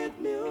me with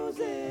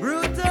music.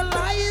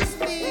 Brutalize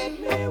me. Hit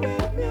me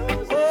with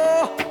music.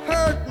 Oh,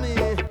 hurt me.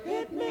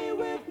 Hit me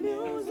with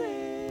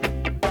music.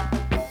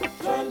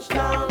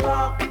 Trenchtown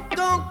Rock.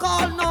 Don't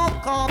call no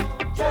cop.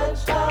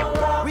 Trenchtown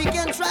Rock. We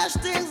can trash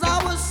things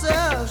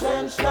ourselves.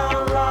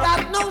 Trenchtown Rock.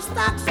 Got no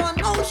stocks on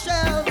no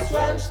shelves.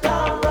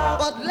 Trenchtown Rock.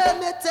 But let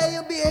me tell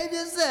you, behave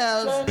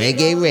yourselves.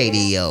 Reggae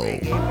Radio.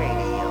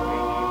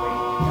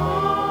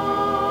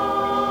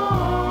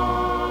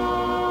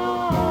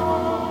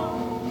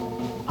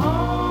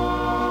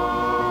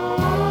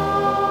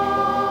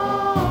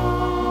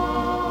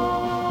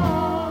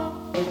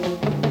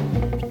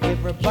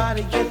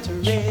 Everybody get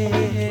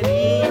ready.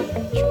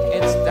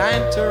 It's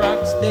time to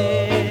rock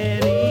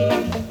steady.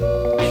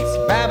 It's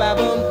Baba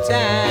Boom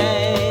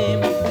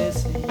time this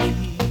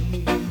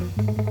year.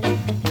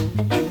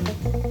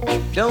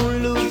 Don't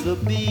lose the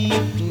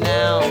beat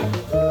now.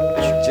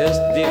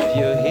 Just dip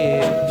your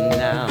head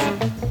now.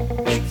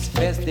 It's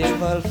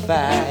Festival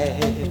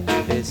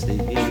 5 this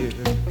year.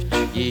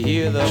 You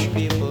hear the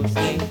people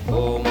sing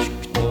boom,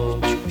 boom,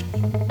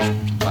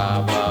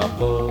 Baba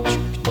boom,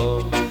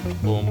 boom,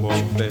 boom,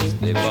 boom,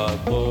 Festival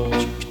boom,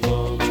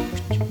 boom,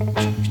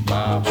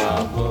 Baba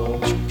boom,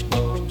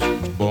 boom,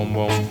 boom,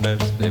 boom,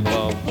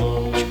 Festival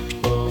boom,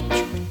 boom,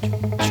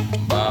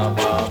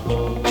 Baba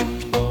boom,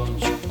 boom,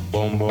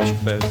 boom, boom,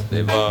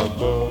 Festival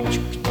boom,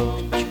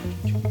 boom,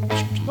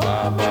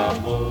 Baba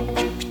boom,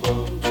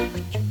 boom.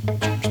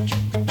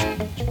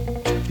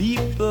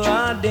 People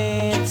are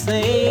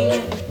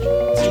dancing,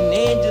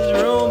 teenagers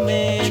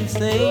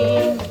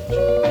romancing.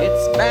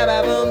 It's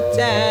Baba Boom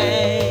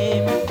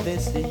time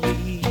this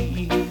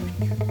year.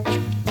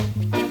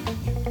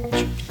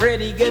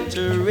 Freddie, get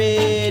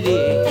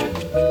ready,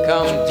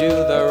 come to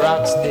the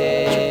rock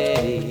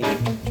steady.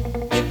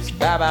 It's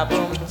Baba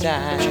Boom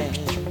time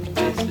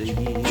this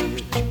year.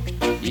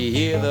 You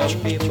hear the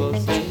people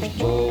sing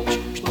boom,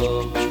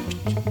 boom,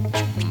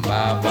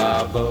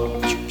 Baba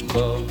boom,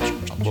 boom,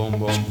 boom,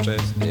 boom,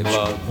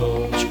 Festival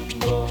boom,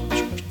 boom,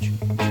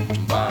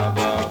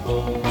 Baba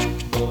boom,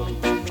 boom,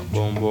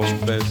 boom, boom,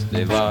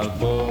 Festival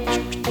boom,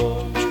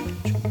 boom,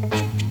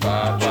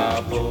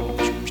 Baba boom,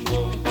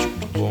 boom,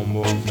 boom,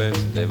 boom, Festival.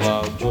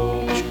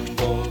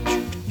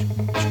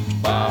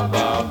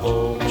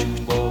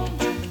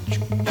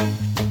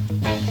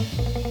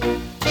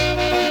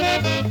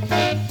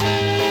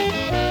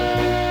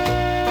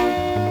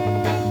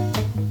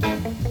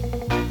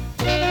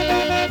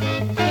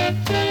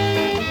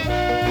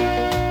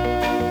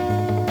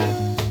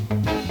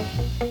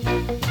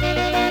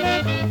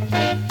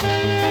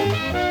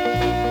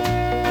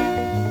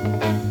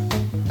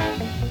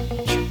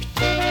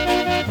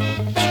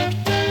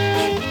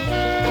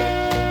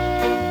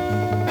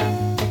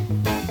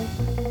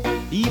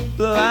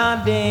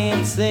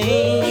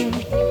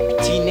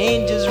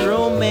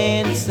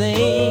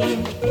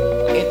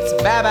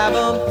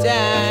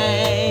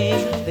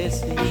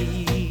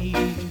 Eve.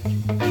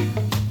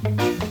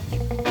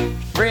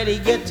 Freddie,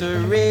 get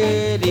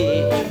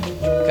ready,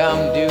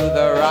 come do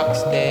the rock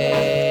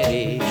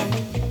steady.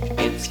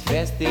 It's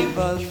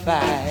Festival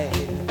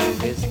 5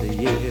 this the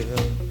year.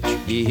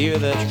 You hear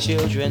the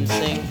children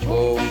sing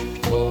boom,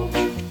 boom,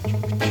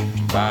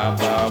 ba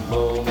ba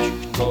boom,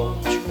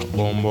 boom,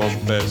 boom boom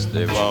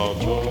festival,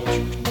 boom,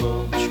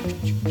 boom,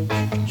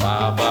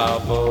 ba ba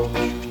boom,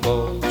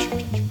 boom.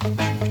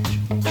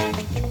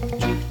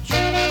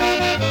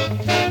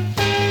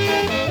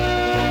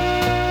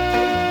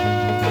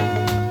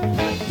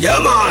 Yeah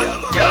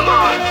man, yeah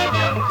man.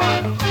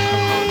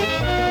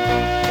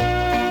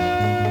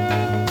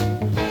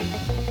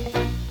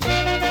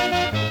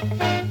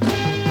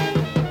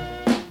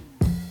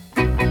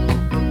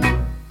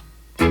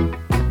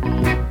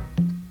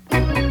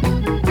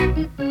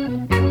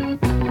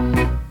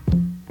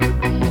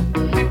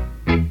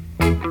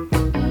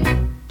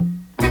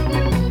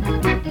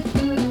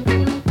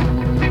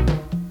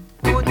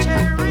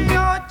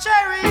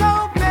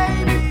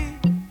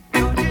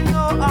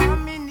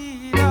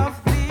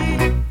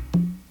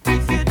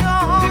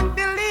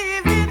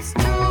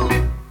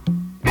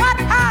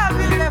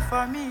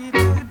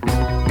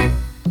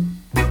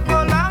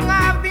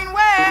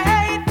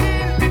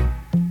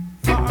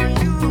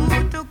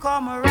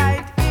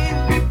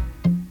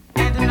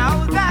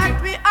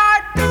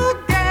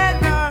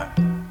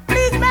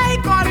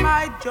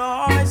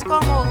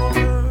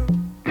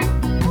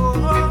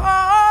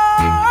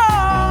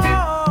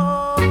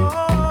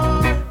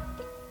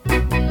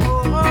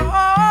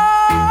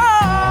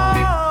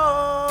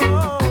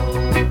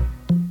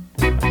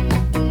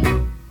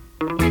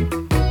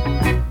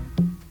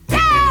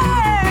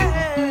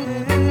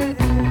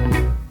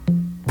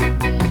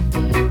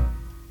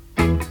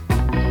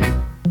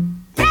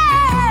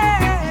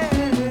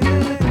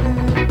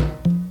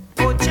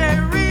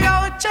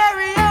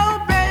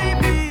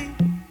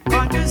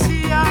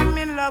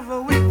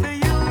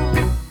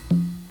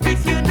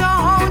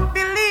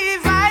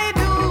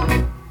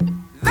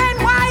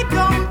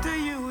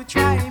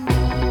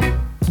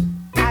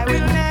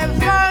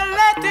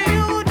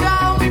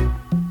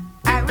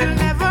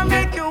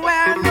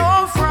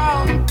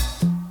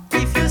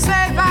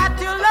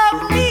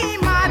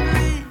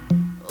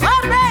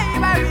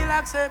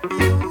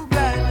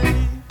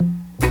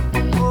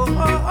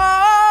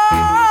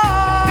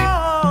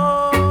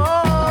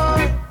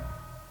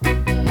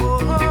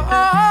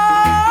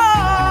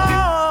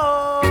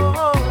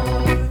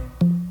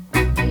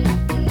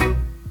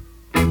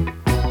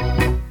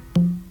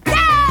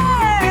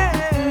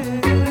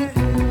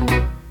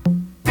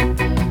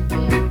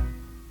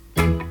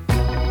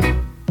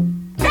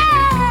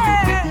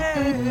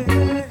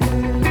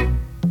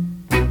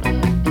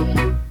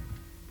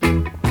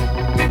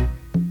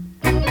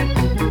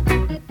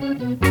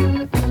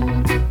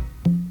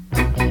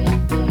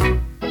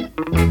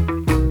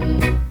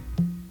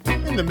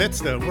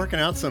 Working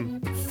out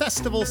some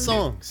festival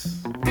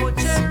songs.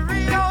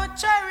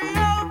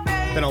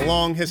 Been a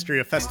long history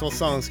of festival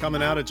songs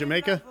coming out of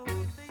Jamaica.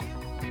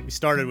 We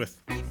started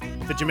with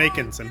the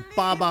Jamaicans and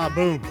Ba Ba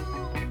Boom.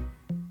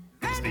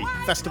 It's the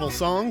festival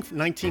song from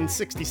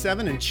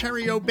 1967, and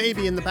Cherry O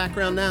Baby in the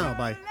background now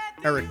by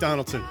Eric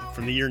Donaldson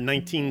from the year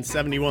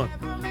 1971.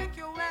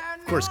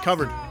 Of course,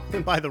 covered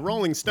by the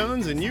Rolling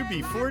Stones and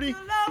UB40.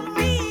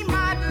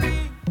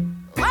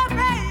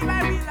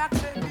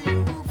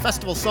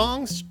 Festival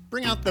songs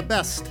bring out the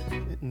best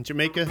in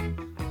Jamaica,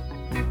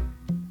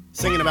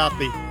 singing about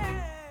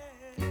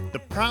the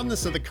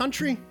proudness of the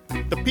country,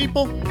 the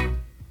people,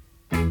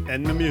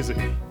 and the music.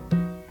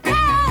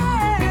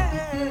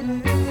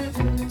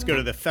 Let's go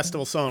to the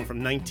festival song from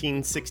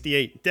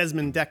 1968,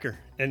 Desmond Decker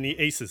and the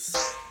Aces.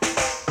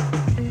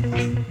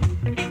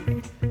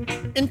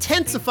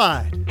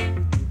 Intensified,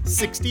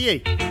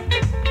 68.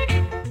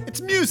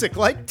 It's music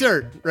like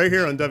dirt, right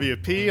here on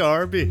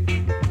WPRB.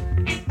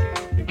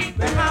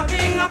 We're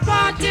having a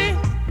party.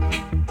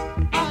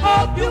 I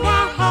hope you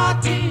are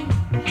hearty.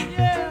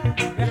 Yeah.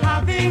 We're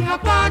having a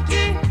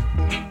party.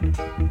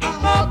 I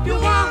hope you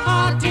are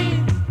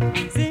hearty.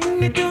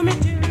 Sing it to me,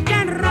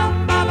 children.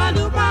 Rum ba ba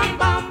doo bam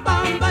bam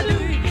bam ba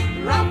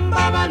doo. Rum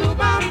ba ba doo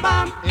bam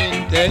bam.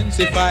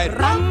 Intensified.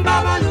 Rum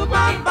ba ba doo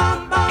bam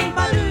bam bam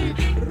ba doo.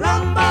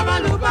 Rum ba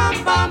ba doo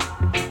bam bam.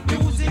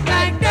 Music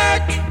like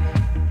that.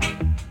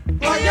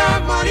 For your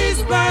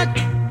money's worth.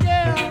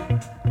 Yeah.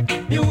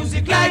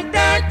 Music like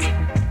that,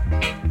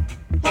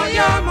 for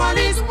your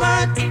money's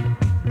worth.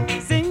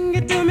 Sing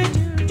it to me,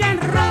 children.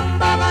 Rum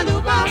ba ba doo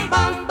bam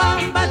bam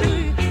bam ba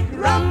doo.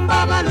 Rum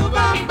ba ba doo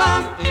bam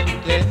bam.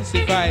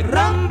 Intensified.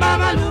 Rum ba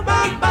ba doo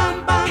bam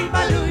bam bam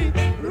ba doo.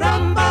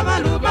 Rum ba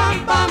ba doo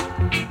bam bam.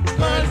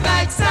 Girls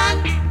like sun,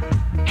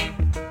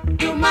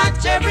 to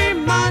match every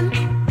man.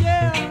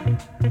 Yeah.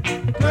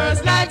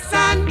 Girls like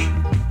sun,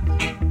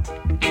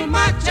 to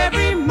match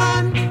every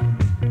man.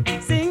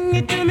 Sing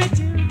it to me,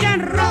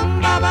 children.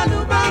 Rum ba ba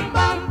doo bam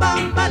bam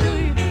bam ba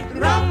doo.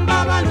 Rum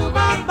ba ba doo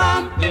bam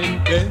bam.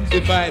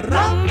 Intensified.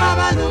 Rum ba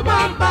ba doo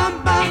bam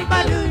bam bam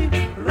ba doo.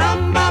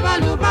 Rum ba ba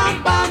doo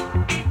bam bam.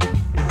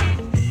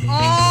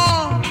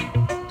 Oh.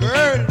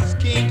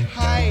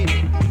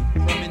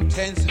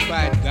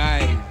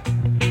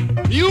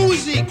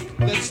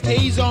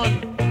 Blaze on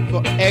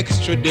for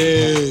extra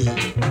day.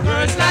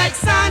 Girls like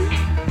sun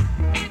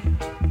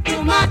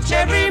to match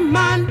every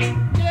man.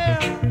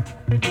 Yeah.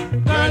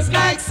 Girls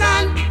like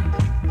sun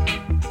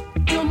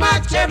to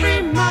match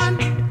every man.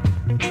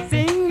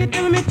 Sing it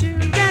to me,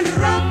 children.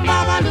 Rum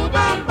baba lu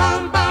bam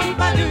bam bam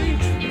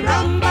badoo.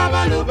 Rum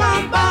baba lu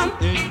bam bam.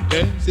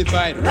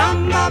 Intensified.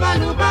 Rum baba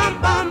lu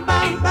bam bam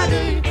bam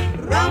badoo.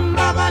 Rum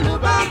baba lu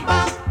bam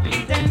bam.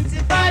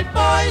 Intensified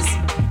boys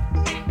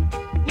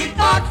with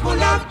heart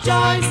full of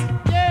joys.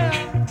 Yeah.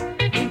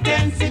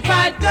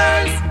 Intensified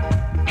girls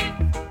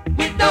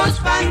with those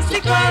fancy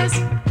girls.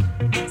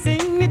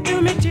 Sing it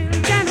to me,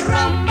 children.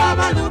 Rum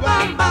baba lu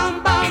bam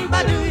bam bam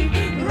badoo.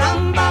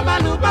 Rum baba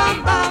lu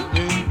bam bam.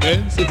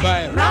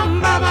 Intensified.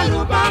 Rum baba lu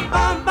bam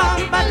bam bam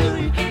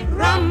badoo.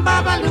 Rum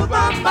baba lu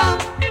bam bam.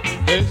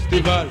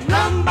 Festival.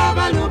 Rum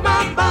baba lu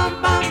bam bam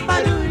bam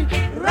badoo.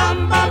 Rum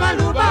baba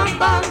lu bam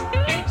bam.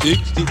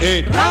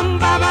 68. Rum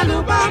baba lu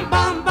bam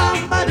bam bam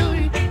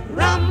badoo.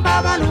 Rum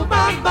baba lu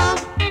bam bam.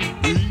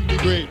 Really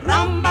great.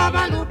 Rum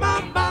baba lu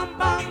bam bam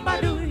bam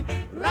badoo.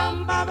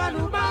 Rum baba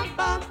lu bam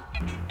bam.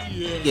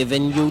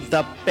 Giving you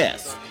the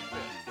best.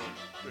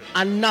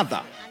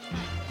 Another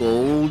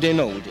golden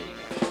oldie.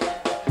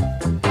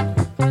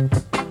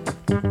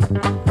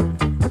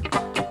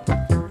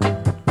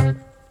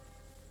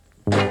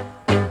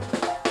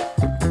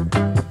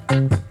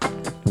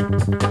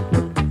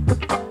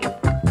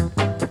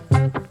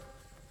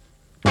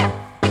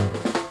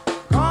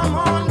 Come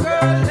on,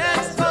 girl,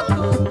 let's go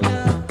cook,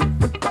 yeah.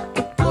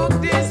 Cook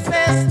this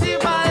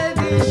festival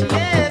dish,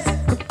 yes.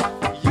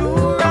 You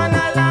run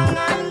along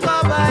and go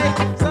buy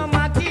some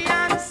ackee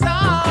and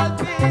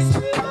saltfish.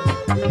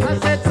 I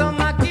said some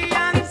ackee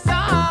and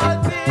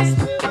saltfish.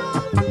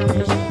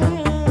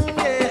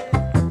 Yeah.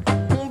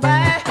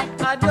 Buy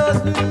a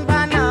dozen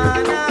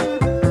banana.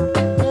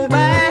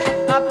 Buy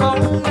a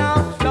pound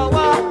of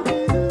flour.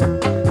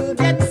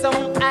 Get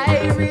some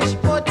Irish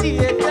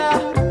potato.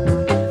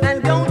 And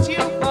don't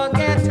you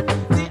forget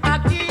the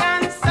ackee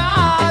and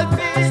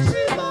saltfish.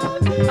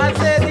 I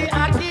said the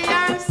ackee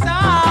and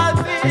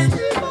saltfish.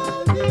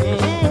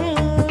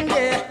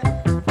 Yeah.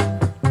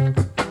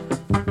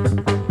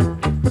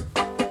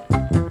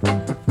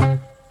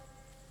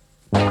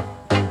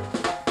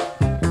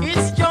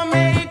 It's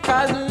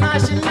Jamaica's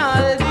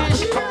national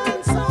dish,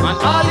 and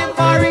all the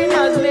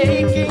foreigners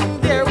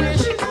making their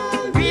wish,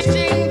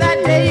 wishing that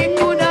they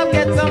could have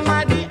get some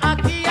of the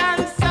ackee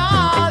and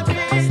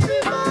saltfish.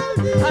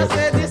 I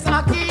said this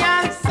ackee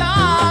and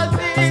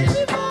saltfish.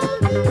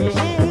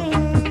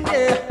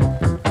 Yeah.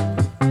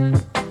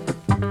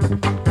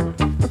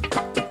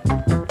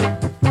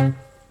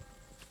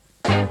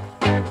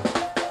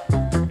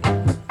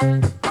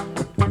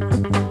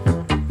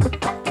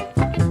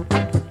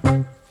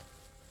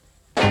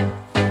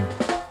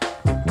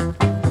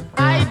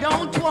 I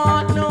don't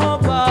want no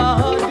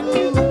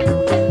badu,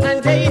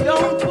 and they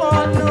don't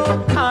want no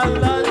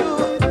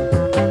callaloo.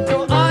 So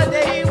all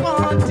they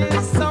want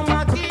is some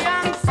ackee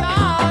and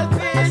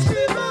saltfish.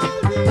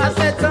 I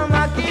said some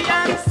ackee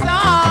and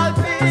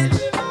saltfish.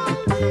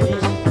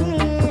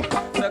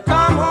 So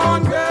come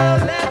on, girl,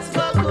 let's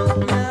go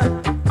cook, yeah.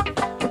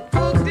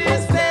 Cook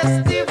this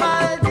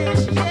festival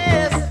dish,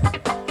 yes.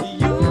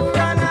 You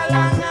run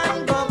along and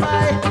go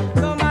buy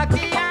some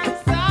ackee and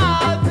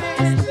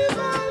saltfish.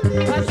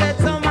 I said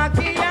some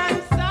ackee and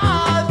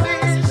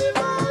saltfish.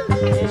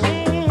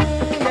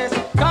 Yes.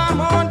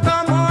 Come on,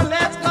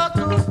 let's go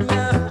cook,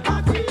 yeah.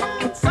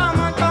 Come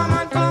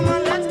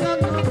on, let's go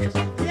cook.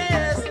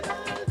 Yes.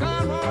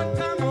 Come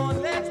on,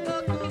 let's go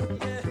cook,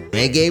 yeah.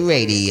 Reggae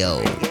Radio.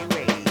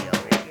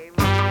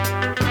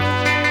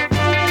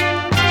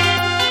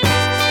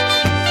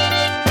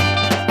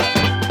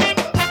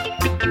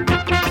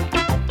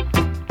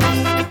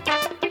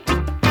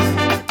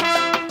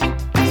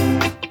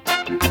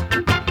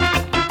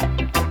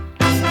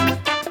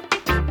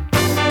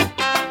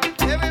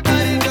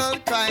 Everybody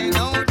just cry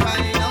now,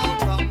 come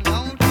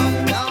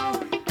down.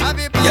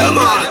 Happy Yeah,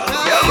 man.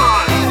 Yeah,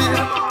 man.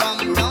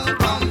 Come down,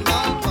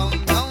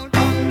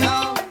 come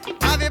down.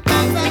 Happy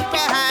pump and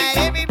cry.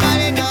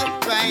 Everybody just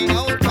cry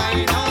now,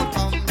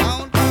 come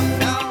down.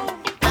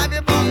 Happy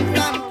pump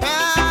and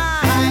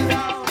cry.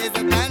 It's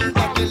a man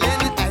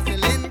buckling,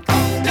 isolin,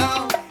 come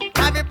down.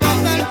 Happy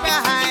pump and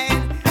cry.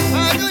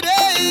 For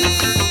today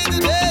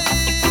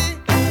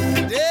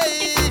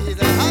is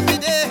a happy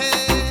day.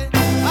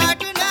 For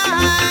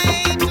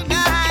tonight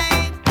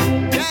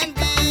can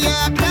be a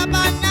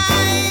clever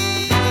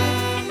night.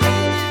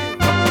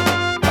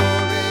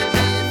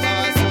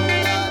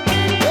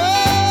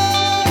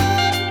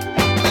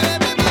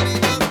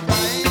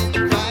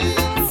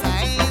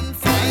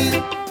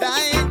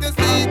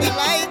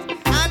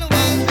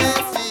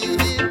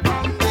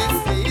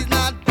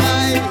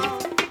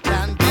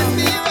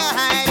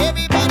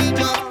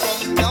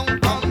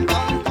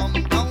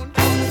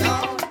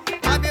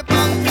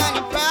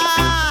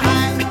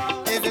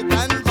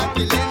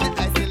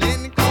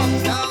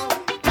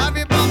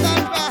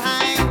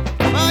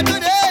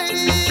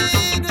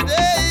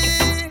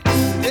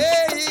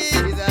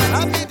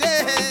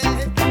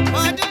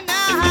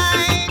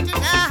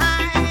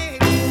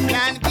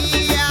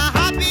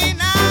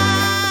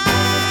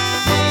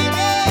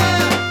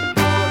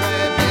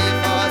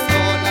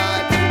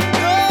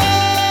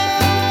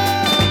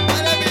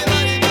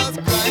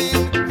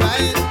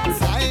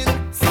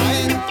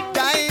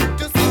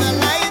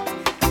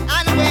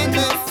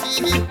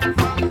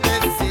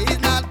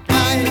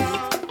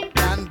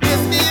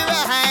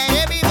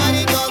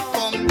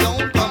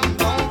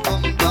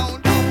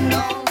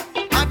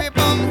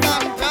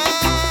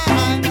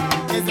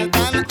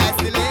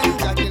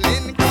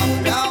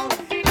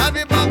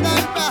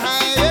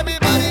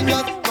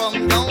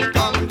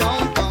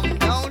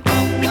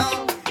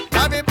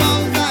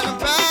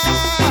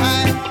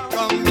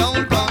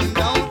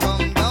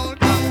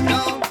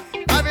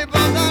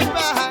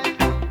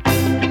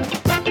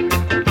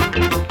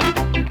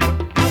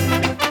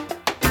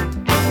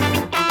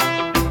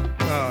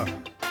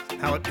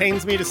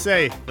 Pains me to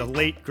say, the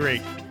late,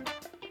 great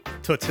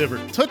Toots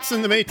Hibbert. Toots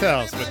and the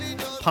Maytals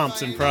with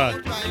Pomps and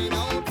Pride.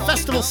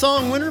 Festival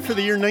song winner for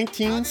the year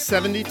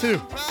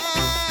 1972.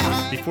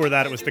 Before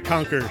that, it was the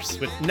Conquerors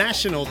with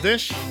National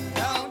Dish.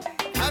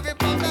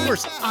 Of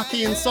course,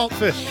 Aki and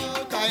Saltfish.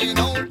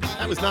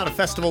 That was not a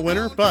festival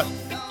winner, but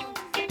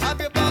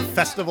a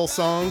festival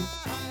song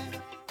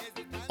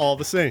all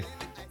the same.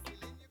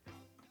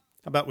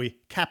 How about we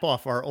cap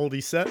off our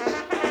oldie set?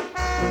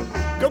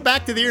 Go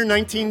back to the year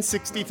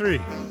 1963.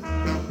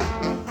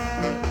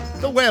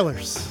 The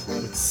Wailers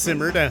with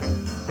Simmer Down.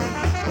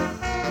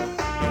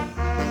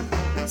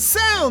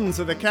 Sounds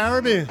of the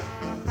Caribbean.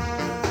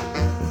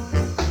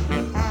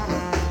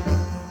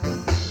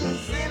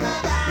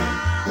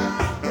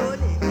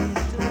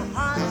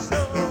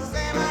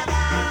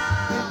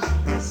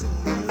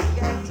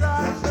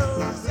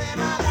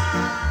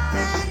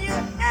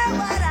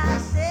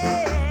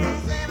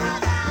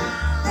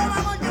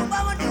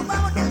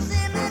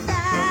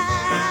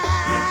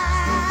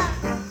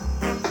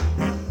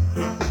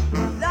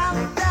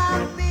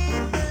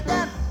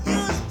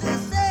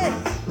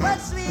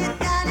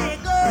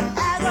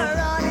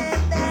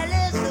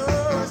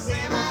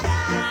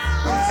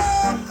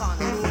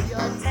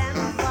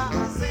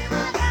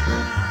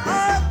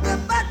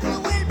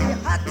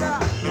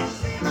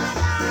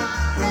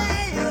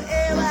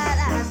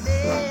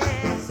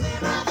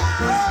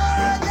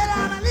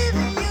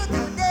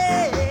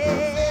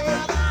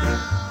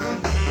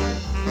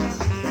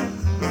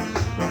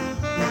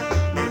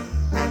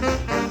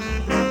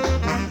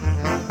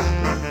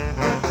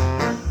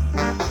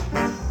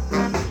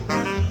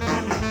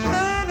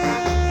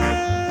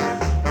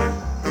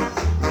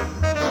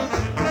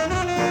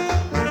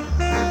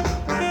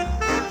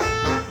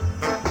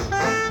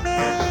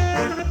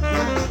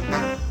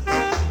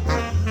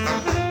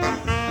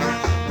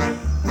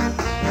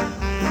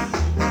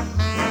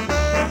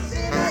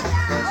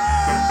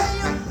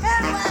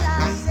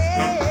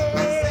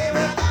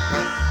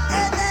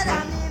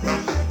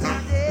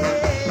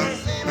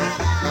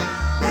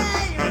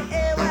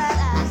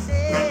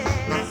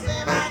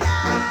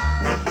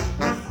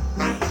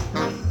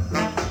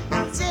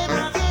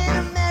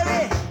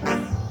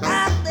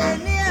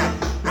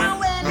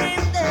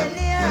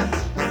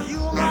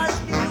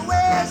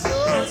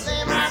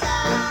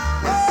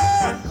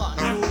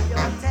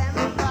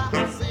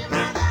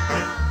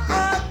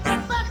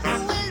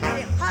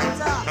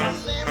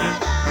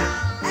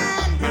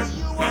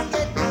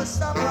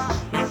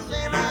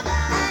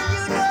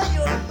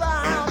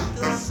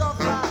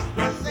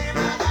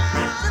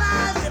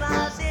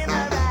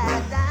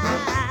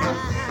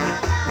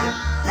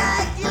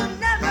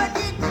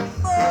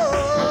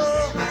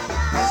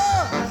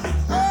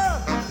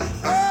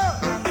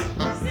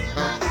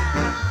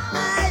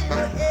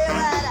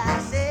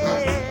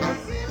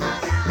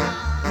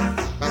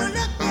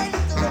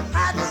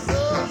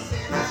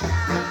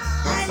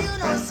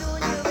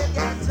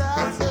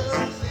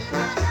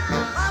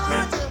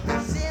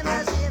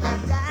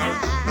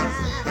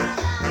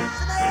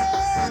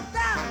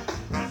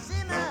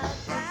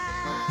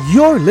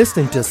 You're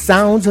listening to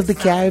Sounds of the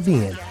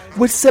Caribbean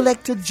with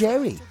Selector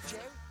Jerry.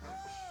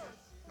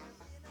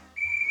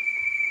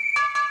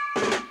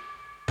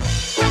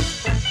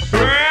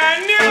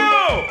 Brand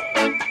new!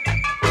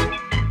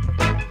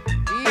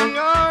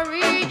 The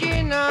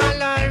original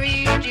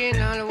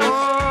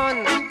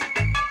one.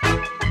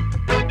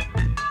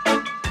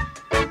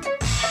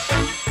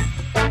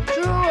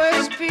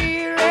 True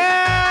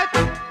spirit.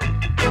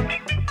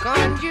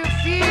 Can't you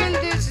feel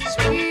this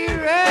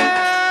spirit?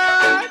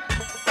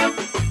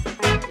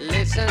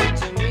 Listen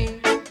to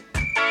me.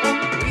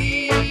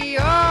 We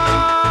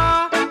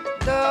are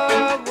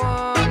the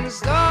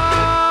ones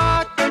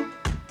that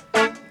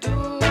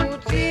do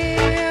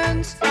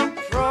things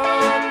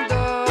from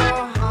the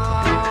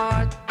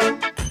heart.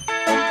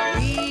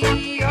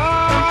 We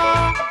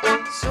are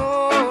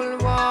soul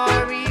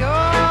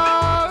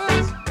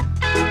warriors,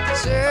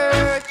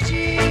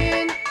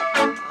 searching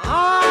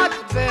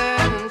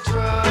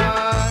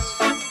adventures.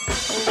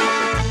 We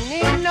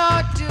need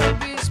not to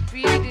be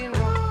speeding.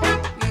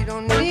 We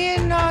don't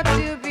need not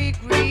to be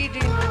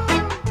greedy.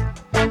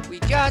 We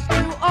just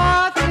do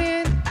all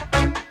things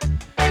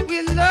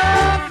with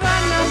love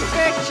and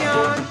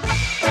affection.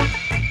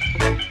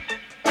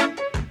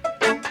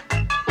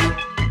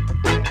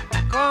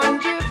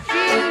 Can't you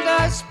feel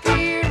the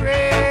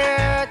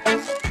spirit?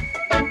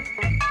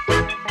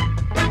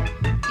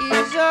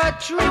 Is a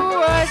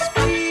true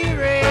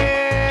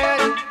spirit.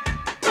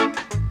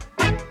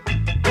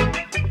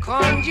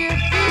 Can't you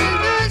feel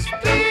the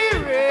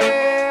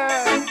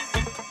spirit?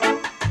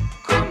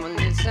 Come and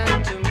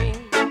listen to me.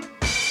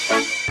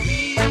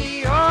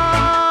 We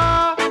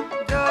are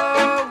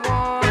the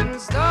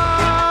ones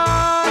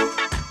that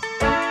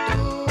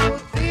do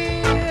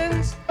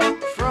things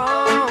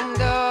from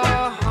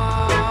the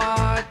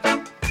heart.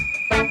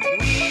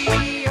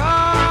 We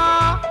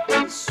are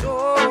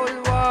soul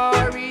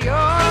warriors,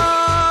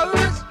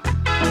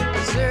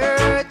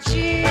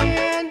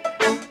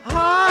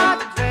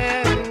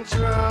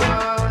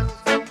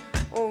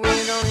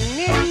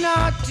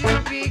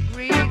 be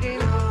greedy,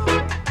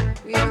 no.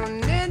 We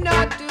don't need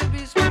not to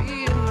be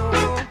sweet,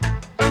 no.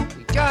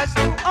 We just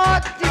do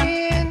our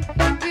thing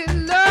with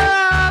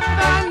love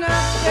and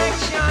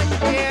affection,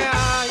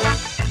 yeah.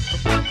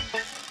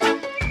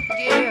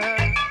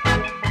 Yeah.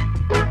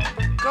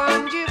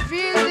 Can't you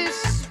feel this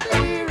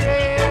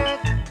spirit?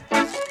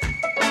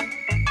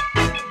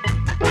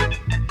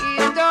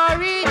 It's the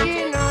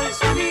original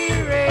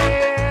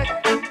spirit.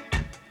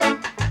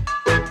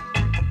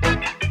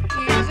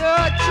 It's a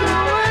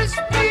true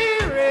spirit.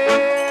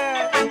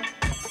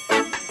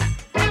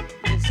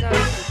 It's a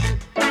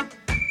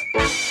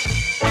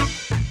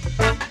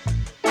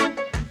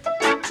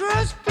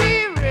true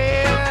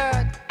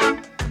spirit.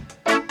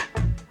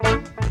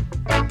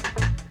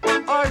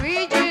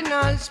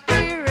 Original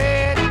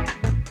spirit.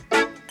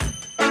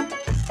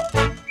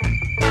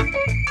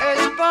 A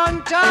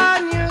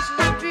spontaneous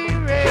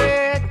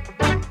spirit.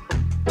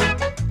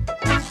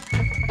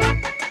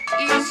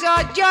 It's a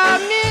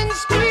jamming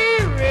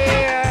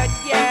spirit,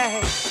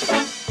 yeah.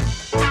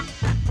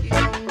 You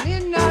don't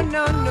need no.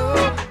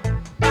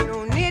 You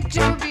don't need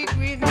to be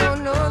greedy, no.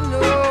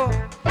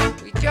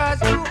 We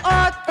just do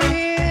our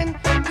thing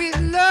with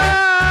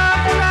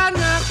love and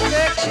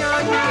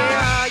affection,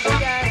 yeah.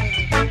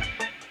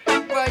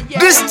 Well, yeah.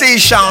 This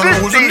station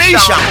rules the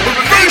nation.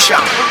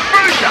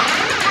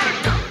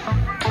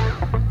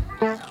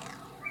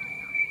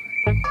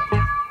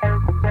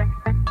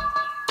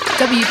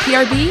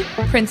 WPRB,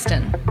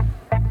 Princeton.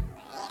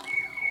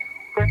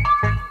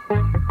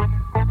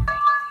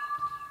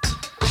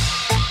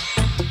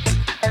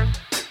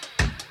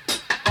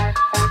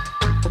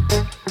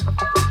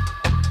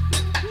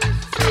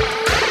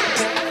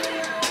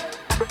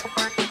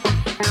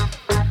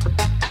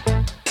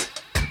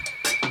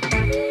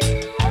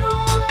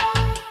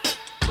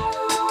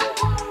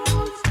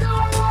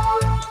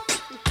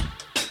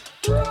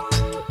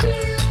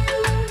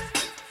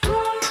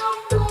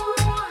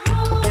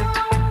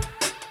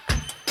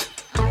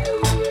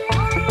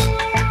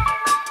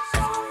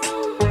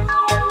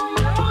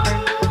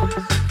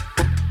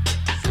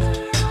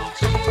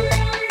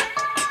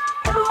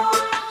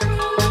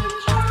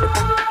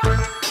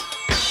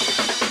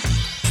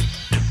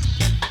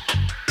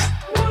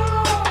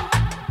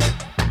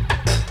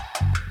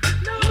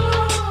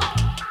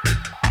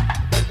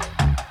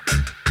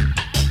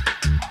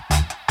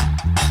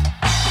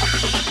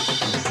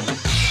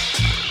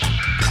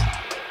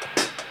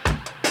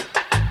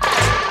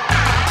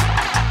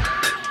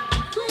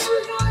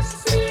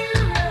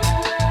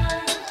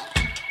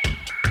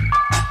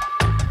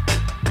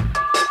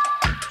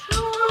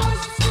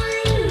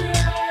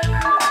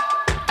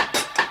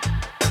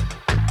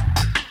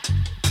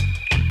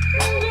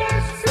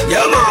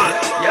 Yeah, man.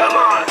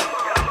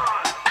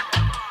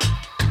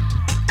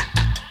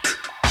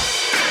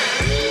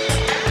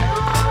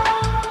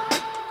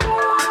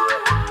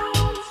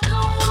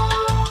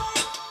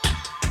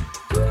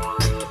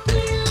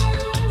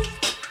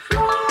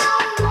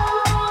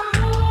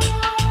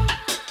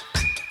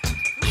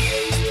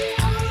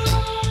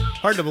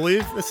 Hard to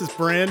believe this is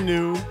brand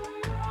new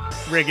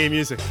reggae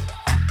music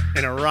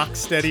in a rock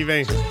steady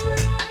vein.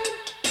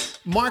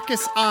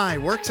 Marcus I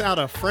works out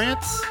of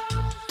France.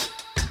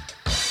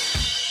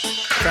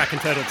 Track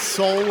entitled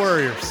Soul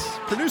Warriors,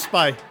 produced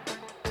by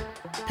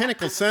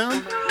Pinnacle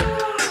Sound,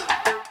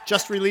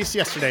 just released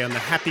yesterday on the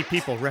Happy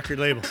People record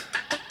label.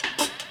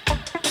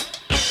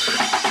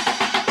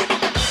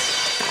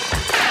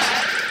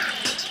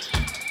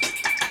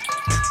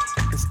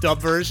 This dub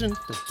version,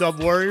 the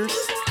Dub Warriors,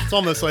 it's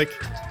almost like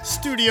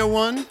Studio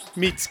One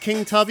meets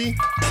King Tubby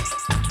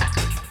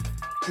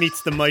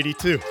meets the Mighty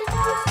Two.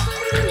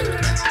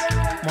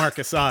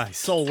 Marcus I,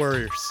 Soul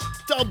Warriors,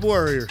 Dub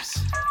Warriors,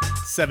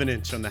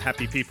 7-inch on the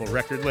Happy People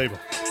record label.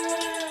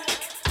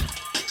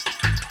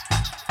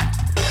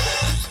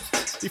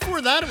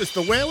 Before that, it was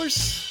the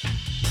Wailers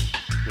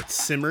with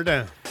Simmer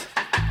Down.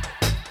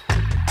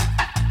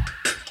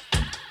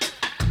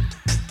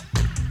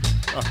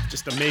 Oh,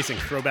 just amazing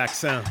throwback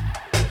sound.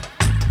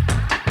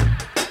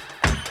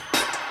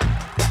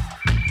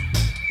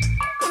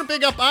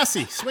 Big up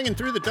Aussie, swinging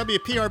through the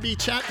WPRB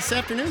chat this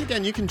afternoon.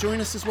 Again, you can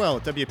join us as well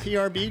at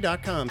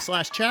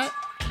WPRB.com/chat.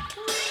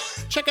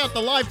 Check out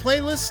the live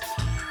playlist.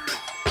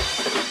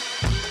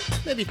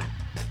 Maybe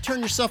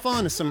turn yourself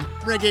on to some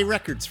reggae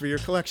records for your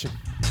collection.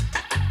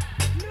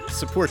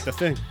 Support the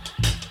thing.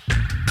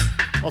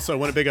 Also, I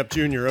want to big up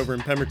Junior over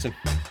in Pemberton.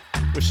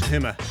 Wishing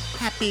him a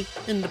happy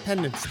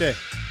Independence Day.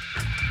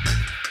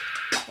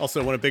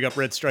 Also, want to big up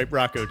Red Stripe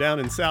Rocco down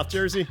in South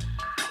Jersey.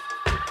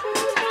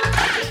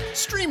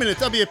 Streaming at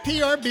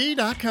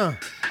WPRB.com.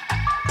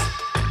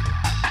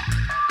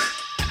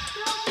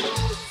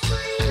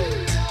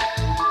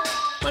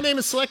 My name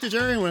is Selecta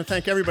Jerry. I want to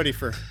thank everybody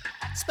for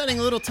spending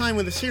a little time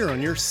with us here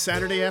on your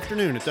Saturday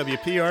afternoon at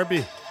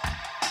WPRB.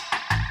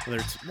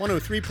 Whether it's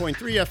 103.3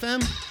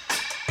 FM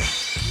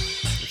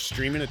or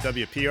streaming at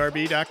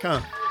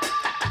WPRB.com.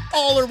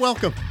 All are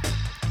welcome.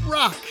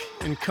 Rock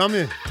and come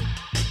in.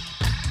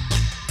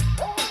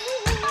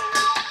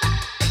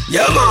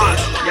 Yeah, man.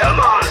 Yeah,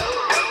 man.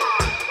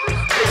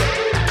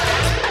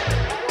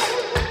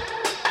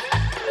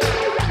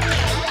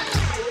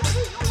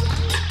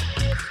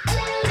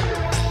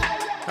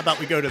 How about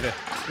we go to the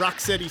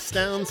Rock-City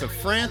Stones of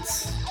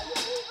France,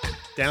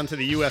 down to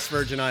the U.S.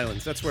 Virgin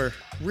Islands. That's where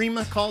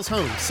Rima calls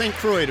home, St.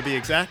 Croix to be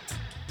exact.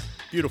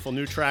 Beautiful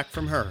new track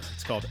from her.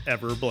 It's called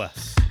Ever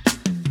Bless.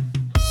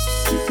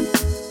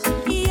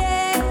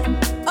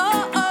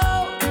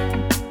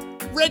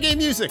 Reggae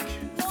music,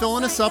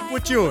 filling us up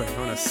with joy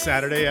on a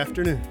Saturday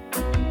afternoon.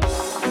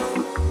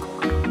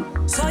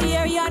 So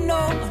here you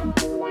know,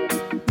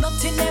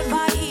 nothing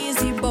ever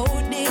easy about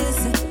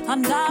this.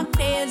 And dark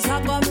days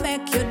are gonna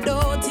make you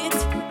doubt it.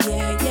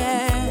 Yeah,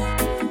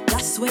 yeah.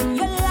 That's when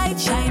your light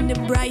shine the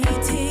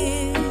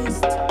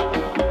brightest.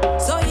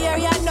 So here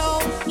you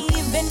know,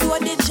 even though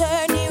the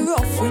journey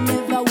rough, we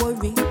never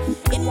worry.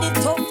 In the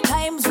tough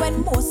times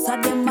when most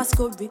of them are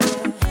scurry,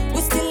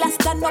 we still a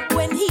stand up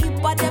when heap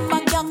of them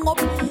a gang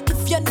up.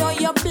 If you know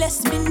you're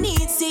blessed, me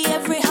need see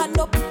every hand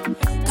up.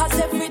 Cause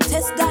every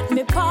test that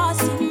me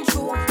passing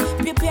through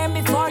prepare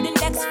me for the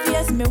next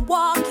phase me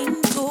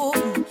walking to.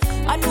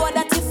 I know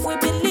that if we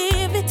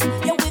believe it,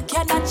 yeah, we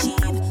can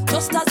achieve,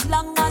 just as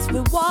long as we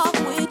walk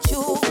with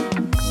you.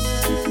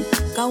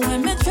 Cause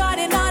when me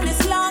trotting on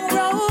this long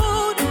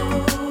road,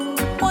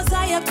 must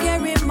I have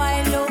carried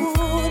my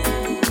load.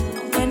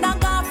 When I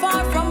gone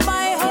far from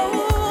my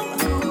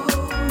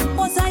home,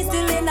 was I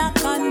still in a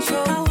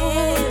control?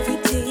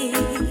 Everything,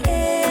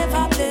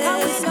 ever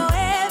blessed. I know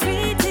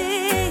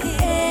everything,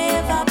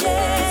 ever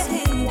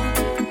blessed.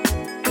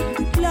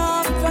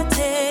 Love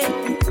protect,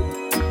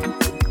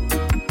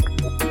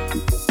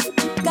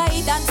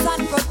 guidance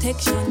and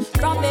protection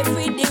from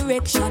every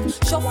direction.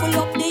 Shuffle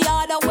up the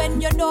order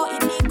when you know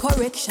it need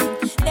correction.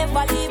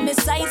 Never leave me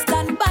side,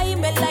 stand by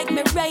me like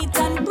me right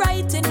and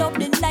brighten up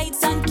the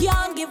nights and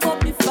can't give up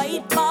the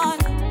fight, man.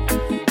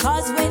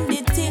 Cause when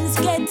the things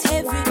get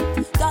heavy,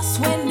 that's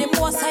when the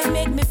most I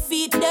make me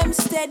feet them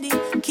steady.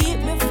 Keep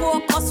me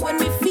focused when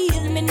me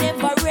feel me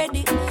never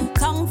ready.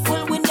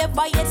 Thankful we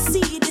never yet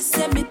see the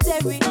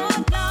cemetery.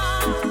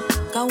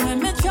 Cause when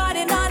me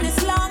trotting on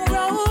this long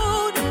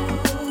road,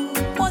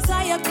 must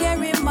I have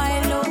carried my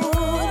load.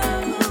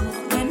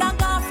 When I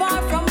gone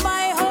far from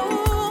my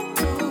home,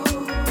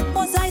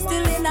 was I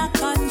still in a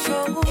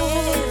control?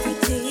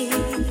 Everything,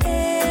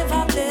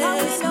 ever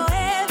blessed. I know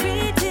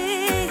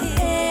everything,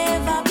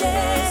 ever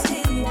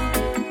blessed.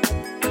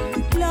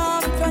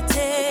 Love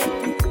protect,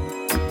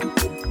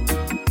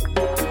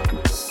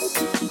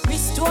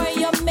 restore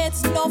your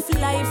meds, enough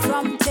life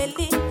from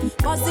telly.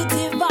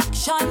 Positive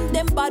action,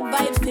 them bad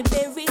vibes fi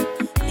bury.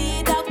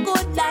 Lead a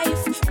good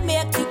life,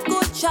 make a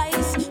good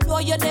choice. No,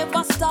 you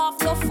never starve,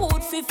 no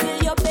food fi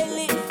fill your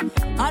belly.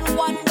 And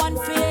one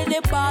fill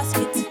the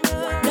basket.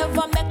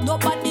 Never make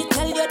nobody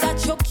tell you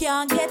that you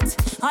can't get.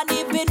 And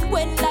even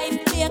when life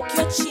make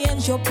you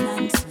change your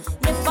plans,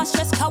 never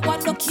stress cause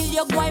one no kill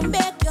you, go and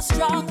make you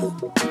strong.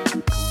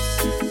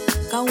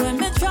 Cause when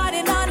me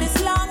trotting on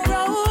this long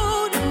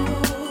road,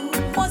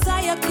 must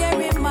I have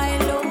carried my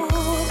load.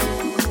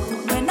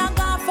 When I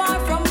gone far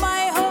from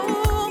my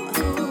home,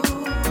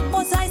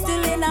 was I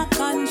still in a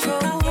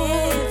control?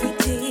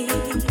 Everything,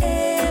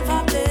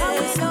 ever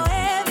blessed. I know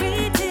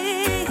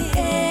everything,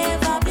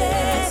 ever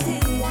blessed.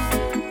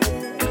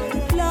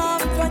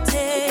 Love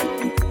protect,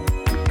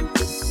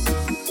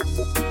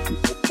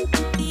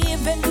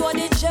 even though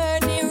the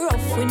journey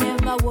rough, we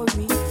never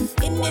worry.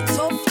 In the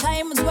tough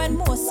times when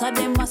most of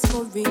them are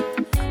scurry,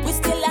 we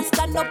still a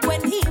stand up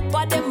when heap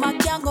of them a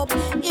gang up.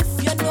 If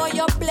you know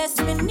you're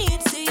blessed, me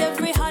need see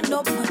every hand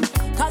up.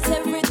 Cause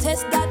every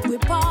test that we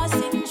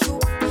passing through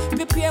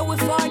prepare we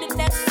for the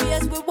next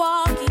phase we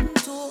walk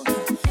into.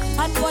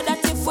 And know that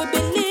if we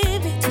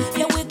believe it,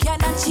 yeah, we can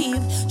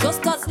achieve,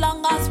 just as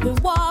long as we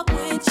walk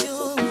with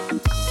you.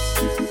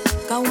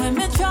 Cause when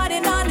me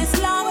trotting on this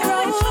long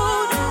road,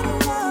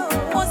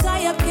 must I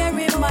have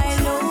carried my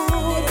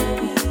load.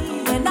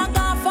 When I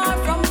gone far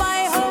from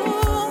my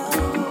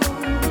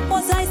home,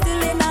 was I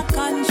still in a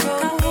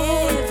control?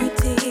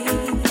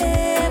 Everything,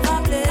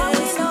 ever blessed.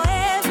 I know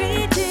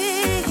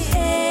everything,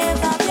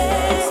 ever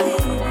blessed.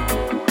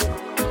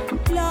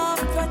 Love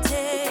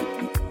protect.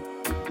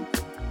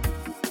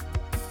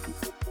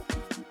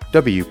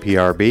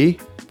 WPRB,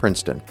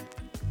 Princeton.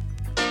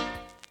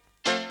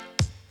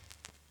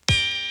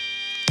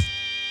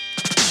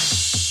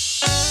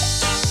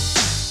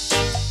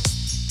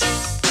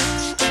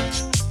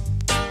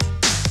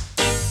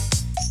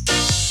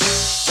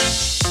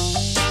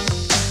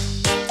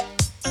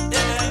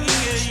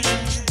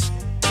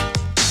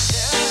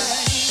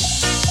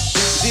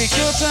 Take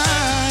your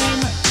time,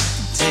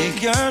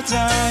 take your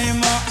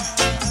time.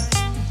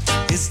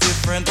 It's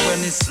different when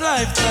it's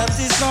life that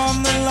is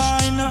on the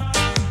line.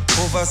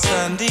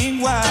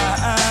 Overstanding why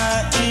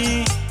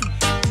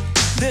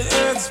the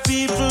earth's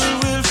people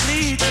will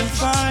flee to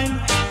find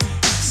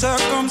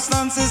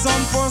circumstances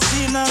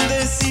unforeseen and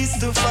they cease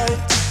to fight.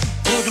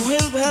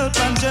 Goodwill, help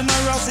and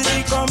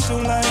generosity come to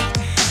light.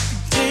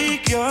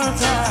 Take your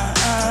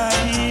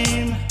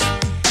time,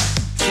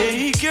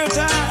 take your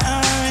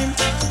time.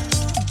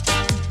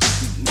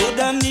 Good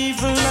and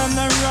evil and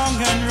the wrong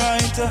and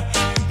right,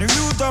 the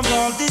root of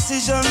all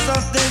decisions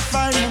of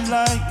defining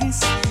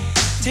lies.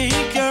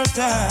 Take your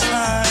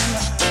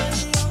time.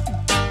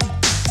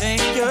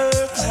 Take your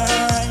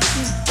time.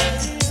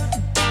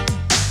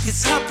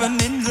 It's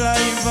happening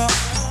live,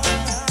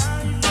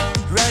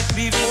 right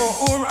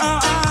before our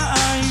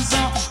eyes.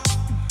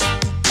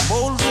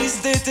 Boldly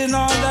stating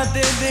all that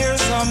they dare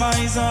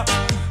surmise.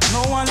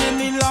 No one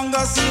any longer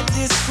see it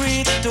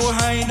discreet to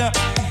hide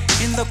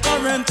in the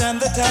current and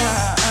the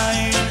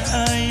tide.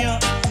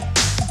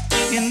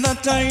 In the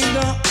tide,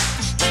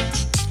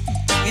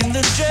 in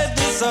the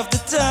dreadness of the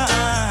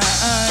time,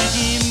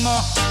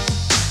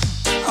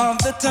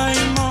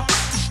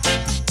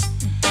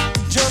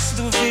 just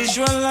to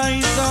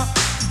visualize,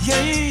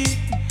 yeah.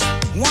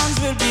 Ones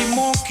will be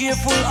more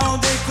careful how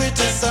they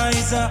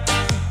criticize.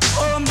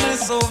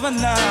 Homeless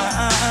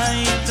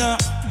overnight,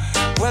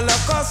 well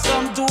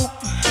accustomed to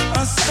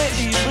a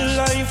stable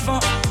life.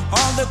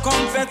 All the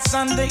comforts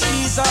and the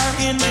ease are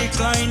in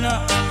decline.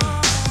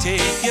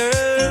 Take your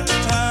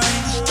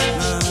time,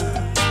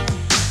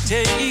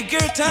 take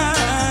your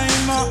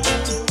time,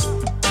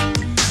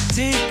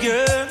 take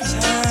your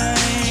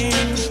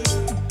time,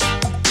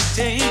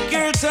 take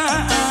your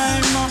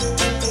time.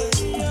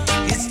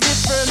 It's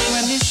different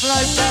when it's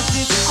life that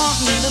is on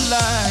the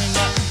line.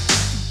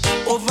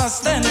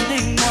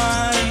 Overstanding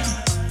why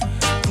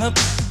the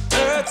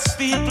earth's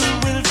people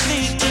will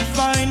flee to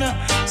find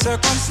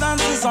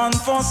circumstances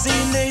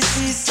unforeseen, they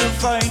cease to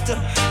fight.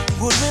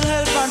 Goodwill,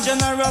 help and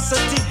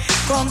generosity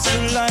comes to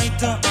light.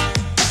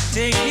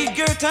 Take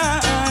your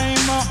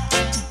time,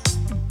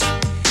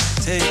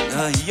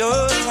 take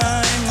your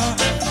time.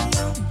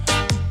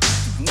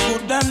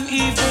 Good and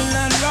evil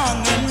and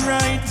wrong and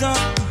right,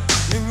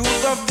 the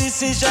root of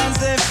decisions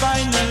they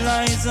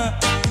finalize.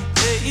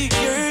 Take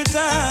your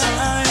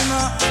time,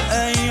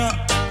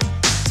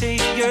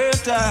 take your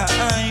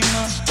time,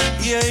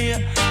 yeah.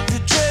 The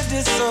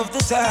dreadness of the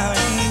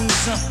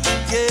times,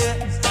 yeah.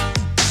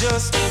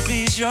 Just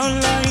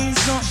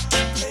visualize.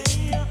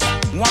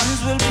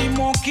 Ones will be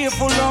more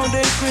careful how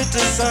they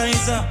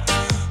criticize.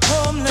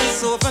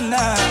 Homeless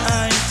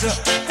overnight,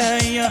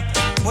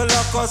 well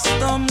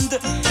accustomed to a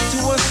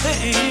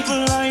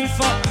stable life.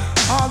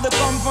 All the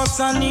comforts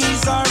and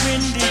needs are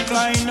in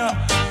decline.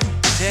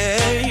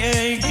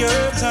 Take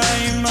your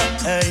time,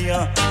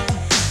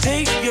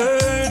 take your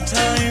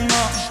time.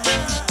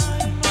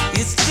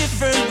 It's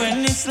different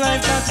when it's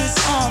life that is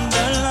on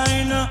the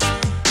line.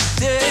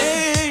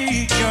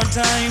 Take your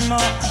time,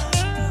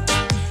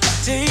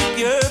 take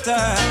your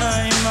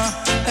time.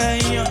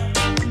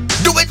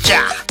 Do it,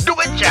 ja, do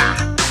it, ja.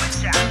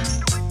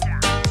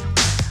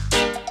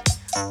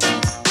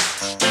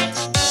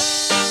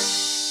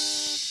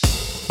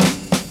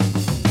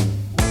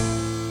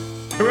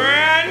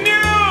 Brand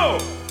new.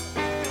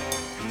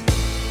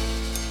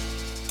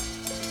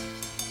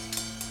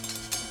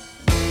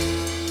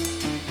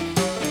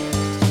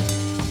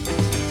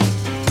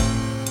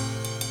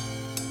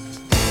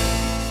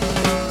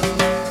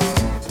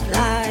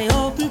 Fly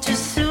open too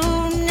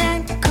soon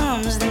and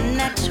comes the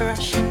next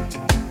rush.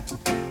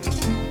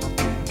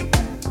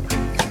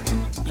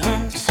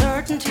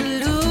 Uncertainty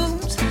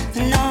looms,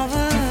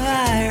 novel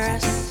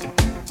virus.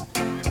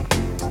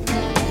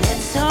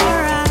 It's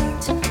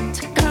alright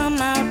to come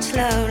out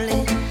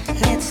slowly.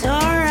 It's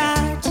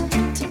alright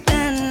to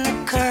bend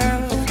the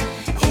curve.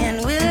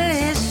 And will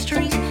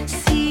history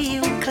see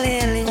you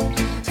clearly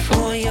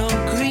for your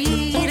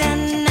greed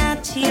and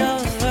not your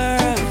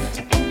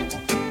verve?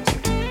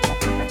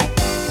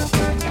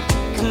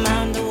 Come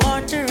on, the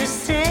water is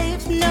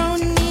safe, no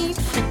need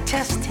for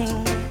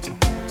testing.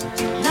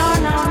 No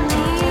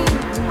need.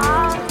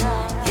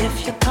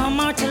 If you come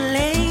out too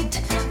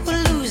late,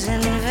 we'll lose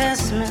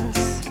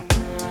investments.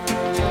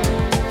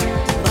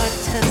 But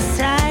a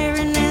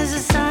siren is a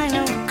sign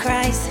of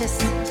crisis.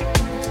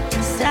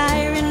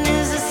 Siren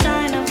is a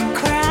sign of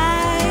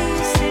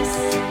crisis.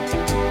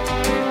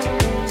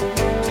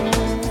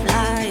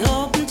 Fly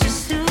open too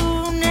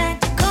soon,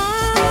 and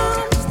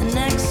comes the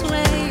next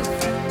wave.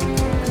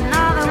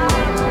 Another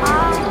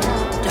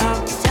wave.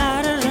 Dark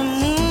side of the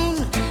moon,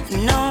 a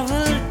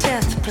novel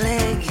death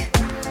plague.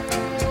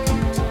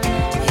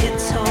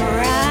 It's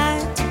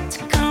alright to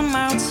come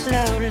out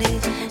slowly,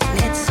 and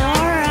it's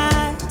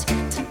alright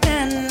to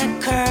bend the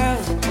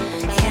curve.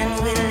 And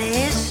will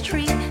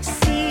history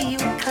see you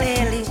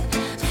clearly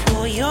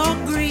for your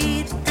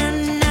greed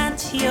and not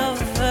your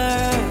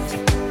verve?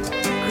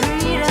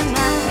 Greed and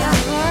not your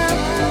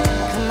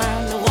verve. Come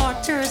on, the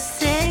water is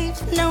safe,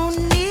 no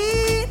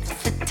need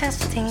for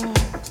testing.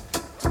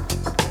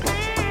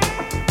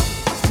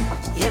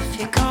 If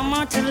you come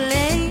out too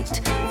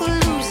late, we'll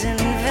lose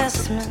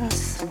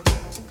investments.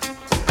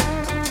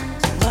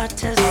 But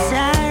a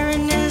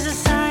siren is a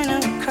sign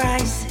of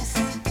crisis.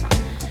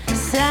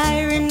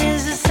 Siren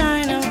is a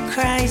sign of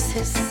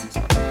crisis.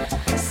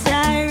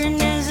 Siren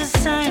is a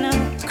sign of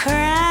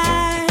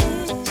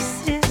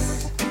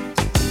crisis.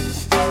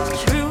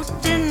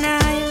 Truth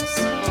denies,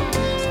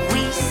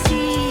 we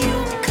see you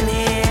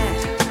clear.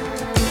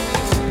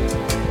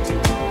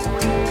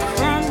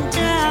 Front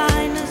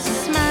behind a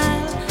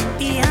smile,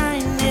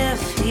 behind their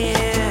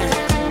fear.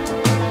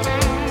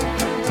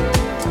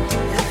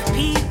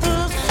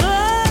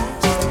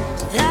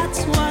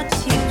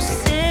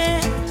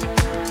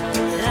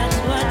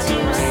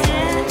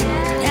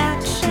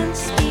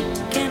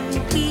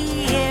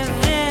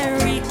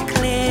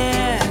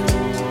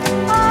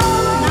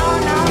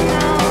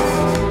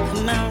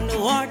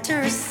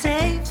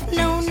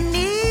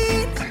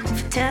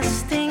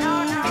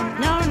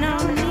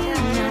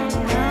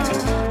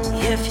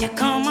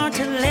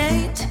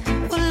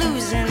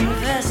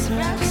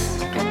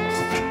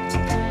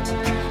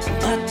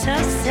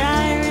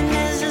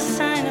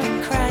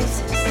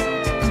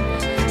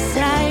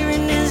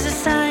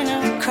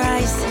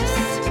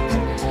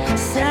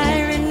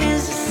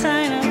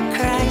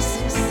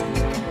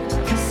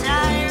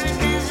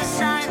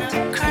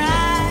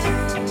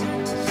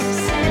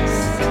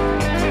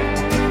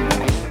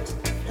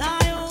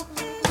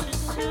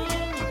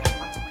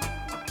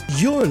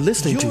 You're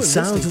listening to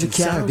Sounds of the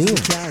Caribbean.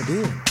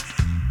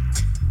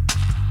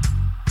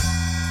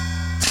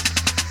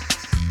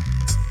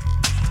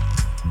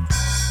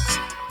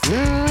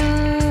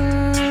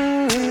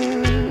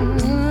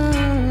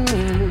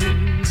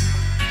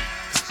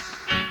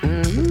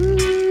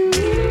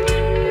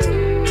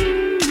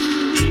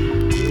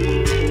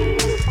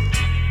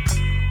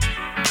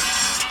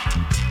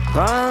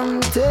 Come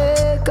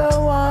take a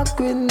walk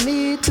with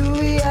me to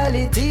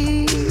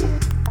reality.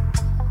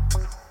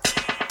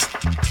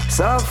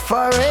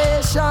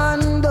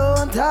 Sufferation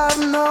don't have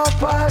no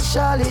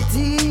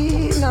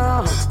partiality,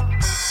 no.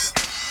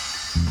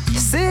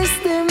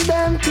 System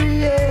them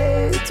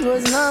create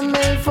was not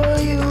made for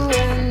you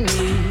and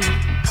me.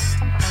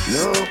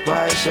 No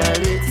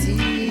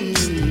partiality,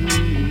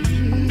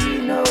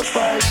 no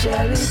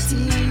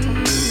partiality,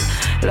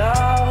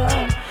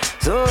 Lord.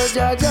 So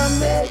Jaja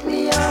make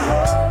me a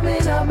home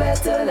in a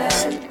better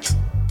land.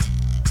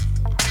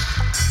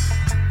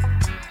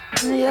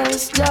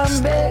 Yes, Jah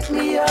make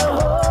me a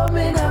home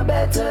in a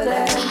better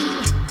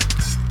land.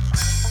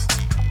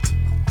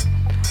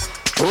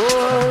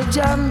 Oh,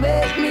 Jah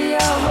make me a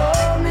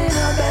home in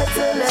a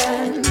better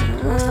land.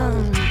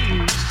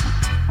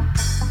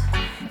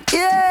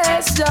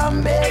 Yes, Jah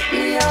make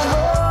me a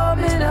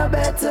home in a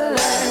better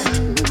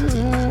land.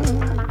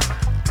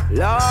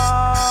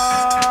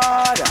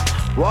 Lord,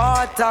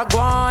 water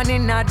gone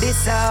in a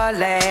desert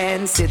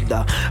land. See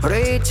the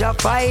rich a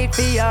fight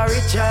for your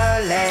richer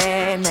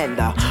land, and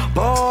the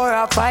poor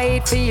a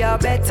fight for your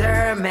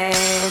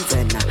betterment,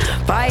 and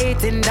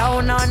fighting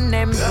down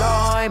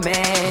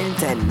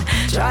unemployment, and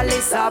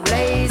chalice a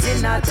blaze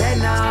in a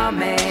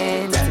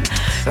tenement, and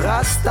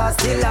Rasta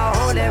still a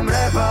hold them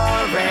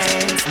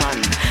reverence,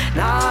 man.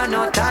 Now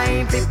no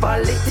time for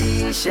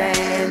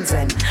politicians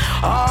and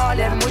all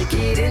them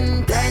wicked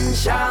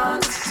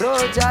intentions. So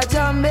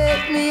Jaja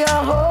make me a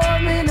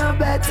home in a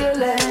better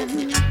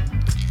land.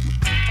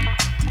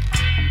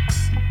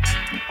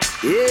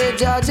 Yeah,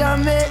 Jaja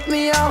make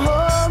me a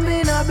home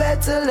in a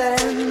better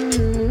land.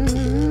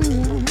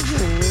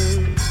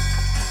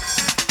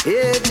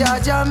 Yeah,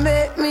 Jaja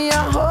make me a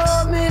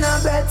home in a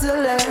better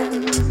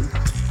land.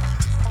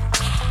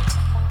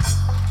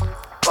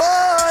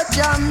 Oh,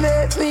 Jah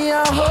make me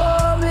a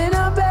home in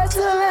a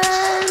better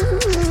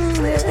land.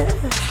 Yeah.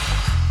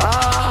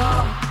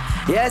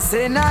 Yes,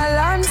 in a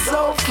land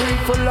so free,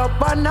 full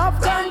up enough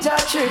ganja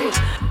tree.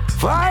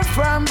 Far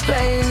from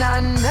pain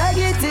and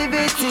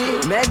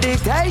negativity,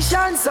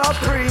 meditation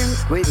supreme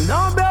with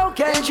no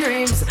broken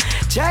dreams.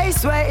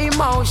 Chase away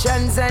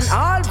emotions and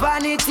all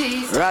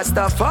vanities.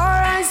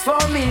 Rastafari's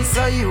for me,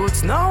 so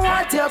youths know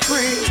what you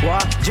pre.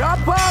 What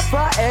drop off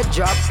a head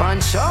drop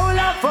and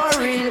shoulder for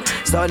real.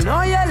 So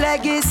know your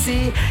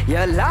legacy,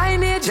 your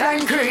lineage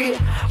and creed.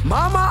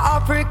 Mama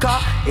Africa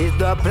is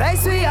the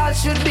place we all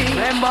should be.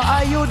 Remember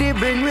how you did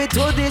bring me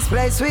to this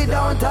place we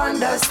don't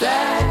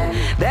understand.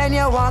 Then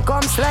you won't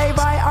come slave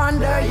by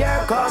under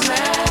your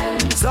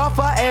command. So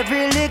for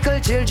every little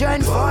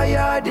children for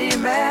your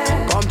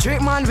demand. Come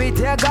trick man with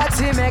your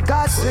guts, we make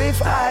a swift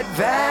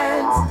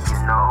advance. You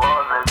know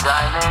all the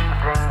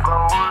diamonds and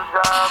golds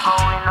are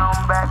going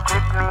on back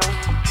with me.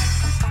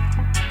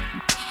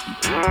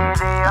 Yeah,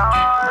 they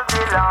all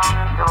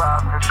belong to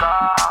Africa.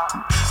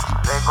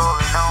 They're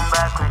going on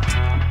back with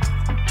me.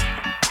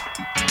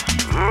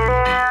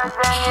 Years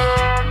and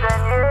years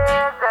and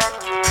years and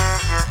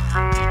years, you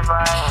slave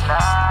and I.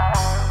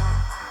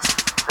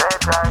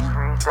 Set us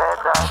free,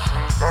 set us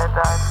free, set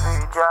us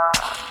free, Jah,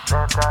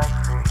 set us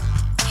free.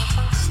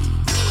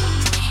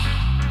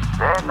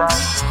 Set us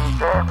free,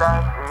 set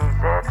us free,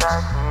 set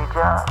us free,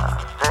 Jah,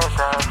 set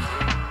us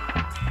free.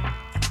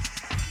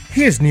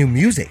 Here's new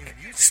music,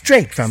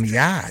 straight from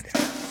Yard.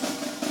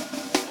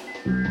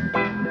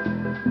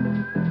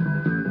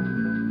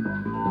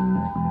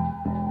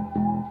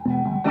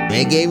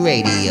 Reggae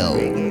Radio.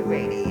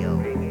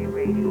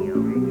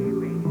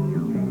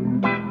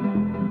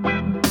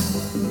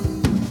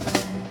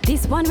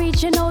 This one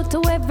reaching out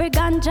to every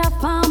ganja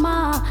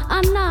farmer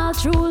and all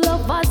true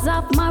lovers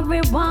of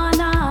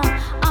marijuana.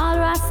 All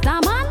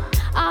Rastaman,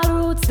 all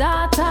roots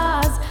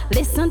daughters,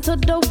 listen to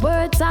the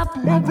words of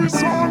every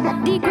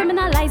song.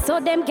 Decriminalize so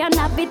them can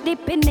have it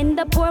dipping in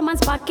the poor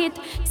man's pocket.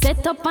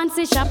 Set up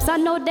fancy shops, I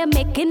know they're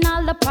making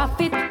all the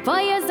profit. For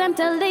years them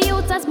tell the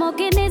youth that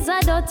smoking is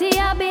a dirty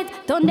habit.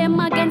 Turn them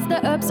against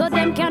the herb so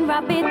them can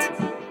rap it.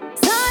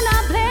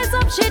 Sana blaze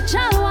up shit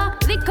chalwa,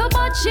 liquor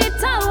but shit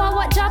talwa.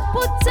 What ya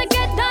put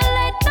together,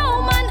 let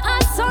no man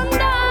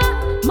asunder.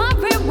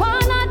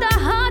 Marijuana, the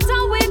heart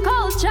and we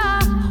culture.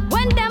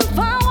 When them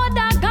forward,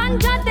 the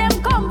ganja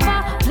them come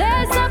for.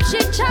 Blaze up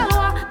shit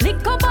chalwa,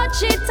 liquor but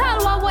shit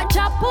talwa. What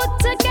ya put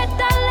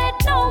together,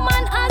 let no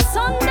man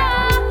asunder.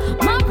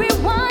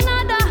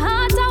 Marijuana, the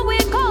heart and we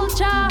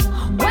culture.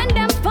 When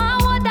them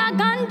forward, the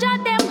ganja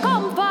them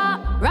come for.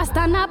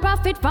 Rasta na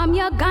profit from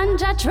your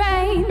ganja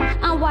train.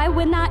 And why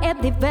we not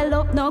help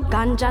develop no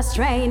ganja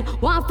strain?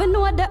 Want to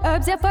know the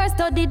herbs you first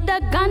studied the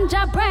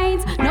ganja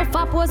brains. No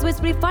for pose with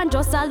spliff and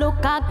just a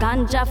look at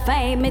ganja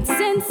fame. It's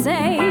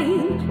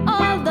insane.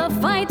 All the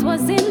fight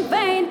was in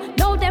vain.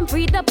 Now them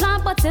free the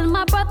plant, but still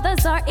my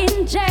brothers are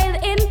in jail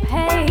in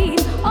pain.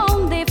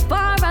 Only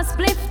for a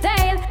split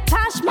tail,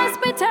 Tash must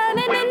be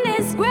turning in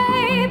his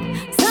grave.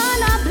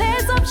 Sana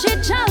blaze up shit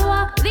chalwa,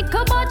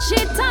 liquor but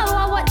shit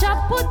talwa. What ya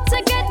put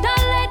together,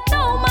 let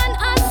no man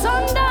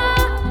asunder.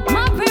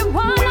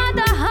 Marijuana,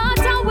 the heart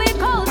and we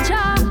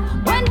culture.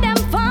 When them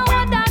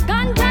forward, the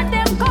ganja,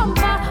 them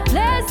comfort.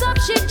 Blaze up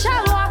shit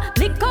chalwa,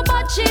 liquor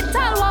but shit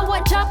talwa.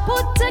 What ya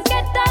put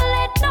together,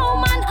 let no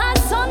man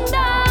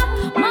asunder.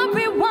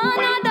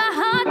 Marijuana, the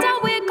heart and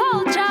we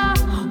culture.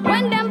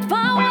 When them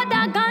forward,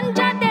 the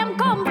ganja, them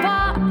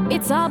comfort.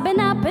 It's all been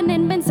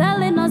happening, been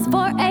selling us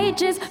for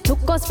ages.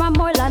 Took us from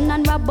more land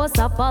and robbed us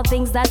of all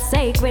things that's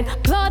sacred.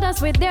 Clothed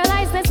us with their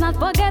lies, let's not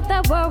forget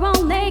that we're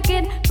all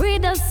naked.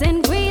 Breed us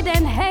in greed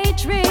and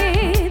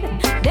hatred.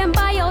 Them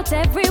buy out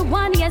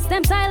everyone, yes,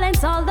 them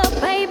silence all the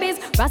babies.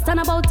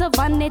 Rastan about the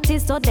vanity,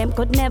 so them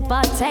could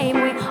never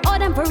tame we. All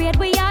them parade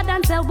we had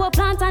and sell we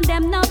plant and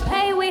them not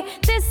pay we.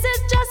 This is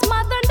just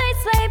modern day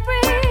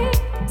slavery.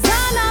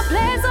 Sana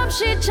blaze up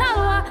shit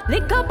chalwa,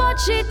 liquor but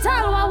shit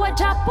talwa. What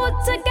ya put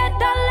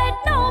together, let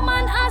no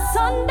man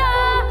asunder.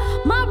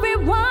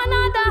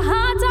 Marijuana, the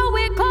heart of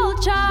we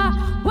culture.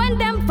 When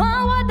them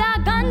forward, the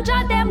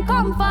ganja, them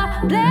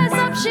comfort. Blaze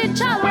up shit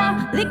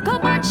chalwa, liquor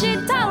but shit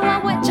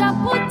talwa. What ya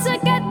put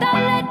together,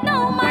 let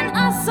no man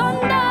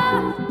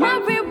asunder.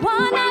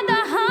 Marijuana,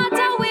 the heart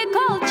of we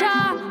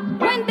culture.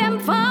 When them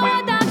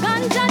forward, the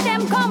ganja,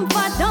 them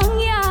comfort. Don't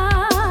ya?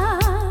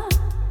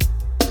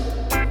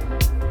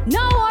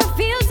 No, our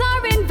fields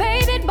are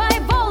invaded by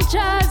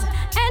vultures,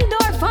 and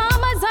our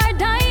farmers are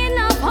dying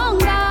of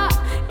hunger.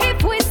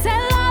 If we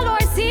sell all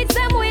our seeds,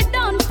 then we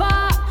done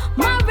for.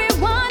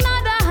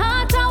 Marijuana, the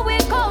heart of we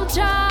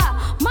culture.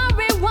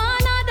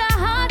 Marijuana, the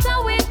heart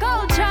of we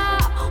culture.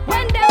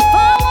 When them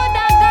forward,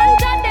 the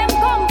ganja, them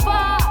come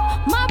for.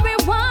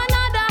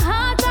 Marijuana, the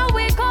heart of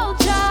we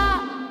culture.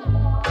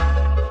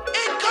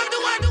 It come to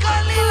one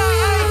call Lila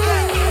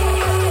Ike.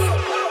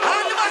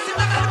 All the massive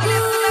not gonna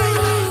believe tonight.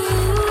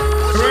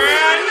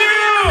 Brand new.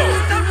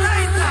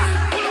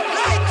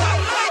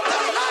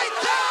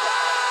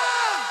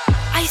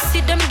 I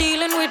see them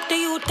dealing with the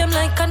youth, them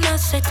like an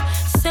asset.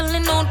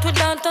 Selling out with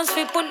daughters,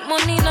 we put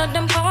money in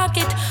them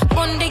pocket.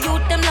 Bun the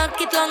youth, them lock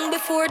it long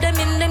before them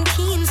in them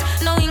teens.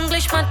 No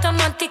English,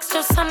 mathematics,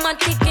 just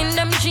somatic in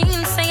them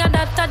genes. Say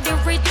that the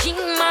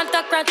regime,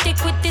 autocratic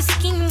with the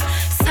scheme.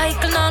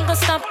 Cycle now go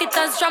stop it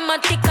as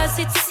dramatic as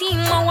it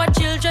seems. Our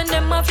children,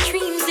 them have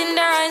dreams in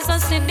their eyes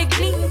and see the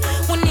gleam.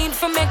 We need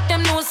to make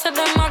them know so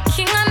them are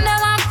king and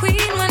them are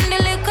queen. When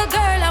the little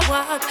girl I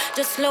walk,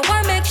 just slow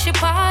her make she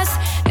pass.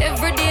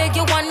 Every day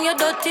you want your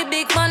dirty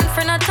big man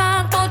friend a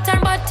talk about her,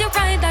 but you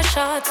ride a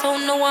shot, so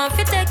no one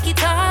fi take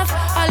it off.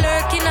 I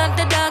lurking at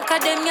the dark of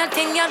them, you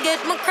think you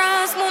get my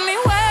cross. Mommy,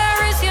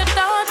 where is your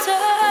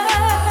daughter?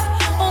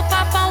 Oh,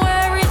 Papa,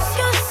 where is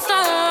your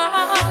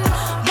son?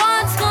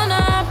 What's gonna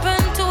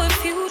happen to a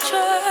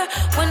future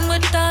when we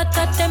thought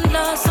that them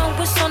lost and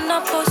we son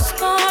of us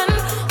gone?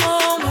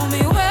 Oh,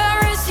 mommy,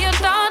 where is your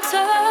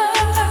daughter?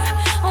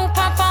 Oh,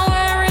 Papa,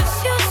 where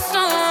is your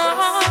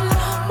son?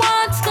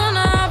 What's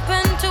gonna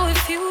happen to a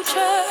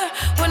future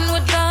when we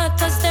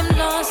daughters them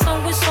lost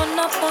and we son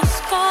of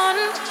us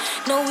gone?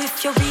 Now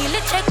if you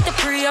really check the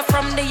prayer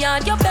from the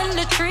yard, you bend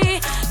the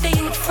tree. The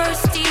youth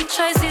first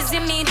teachers is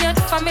immediate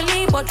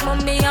family, but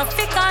mommy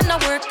Africa no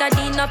work that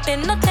in a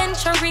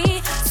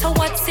penitentiary. So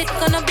what's it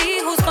gonna be?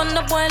 Who's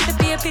gonna boil the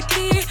baby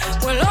pea?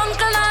 Well,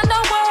 uncle on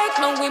the work,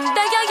 now him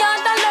there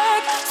yard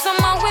alert.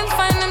 Somehow him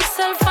find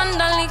himself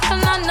under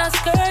little on a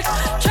skirt.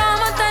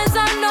 Traumatized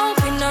and now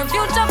in our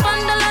future on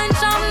the line,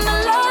 jam the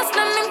lost,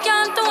 them him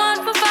can't do what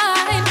for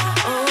find.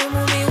 Oh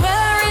mommy,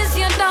 where is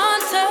your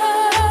daughter?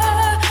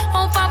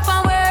 Oh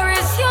Papa, where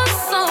is your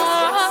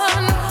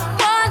son?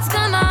 What's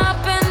gonna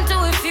happen to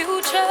a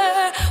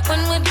future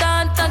when we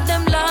daughter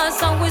them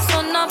lost and we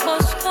son of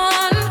us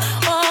gone?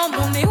 Oh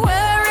mommy,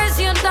 where is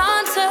your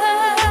daughter?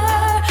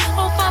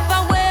 Oh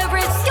Papa, where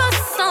is your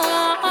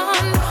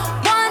son?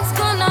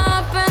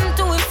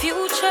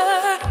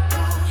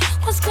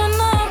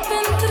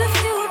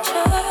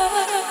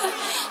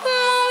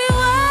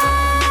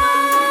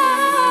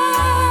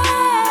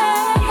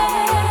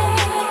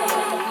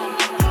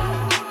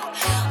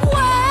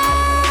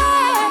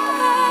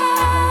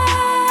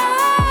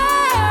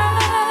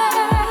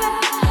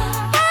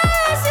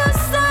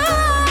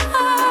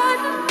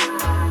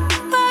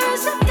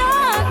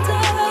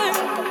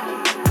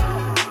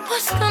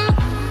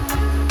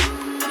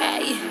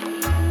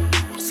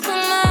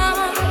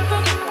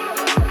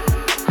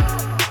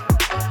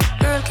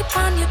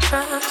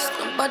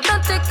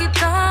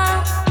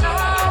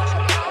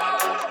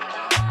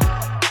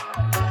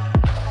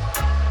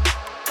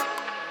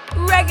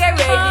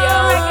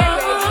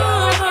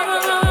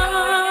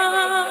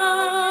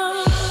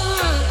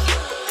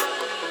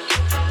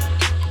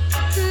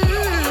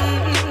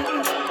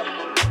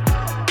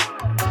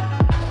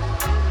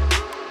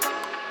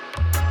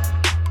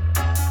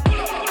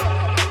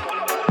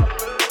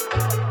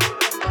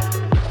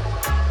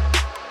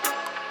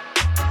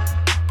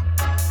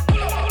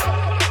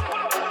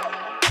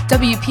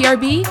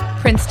 WPRB,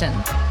 Princeton.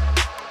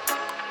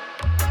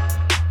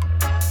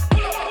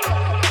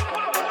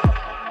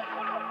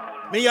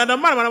 Me and the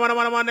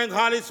man, then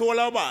call it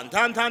Solar Band.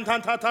 Tan,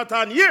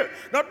 yeah.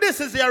 Now this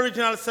is the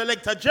original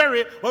selector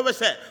Jerry, what we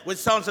say, with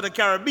Sounds of the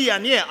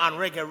Caribbean, yeah, on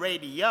Reggae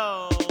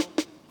Radio.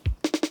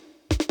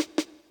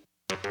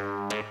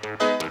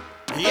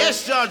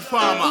 Yes, George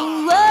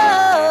Palmer.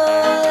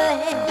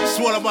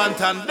 Solar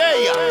Band and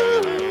there.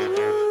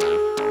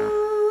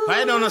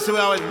 I don't know see we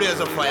always blaze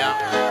a fire.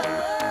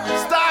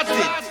 Start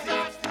it.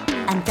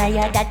 I'm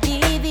tired of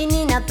living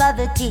in a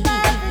poverty.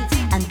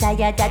 I'm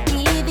tired of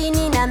living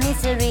in a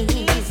misery.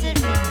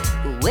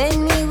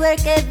 When we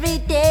work every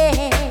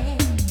day,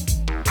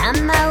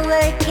 I'm a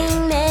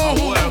working man.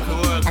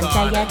 I'm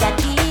tired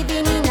of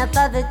living in a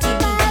poverty.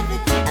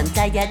 I'm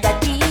tired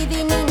of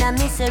living in a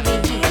misery.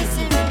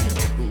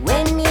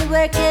 When we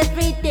work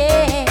every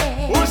day,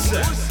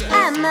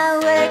 I'm a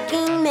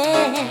working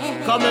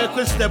man. Come make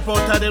we step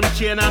out of them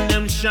chain and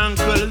them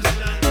shackles.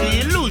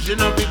 The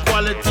illusion of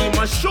equality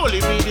must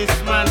surely be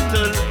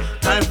dismantled.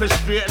 Time for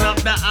straighten up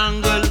the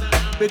angle.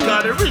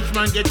 Because the rich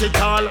man get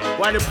it all,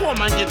 while the poor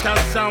man get a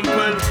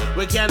sample.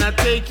 We cannot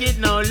take it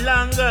no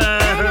longer.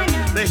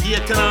 The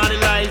hate and all the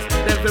lies,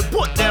 then we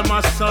put them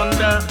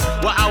asunder.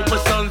 We're our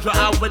sons, we're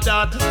our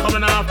daughters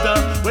coming after.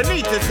 We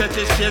need to set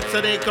this shit so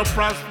they can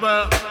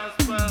prosper.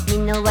 Me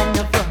no want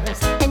no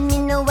force, and me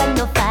no want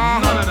no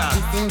fight.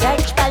 Listen,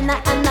 George Palmer,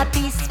 I'm a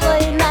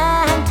peaceful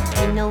man.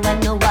 Me no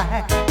want no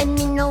war, and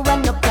me no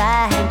want no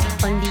crime.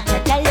 Only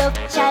Jah love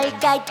shall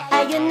guide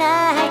I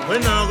unite. We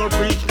not gonna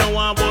preach no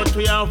war, but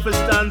we have to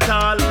stand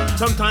tall.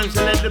 Sometimes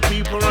you let the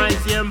people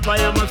rise, the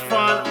empire must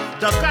fall.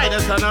 Just guide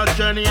us on our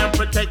journey and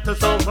protect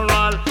us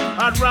overall.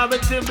 I'd rather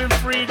to be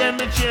free than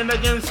be chained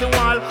against the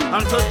wall.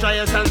 I'm so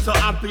joyous and so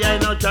happy, I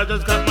know Jah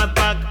just got my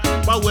back.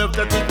 But we have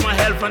to take my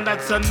health, and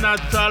that's a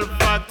natural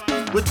fact.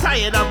 We're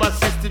tired of a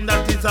system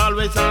that is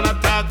always on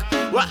attack.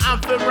 We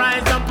have to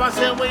rise up, I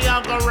say we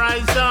have to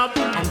rise up.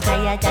 I'm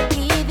tired of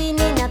living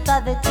in a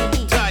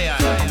poverty.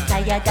 I'm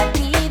tired of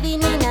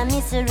living in a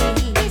misery.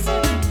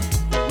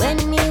 When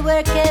we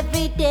work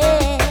every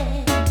day,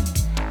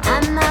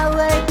 I'm a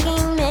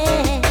working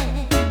man.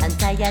 I'm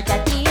tired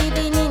of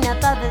living in a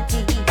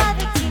poverty.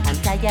 I'm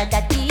tired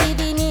of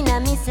living in a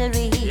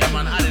misery. Yeah,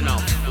 man, I don't know.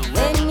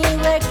 When we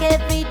work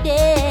every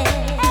day,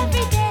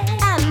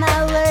 I'm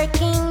a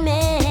working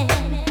man.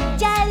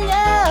 Jah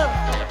love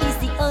is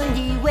the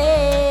only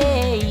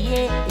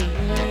way.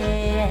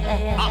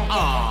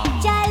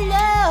 Jah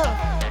love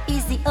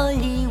is the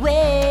only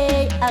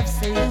way of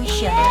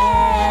solution.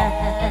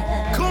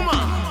 Come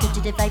on. Touch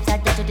the vibes,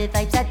 touch the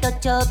vibes,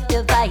 touch up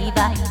the vibe.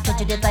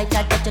 Touch the vibes,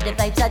 touch the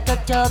vibes,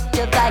 touch up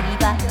the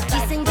vibe.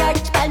 Listen,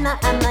 George Palmer,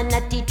 I'm a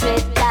naughty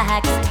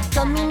dreadlocks.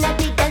 Come in at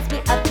the dance, me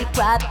up the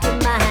grab the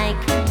mic.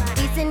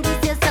 Listen,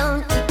 this your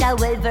sound, it a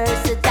well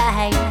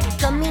versatile.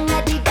 Come in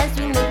at the dance,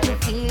 we make you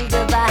feel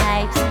the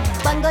vibes.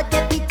 One got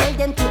there, we tell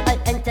them to all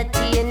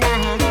entertain.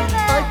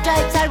 All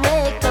tribes are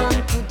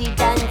welcome to the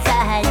dance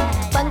hall.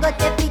 One got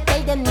there, we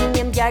tell them me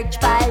name George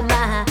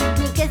Palmer.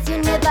 Because you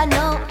never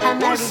know,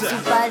 I'm a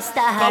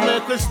superstar. Come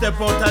make we step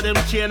out of them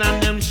chain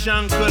and them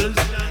shackles.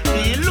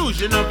 The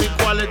illusion of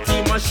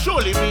equality must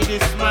surely be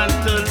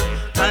dismantled.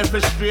 Time for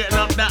straighten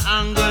up the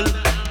angle.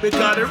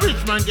 Because the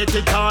rich man get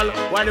it all,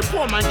 while the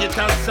poor man get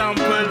a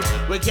sample.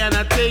 We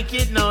cannot take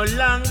it no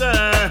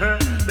longer.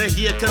 The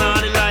hate and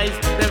all the lies,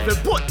 then we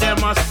put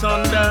them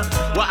asunder.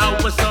 We're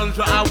our sons,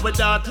 we're our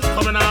daughters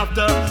coming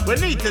after. We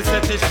need to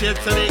set this shit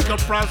so they can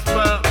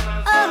prosper.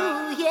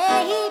 Oh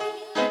yeah,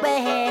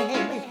 well,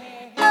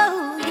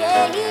 oh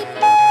yeah,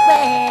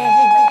 well.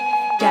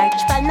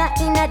 George Palmer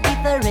in a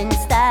different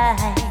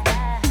style.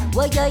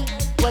 Woy-oy,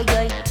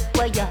 woy-oy,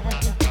 woy-oy.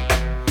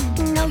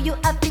 Now you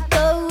have to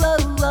go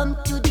home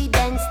to the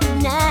dance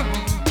tonight.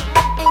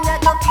 And I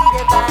go feel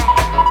the vibe.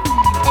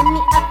 And me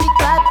have to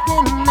grab the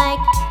mic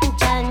and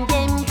chant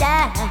them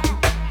down.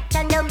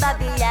 Chant down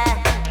Babylon.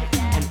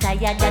 I'm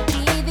tired of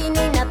living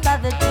in a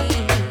poverty.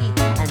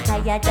 I'm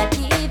tired of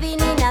living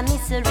in a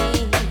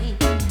misery.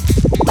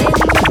 When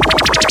we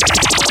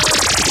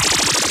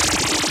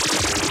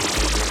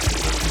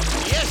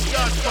Yes,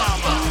 George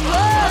Palmer.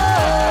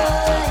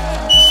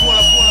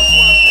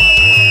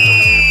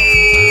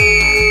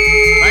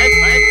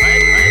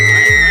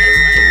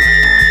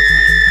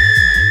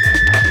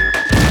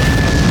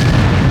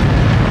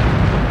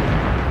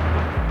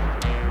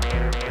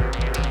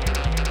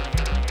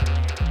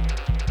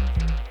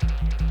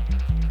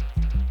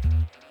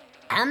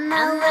 I'm a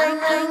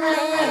working man.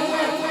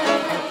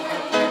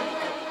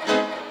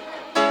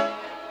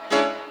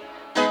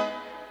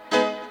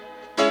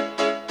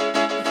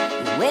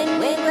 When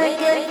we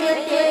work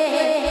every day,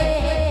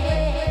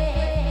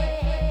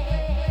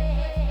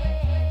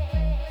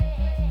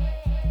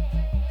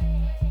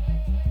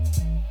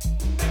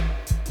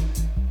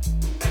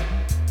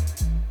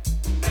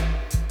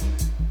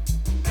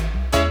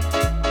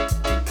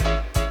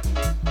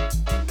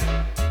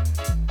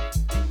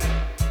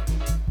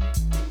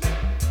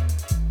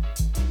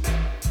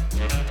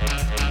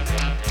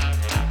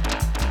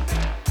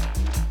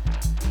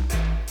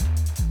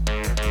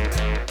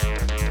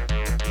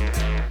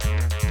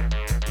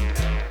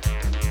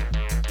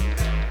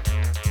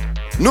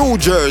 New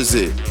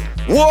Jersey.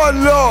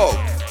 One love.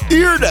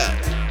 Hear that?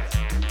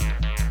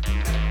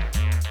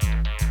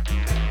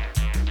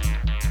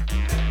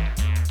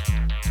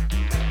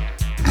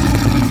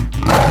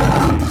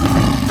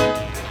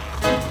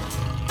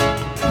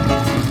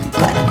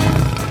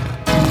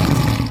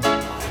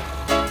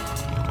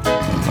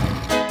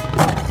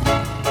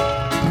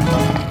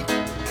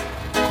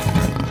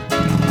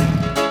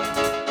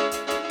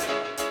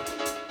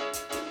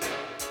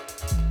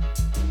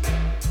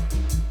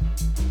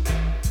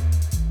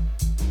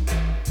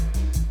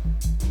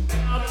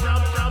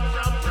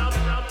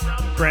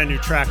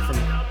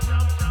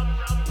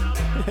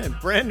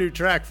 Brand new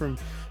track from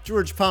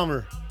George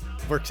Palmer,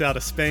 Works Out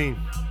of Spain,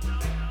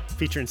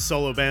 featuring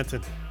Solo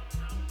Banton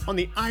on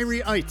the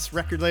Irie Ites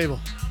record label.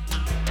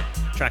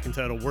 Track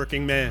entitled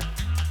Working Man.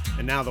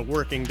 And now the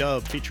Working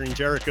Dub featuring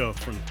Jericho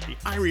from the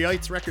Irie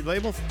Ites record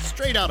label,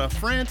 straight out of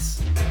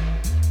France.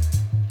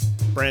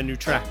 Brand new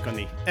track on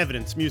the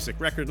Evidence Music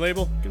record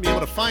label. You're going to be able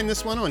to find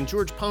this one on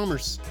George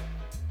Palmer's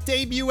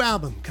debut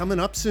album coming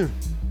up soon.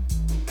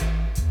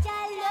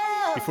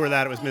 Before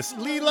that, it was Miss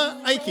Leela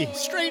Ike,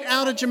 straight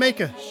out of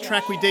Jamaica.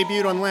 Track we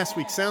debuted on last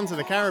week's Sounds of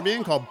the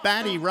Caribbean called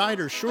Batty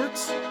Rider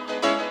Shorts.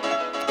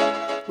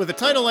 With a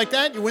title like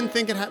that, you wouldn't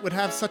think it would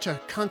have such a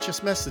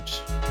conscious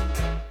message,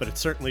 but it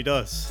certainly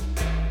does.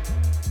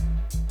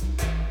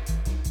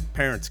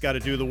 Parents got to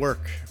do the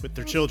work with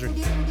their children,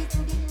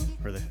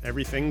 or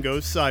everything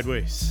goes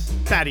sideways.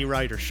 Batty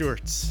Rider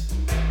Shorts.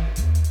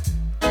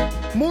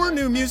 More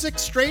new music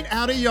straight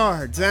out of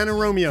Yard. Xana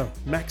Romeo,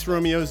 Max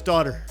Romeo's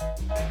daughter.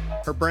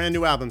 Her brand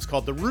new album's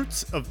called The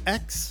Roots of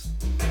X.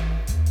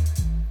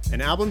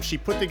 An album she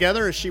put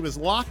together as she was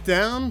locked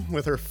down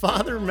with her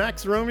father,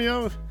 Max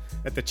Romeo,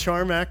 at the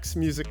Charmax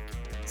Music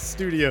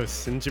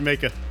Studios in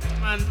Jamaica.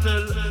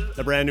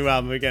 The brand new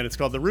album, again, it's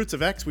called The Roots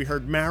of X. We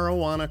heard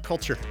Marijuana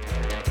Culture.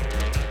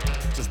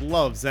 Just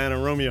love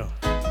Xana Romeo.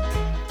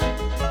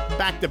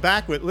 Back to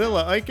back with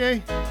Lila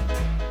Ike.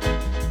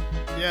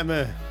 Yeah,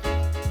 man.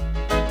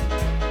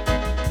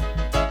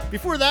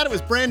 Before that, it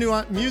was brand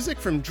new music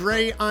from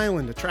Dre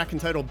Island, a track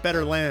entitled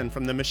Better Land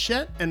from the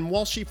Machete and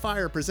Walshy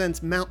Fire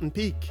presents Mountain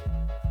Peak.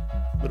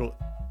 Little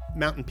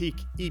Mountain Peak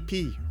EP,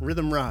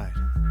 Rhythm Ride.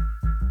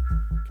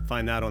 You can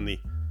find that on the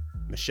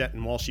Machete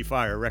and Walshy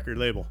Fire record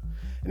label.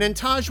 And then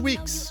Taj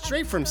Weeks,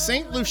 straight from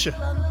St. Lucia.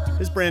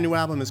 His brand new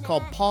album is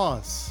called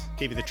Pause.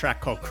 Gave you the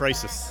track called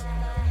Crisis.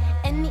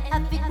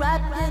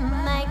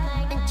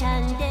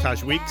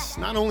 Taj Weeks,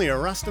 not only a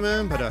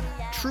Rastaman, but a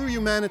true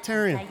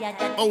humanitarian,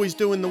 always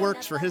doing the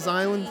works for his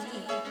island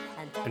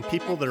and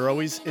people that are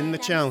always in the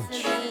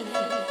challenge.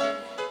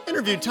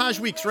 Interviewed Taj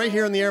Weeks right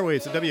here on the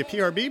airwaves at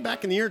WPRB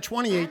back in the year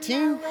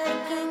 2018.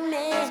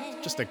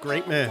 Just a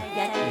great man.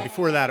 And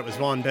before that, it was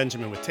Vaughn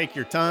Benjamin with Take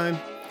Your Time,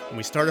 and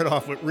we started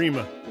off with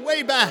Rima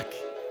way back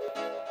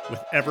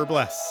with Ever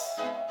Bless,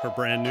 her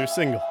brand new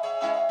single.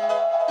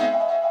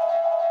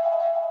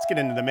 Let's get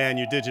into the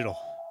Manu Digital.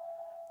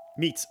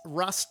 Meets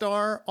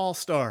Rastar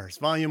All-Stars,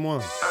 Volume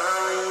 1.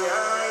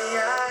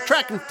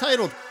 Track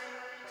entitled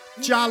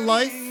Ja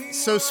Life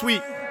So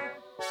Sweet,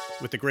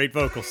 with the great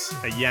vocals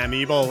at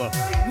Yami Bolo.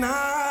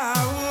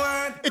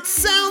 It's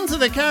Sounds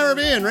of the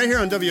Caribbean right here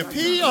on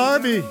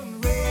WPRB.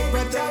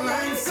 But our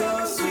line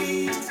so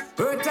sweet.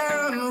 Put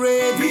her on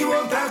red, we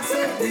won't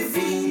accept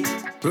defeat.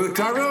 Put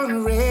her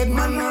on red,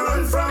 man, no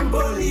run from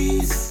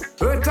police.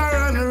 Put her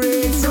on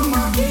red, some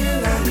are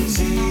kill and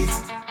cheat.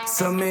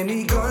 So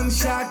many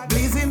gunshots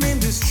blazing in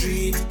the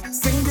street.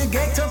 Sing the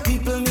ghetto,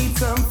 people need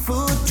some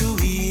food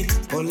to eat.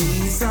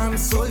 Police and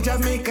soldiers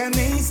make an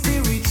hasty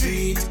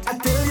retreat. I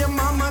tell your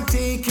mama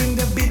taking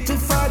the bitter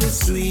for the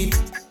sweet.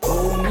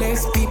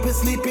 Homeless people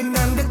sleeping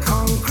on the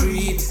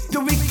concrete. The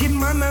wicked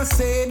man I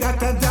say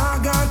that a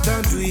dog out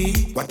a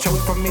dream. Watch out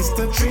for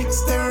Mr.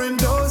 Trickster and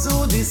those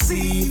who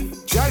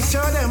deceive. Just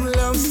show them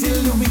love,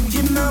 still the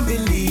wicked not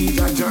believe.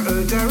 That you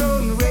hurt her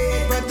own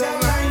rape, but the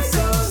line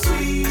so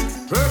sweet.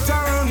 Hurt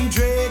her own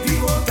dread, we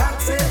won't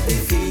accept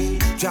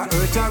defeat. Just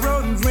hurt her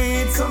own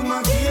rape, some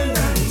are kill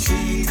and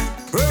cheat.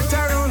 Hurt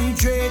her own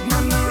dread,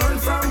 man I run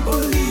from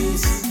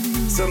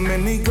police. So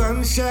many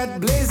gunshots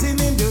blazing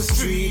in the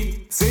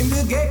street. Sing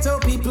the ghetto,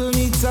 people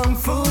need some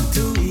food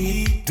to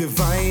eat.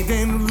 Divide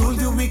and rule,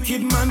 the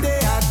wicked man they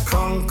had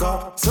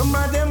conquer. Some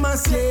of them are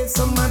slaves,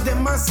 some of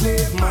them are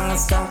slave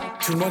master.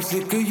 Too much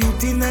little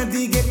youth in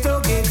the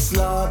ghetto get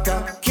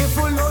slaughtered.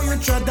 Careful how you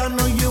tread, I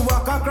know you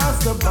walk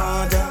across the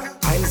border.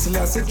 I'll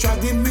Selassie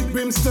treading with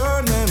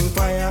brimstone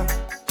empire.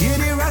 Hear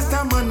the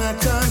Rasta man a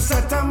chant,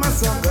 Sata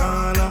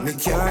Masagana. Me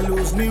can't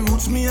lose me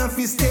roots, me have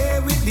to stay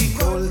with the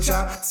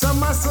culture.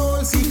 Some are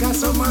soul seeker,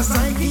 some are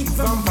psychic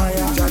vampire.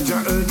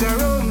 Jaja hurt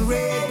her own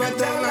rape, but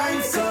the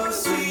line so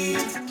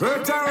sweet.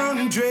 Hurt her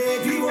own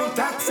dread, we won't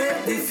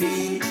accept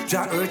defeat.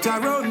 Jaja hurt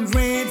her own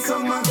rape,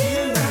 some are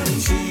kill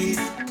and cheat.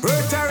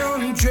 Hurt her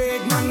own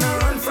dread, man a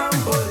run from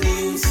police.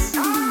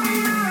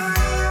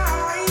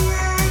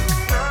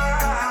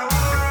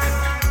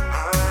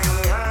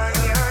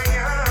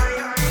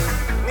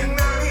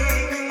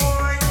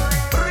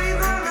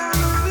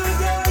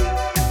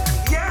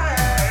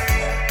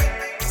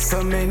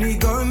 So many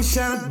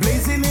gunshots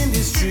blazing in the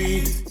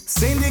street.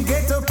 Saying the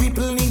ghetto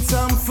people need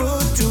some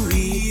food to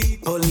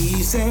eat.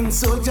 Police and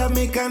soldier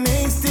make an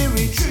hasty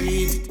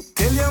retreat.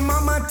 Tell your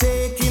mama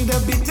taking the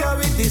bitter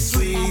with the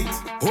sweet.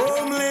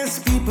 Homeless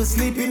people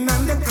sleeping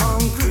on the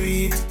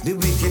concrete. The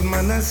wicked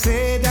man has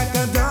said that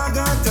a dog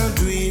ought to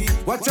do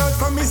it. Watch out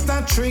for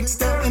Mr.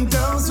 Trickster and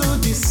those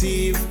who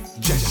deceive.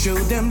 Just show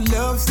them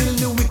love, still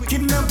the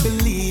wicked not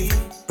believe.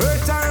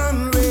 Hurt her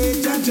own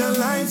way, judge her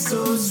life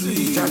so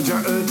sweet. Judge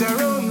her hurt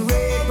her own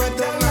way, but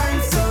her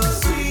life so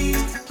sweet.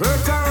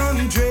 Hurt her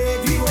own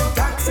trade, we won't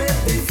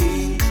accept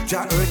defeat.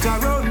 Judge hurt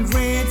her own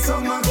rate,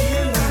 some are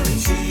kill and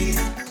cheat.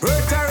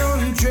 Hurt her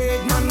own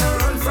trade, man, I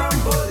run from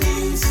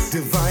police.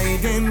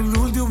 Divide and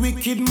rule, the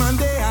wicked man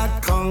they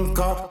had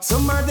conquer.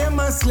 Some of them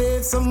are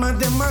slaves, some of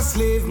them are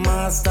slave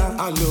master.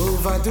 All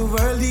over the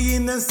world, the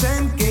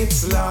innocent get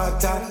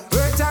slaughtered.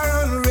 Hurt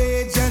her own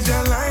rage, judge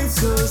her life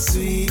so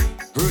sweet.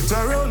 Hurt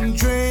our own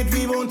trade,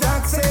 we won't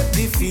accept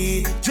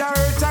defeat. Ja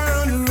hurt our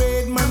own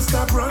raid, man,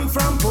 stop run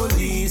from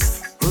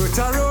police. Hurt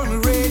our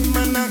own raid,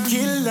 man, I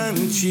kill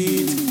and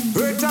cheat.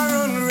 Hurt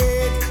our own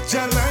raid,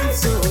 ja life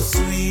so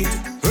sweet.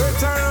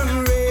 Hurt our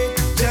own raid,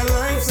 ja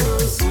life so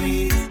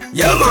sweet.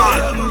 Yeah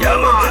man, yeah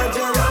man.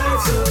 Ja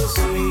life so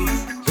sweet.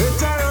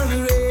 Hurt our own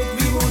raid,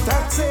 we won't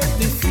accept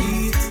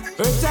defeat.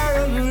 Hurt our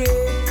own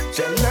raid,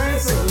 ja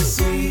life so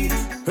sweet.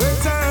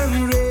 Hurt our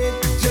own raid,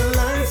 ja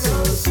life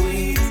so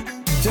sweet.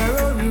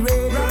 Jaron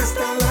Ray,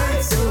 Rasta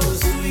life so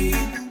sweet.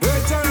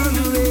 Jaron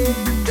Ray,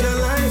 your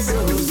life so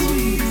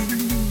sweet.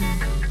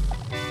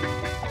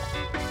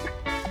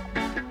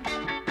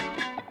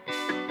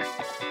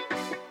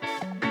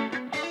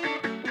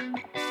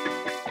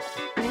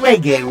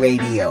 Reggae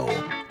Radio.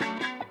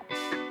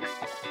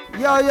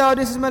 Yo,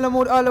 this is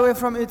Melamood all the way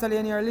from Italy,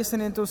 and you're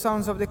listening to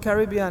Sounds of the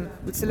Caribbean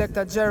with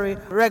Selector Jerry,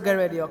 Reggae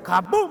Radio.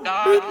 Kaboom!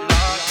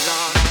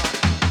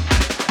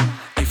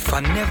 If I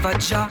never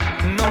ja,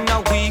 none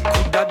of we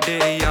coulda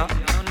day ya.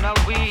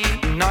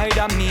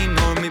 Neither me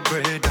nor me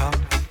brother.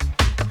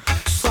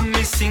 So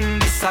me sing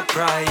this a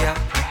prayer,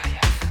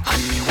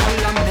 and me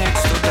hold am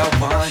next to the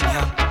one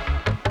ya.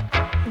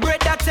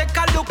 Brother, take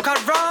a look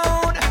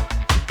around,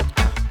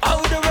 how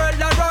the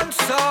world a run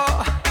so.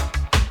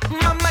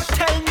 Mama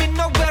tell me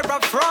nowhere I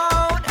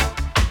frown,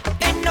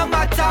 and no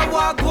matter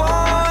what go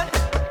on.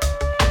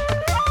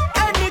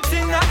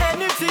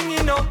 Anything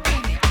you know.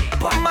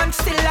 But man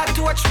still a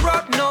touch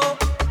rock now.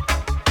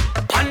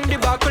 On the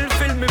buckle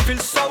feel me feel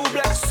so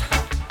blessed.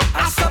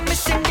 I saw me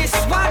sing this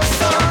one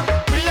song.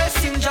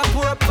 Blessings are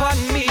pour upon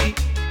me.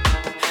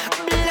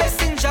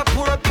 Blessings are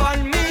pour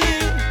upon me.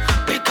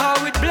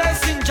 Because with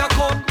blessings are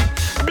come.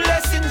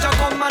 Blessings are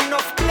come,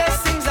 enough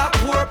blessings are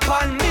pour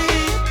upon me.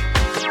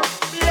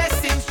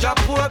 Blessings are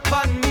pour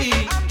upon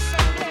me.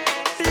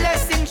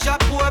 Blessings are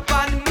pour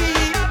upon me.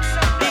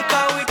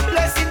 Because with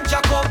blessings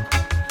are come.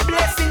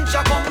 Blessings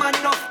are come,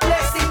 enough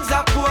blessings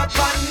are pour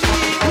upon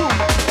me.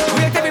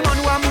 Wait every man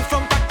who I move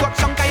from that watch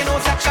chunk, you know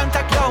section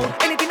take down.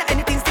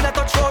 Anything still a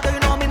touch road, you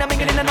know me, no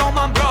mingle in a no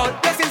man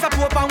broad. Blessings are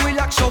pour upon we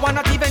like show, and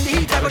not even the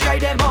heat I go dry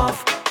them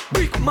off.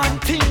 Brick man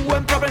thing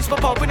when problems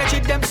pop up, we not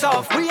cheat them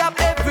soft. We have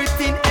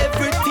everything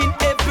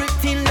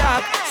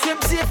locked.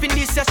 Swim safe in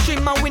this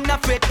stream and we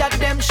not afraid that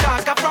them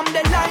shark. From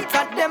the light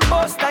that them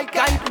boss like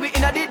guide we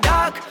in the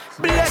dark.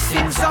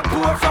 Blessings are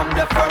pour from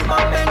the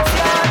firmament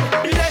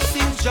God.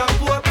 Blessings are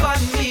pour upon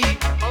me.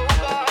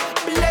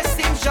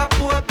 Blessings are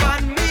pour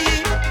upon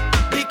me.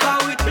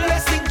 Because with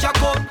blessings are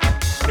come.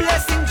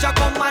 Blessings are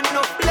come and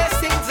no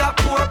blessings are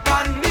pour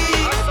upon me.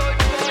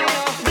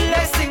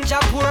 Blessings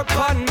are pour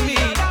upon me.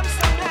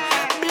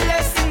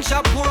 Blessings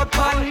are pour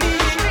upon me.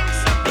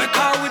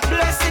 Because with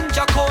blessings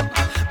are come.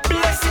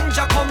 Blessings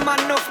are come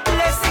and no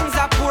blessings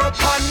are pour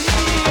upon me.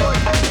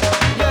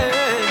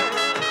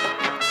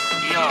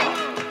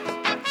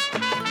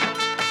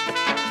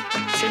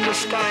 In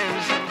these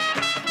times,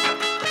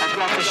 I've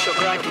got to show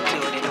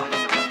gratitude, you know.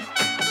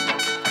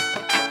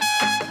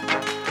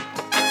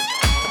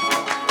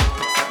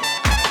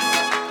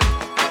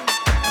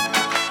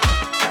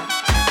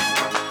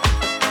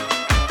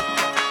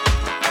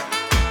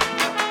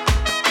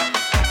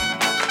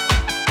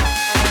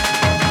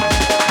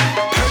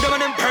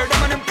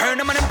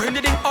 Bring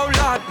it in, oh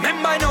Lord.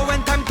 Remember I know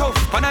when time tough,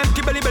 when I'm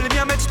belly, me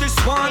I match this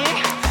one.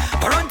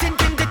 But run tin,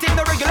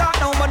 no regular,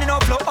 no money, no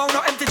flow, oh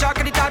no empty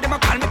jacket, it them a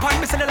call me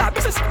pan, me sell a lot,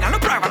 business, now no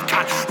private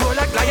car. Roll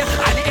like lion,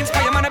 I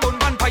inspire man, I bone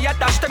vampire.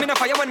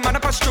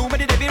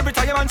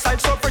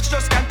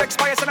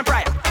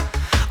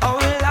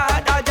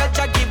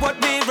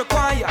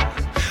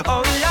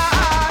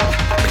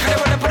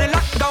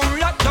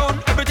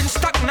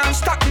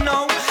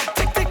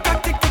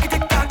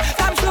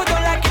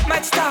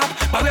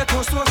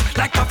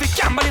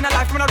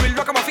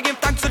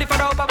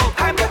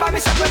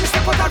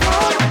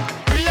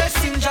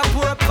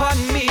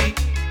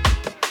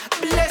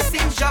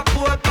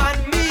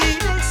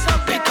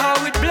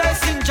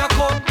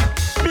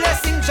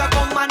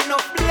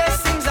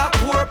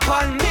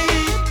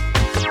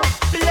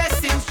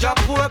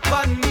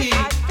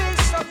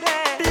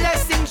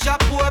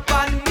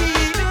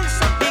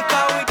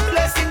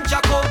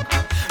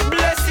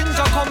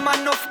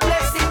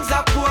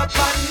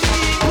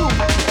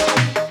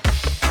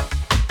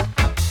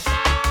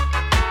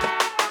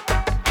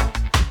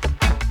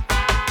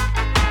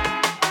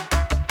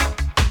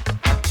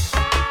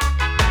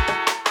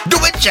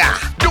 it, ja.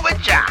 Do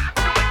it, ja.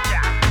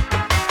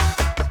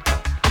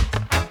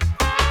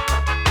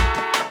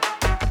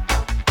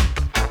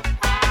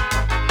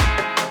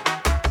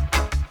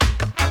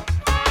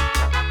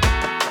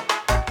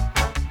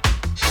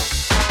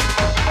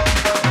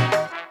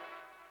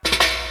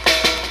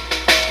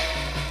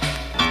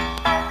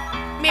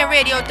 Me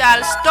radio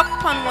dial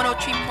stuck on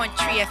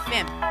 103.3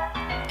 FM.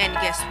 And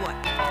guess what?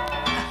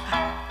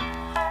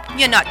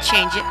 You're not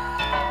changing.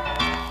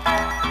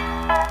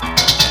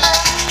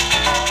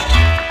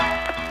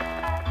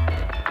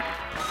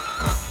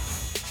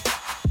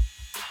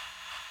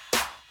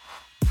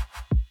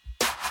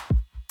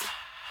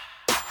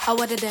 I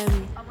wanted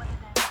them.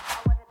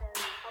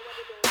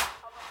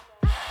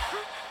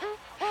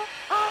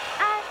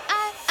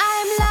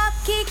 I'm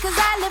lucky 'cause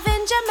I live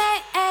in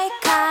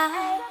Jamaica.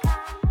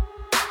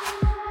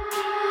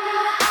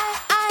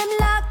 I'm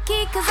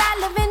lucky 'cause I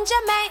live in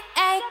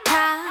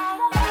Jamaica.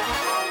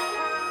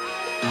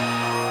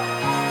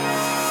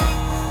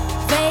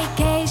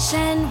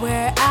 Vacation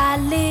where I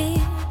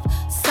live.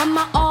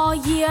 Summer all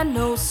year,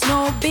 no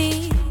snow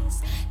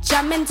bees.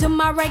 Jamming to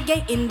my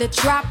reggae in the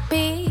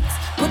tropics.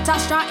 Put a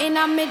straw in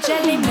a me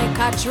jelly, make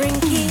a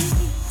drink it.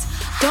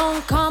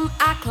 Don't come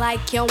act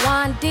like you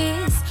want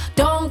this.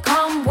 Don't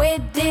come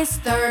with this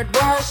third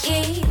world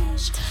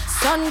ish.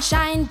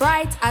 Sunshine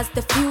bright as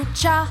the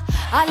future.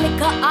 A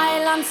little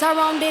island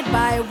surrounded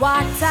by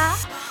water.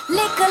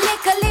 Little,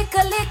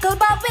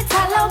 but with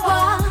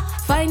Talawa.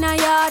 Find a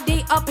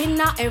yardie up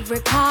in every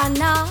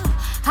corner.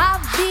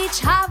 Have beach,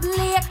 have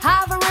lake,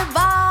 have a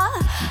river.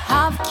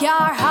 Have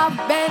car, have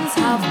Benz,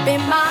 have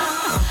Bimmer.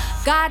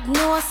 God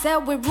knows say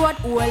we road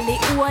holy.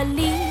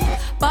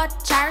 But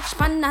church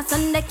pan a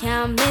Sunday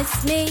can't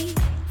miss me.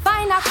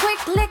 Find a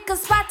quick liquor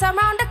spot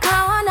around the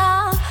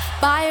corner.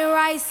 Buy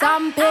rice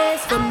and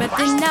paste for my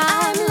dinner.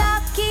 I'm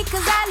lucky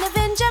 'cause I live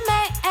in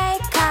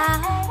Jamaica.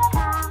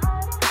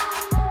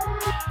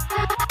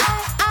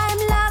 I'm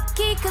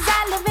lucky 'cause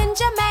I live in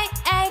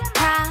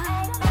Jamaica.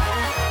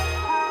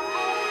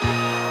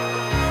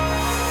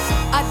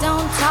 I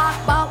don't talk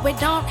about we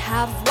don't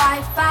have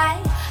Wi-Fi.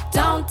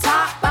 Don't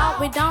talk about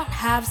we don't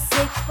have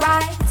sick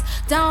rights.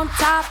 Don't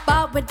talk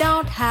about we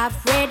don't have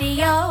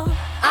radio.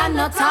 I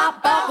no talk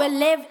about we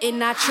live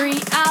in a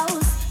tree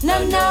house. No,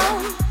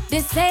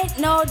 this ain't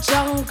no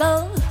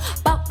jungle.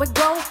 But we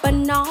grow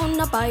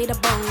banana by the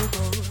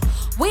bungle.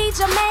 We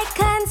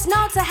Jamaicans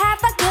know to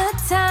have a good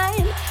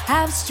time.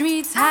 Have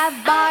streets, have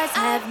bars,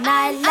 have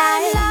nightlife.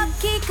 I'm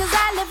lucky 'cause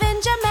I live in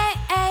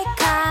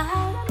Jamaica.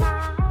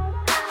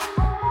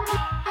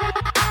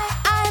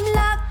 I'm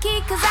lucky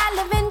 'cause I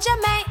live in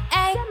Jamaica.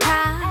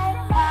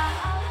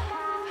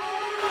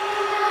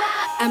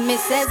 And me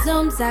say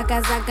zoom,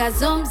 zaga, zaga,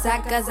 zoom,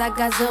 zaga,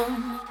 zaga,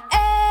 zoom.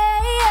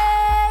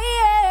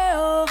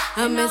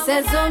 And me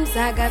say zoom,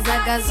 zaga,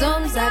 zaga,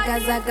 zoom, zaga,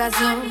 zaga,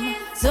 zoom.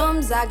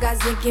 Zoom, zaga,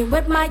 zigging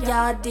with my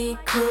yardie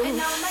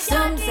crew.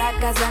 Zoom,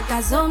 zaga,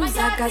 zaga, zoom,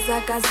 zaga,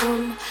 zaga,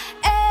 zoom.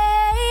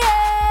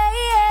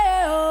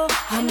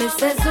 And me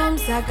say zoom,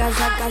 zaga,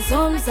 zaga,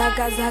 zoom,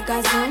 zaga,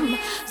 zaga, zoom.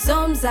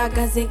 Zoom,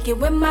 zaga, zigging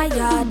with my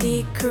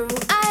yardie crew.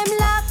 I'm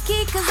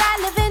lucky 'cause I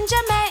live in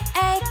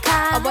Jamaica.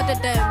 What the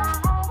them?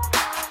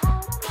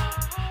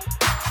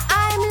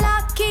 I'm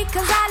lucky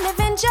 'cause I live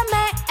in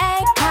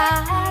Jamaica.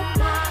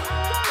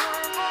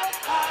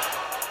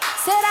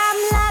 Said I'm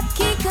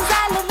lucky 'cause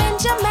I live in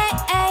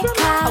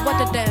Jamaica. What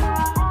the them?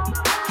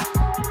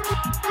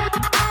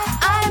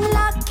 I'm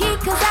lucky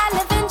 'cause I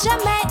live in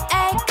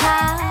Jamaica.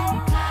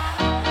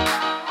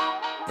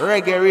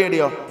 Reggae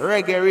radio,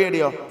 reggae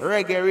radio,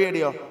 reggae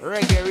radio,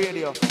 reggae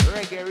radio,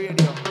 reggae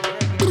radio.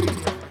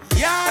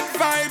 Yard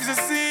vibes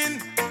are seen.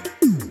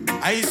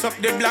 Ice up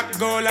the black,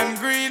 gold and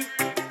green.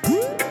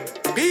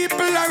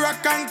 People are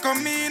rock and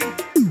come in.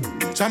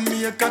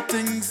 Jamaica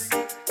things.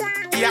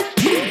 Yeah.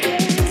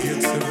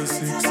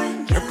 876.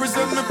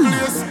 Represent the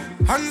place.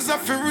 Hands are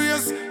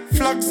furious.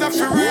 Flags are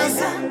furious.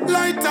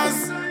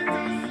 Lighters.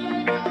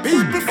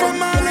 People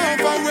from all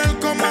over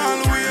welcome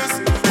always.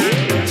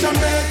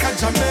 Jamaica,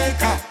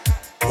 Jamaica.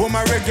 Oh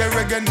my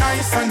reggae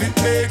nice and it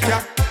make ya.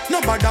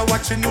 Nobody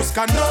watching news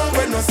can know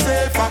we're no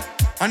safer.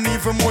 And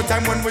even more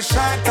time when we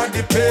shot at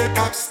the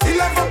paper. Still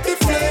have up the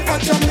flavor.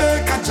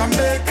 Jamaica,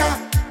 Jamaica.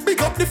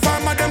 Big up the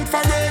farmer, them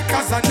for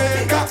acres and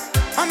acres.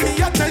 And me,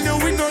 I tell you,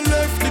 we no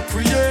left the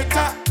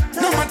creator.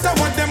 No matter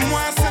what them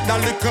want, say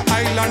that little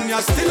island,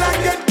 you still I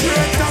get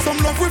greater. Some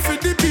love we for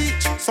the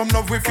beach, some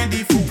love we for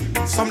the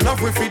food. Some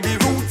love we for the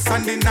roots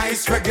and the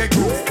nice reggae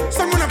groove.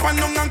 Some run up and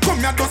down and come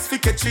here just for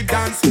catchy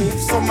dance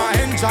moves. Some I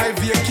enjoy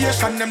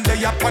vacation, them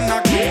they up on a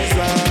cruise.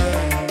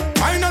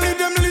 Finally,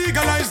 them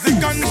legalize the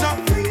ganja.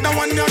 Now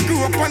when you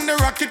grew up on the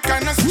rocket,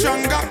 kinda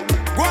stronger.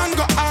 Go and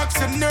go ask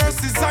your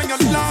nurses and your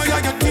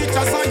lawyer, your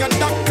teachers and your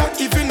doctor,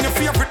 even your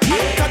favorite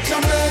actor.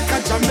 Jamaica,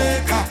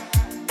 Jamaica.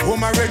 Oh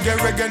my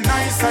reggae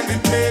nice and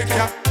it make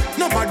ya.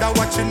 Nobody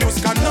watching news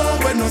can know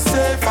we're no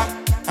safer.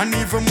 And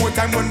even more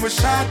time when we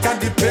shot at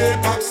the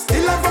paper.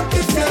 Still have up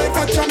the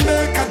flavor.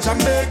 Jamaica,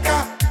 Jamaica.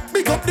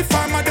 Big up the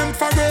farmer, them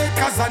for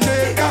acres and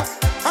acres.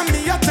 And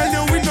me I tell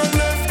you we no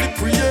left the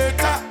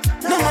creator.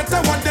 No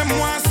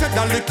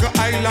little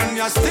island,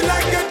 you still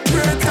I get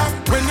greater.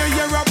 When you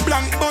hear a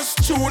blank bus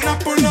tune a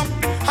pull up,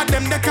 and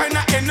them the kind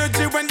of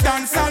energy when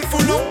dance all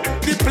full up.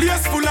 The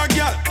place full of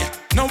girl,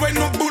 now when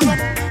no bull up.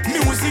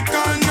 Music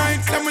all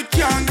night, then we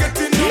can't get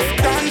enough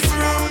dance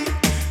round.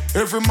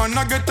 Every man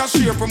I get a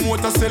share,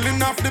 promoter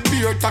selling off the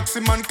beer,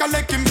 taxi man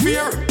collecting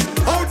fear.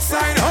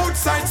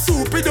 Outside,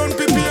 soup it don't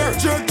prepare.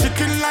 Jerk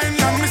chicken line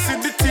and me see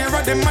the tear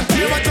of them a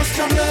tear. Just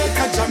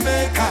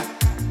Jamaica.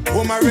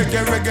 Oh my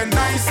reggae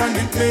nice and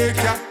it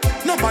make ya.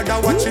 Nobody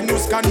watching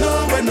news can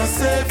know we're no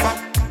safer.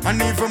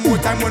 And even more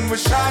time when we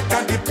shot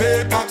at the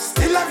paper.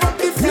 Still have up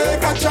the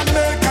flavor,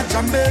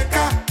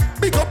 Jamaica.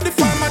 Big up the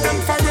farmer, them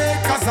for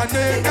acres and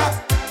acre.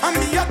 And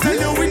me I tell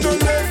you we no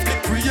left the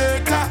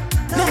creator.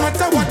 No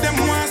matter what them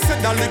want,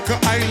 said a little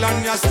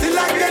island, you still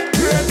I get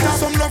greater.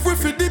 Some love we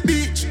for the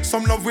beach,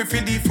 some love we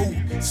for the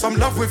food, some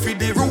love we for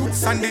the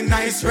roots and the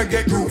nice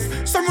reggae groove.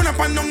 Some run up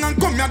and down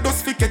and come here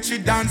just for catchy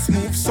dance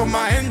move. Some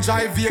I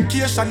enjoy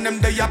vacation,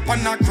 them they up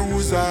on a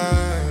cruise.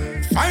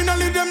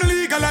 Finally them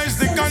legalize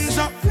the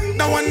ganja.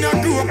 The one you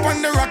grew up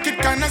on the rocket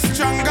kinda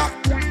stronger.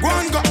 Go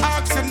and go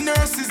ask your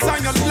nurses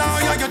and your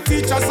lawyer, your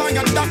teachers and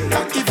your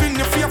doctor, even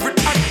your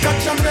favorite actor.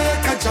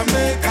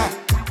 Jamaica.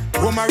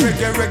 Oh my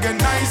reggae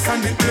nice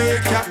and it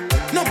make ya.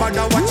 Nobody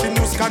watching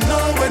news can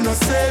know we're no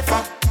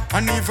safer.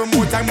 And even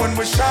more time when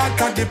we shot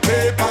at the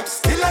paper.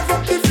 Still have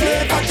up the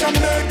flavor,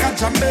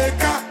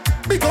 Jamaica.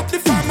 Big up the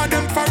farmer,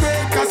 them for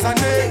acres and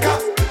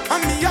acres.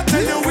 And me I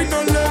tell you we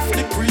no left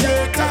the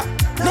creator.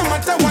 No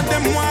matter what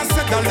them want,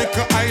 said a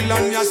little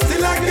island, you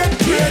still I get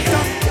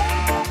greater.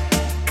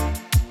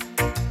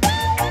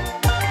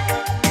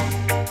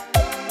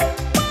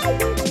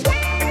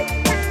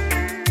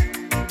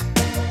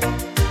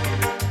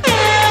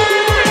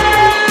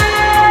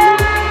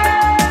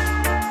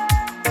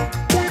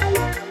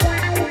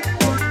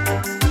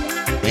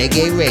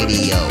 Reggae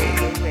Radio.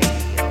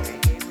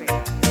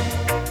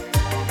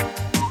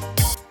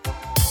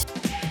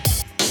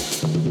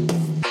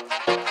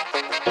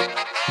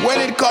 When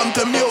it comes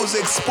to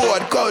music,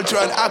 sport, culture,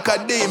 and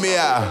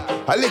academia,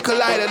 a little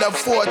lighter than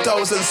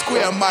 4,000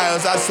 square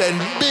miles, I send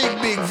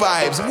big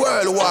vibes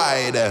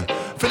worldwide.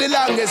 For the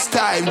longest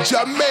time,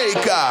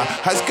 Jamaica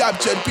has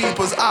captured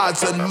people's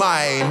hearts and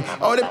mind.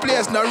 Oh, the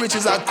place now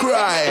reaches a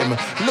crime.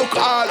 Look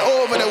all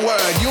over the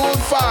world, you'll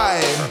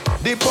find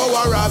the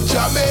power of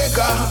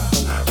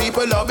Jamaica.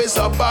 People love it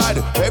so bad.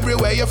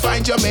 Everywhere you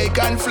find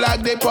Jamaican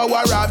flag, the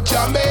power of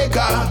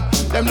Jamaica.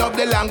 Them love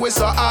the language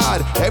so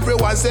hard.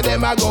 Everyone say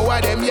them a go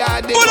at them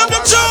yard. Pull up the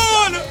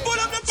tune! Pull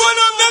up the tune!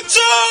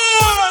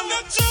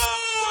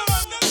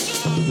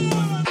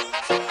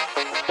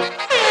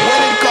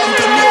 When it comes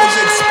to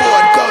music,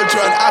 sport, culture,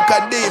 and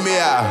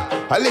academia,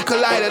 a little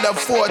lighter than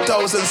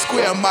 4,000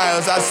 square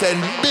miles, I send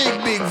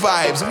big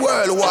vibes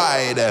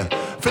worldwide.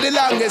 For the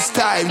longest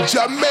time,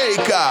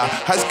 Jamaica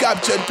has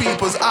captured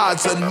people's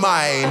hearts and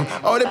mind.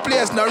 Oh, the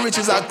place now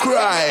reaches a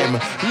crime.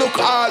 Look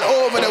all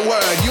over the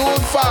world,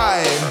 you'll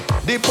find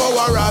the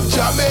power of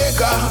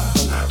Jamaica.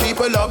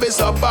 People love it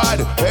so bad.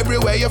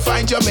 Everywhere you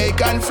find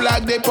Jamaican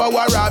flag, the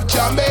power of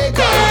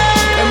Jamaica.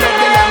 Them love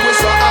the language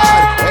so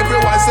hard.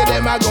 Everyone say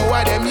them a go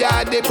at them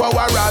yard, the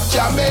power of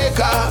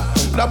Jamaica.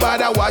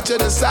 Nobody watching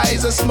the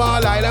size of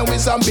small island with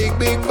some big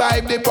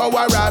vibe, the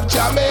power of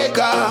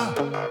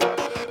Jamaica.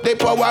 The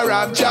power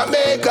of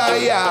Jamaica,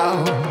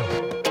 yeah.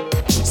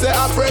 Say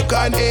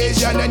African,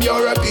 Asian and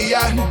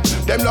European,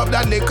 them love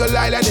that little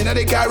island in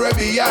the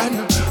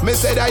Caribbean. Me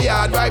say the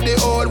yard vibe the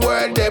whole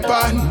world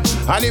depend.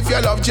 And if you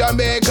love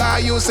Jamaica,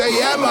 you say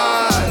yeah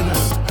man.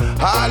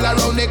 All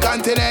around the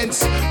continent,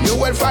 you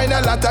will find a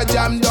lot of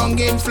jam dung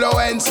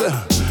influence.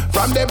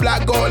 From the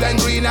black, gold and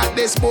green at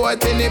the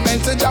sporting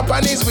events, the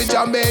Japanese with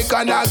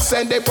Jamaican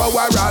accent, the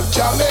power of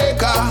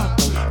Jamaica.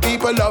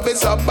 People love it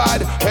so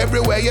bad.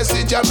 Everywhere you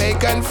see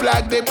Jamaican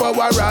flag, the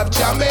power of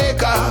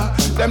Jamaica.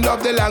 Them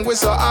love the language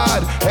so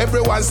hard.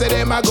 Everyone say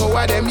them a go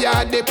at them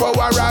yard, the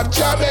power of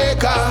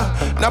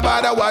Jamaica.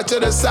 Nobody watch to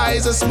the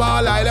size of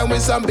small island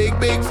with some big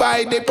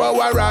vibe, the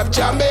power of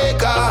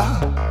Jamaica.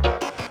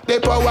 The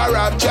power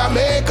of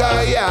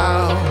Jamaica,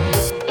 yeah.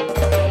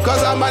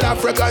 Cause I'm an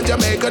African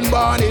Jamaican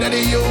born in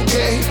the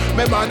UK.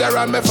 My mother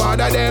and my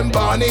father them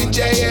born in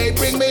JA.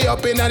 Bring me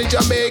up in the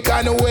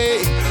Jamaican way.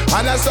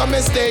 And I saw me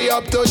stay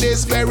up to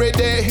this very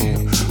day.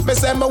 Me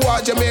say me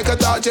watch Jamaica,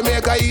 talk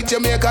Jamaica, eat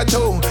Jamaica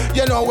too.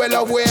 You know we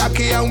love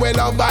Wacky and we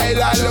love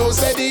Bailalo.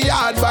 Say the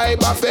yard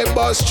vibe of a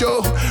bus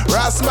show.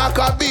 Ras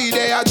Maccabee,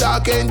 they are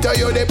talking to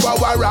you, the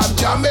power of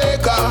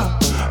Jamaica.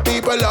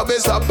 People love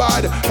it so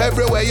bad.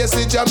 Everywhere you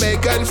see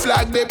Jamaican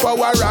flag, the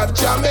power of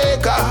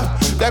Jamaica.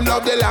 Them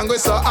love the language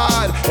so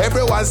hard.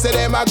 Everyone say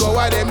them a go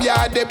at them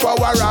yard, the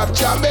power of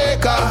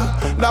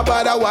Jamaica.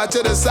 Nobody watch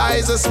the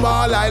size of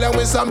small island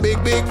with some big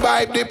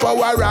vibe, the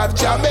power of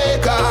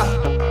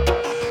Jamaica.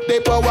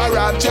 The power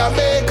of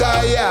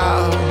Jamaica,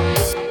 yeah.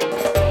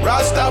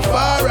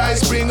 Rastafari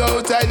spring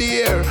out of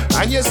the air,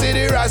 and you see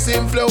the Ras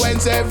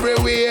influence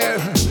everywhere.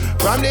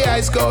 From the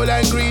ice cold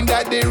and green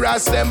that the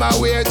rest them are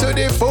wear to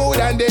the food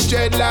and the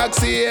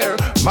dreadlocks here.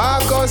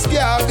 Marcus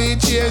Garvey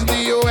changed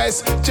the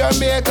US.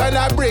 Jamaican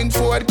I bring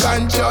forth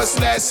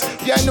consciousness.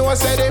 You know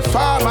say the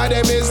farmer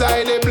them is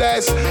highly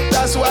blessed.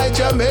 That's why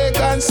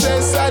Jamaicans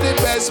says are the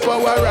best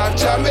power of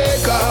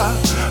Jamaica.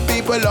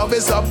 People love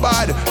it so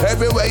bad.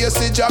 Everywhere you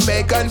see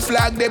Jamaican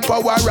flag, the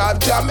power of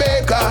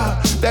Jamaica.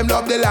 Them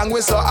love the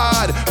language so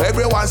hard.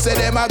 Everyone say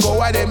them a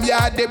go at them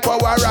yard, the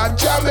power of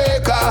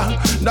Jamaica.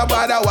 No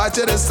matter what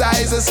to the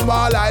size, a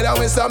small island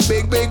with some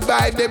big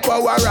vibe, the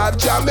power of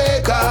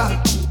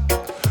Jamaica.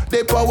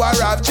 The power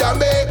of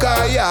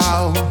Jamaica,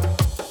 yo.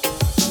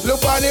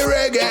 Look on the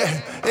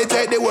reggae, it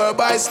take the world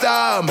by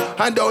storm.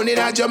 And down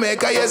in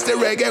Jamaica, yes, the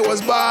reggae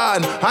was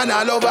born. And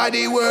all over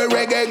the world,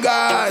 reggae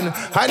gone.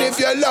 And if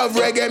you love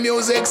reggae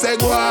music, say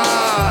go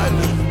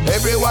on.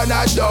 Everyone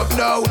I dub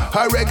now,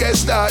 a reggae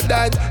start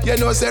that. You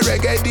know say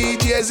reggae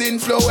DJs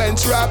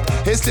influence rap.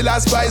 It still a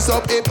spice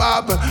up hip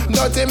hop.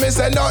 Nothing miss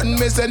nothing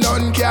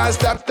can't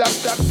stop.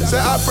 Say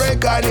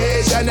African,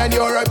 Asian and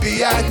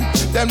European.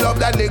 Them love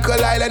that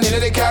little island in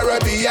the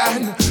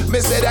Caribbean. Me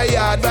say the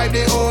yard vibe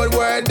the whole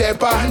world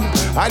depend.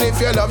 And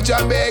if you love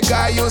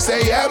Jamaica, you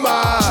say yeah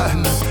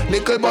man.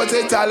 Little but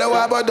it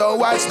all but don't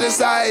watch the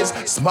size.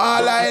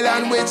 Small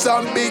island with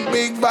some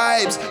big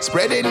vibes.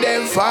 Spreading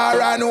them far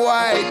and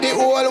wide. The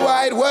whole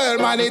wide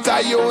world man it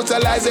a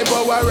utilize the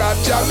power of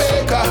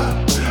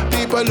Jamaica.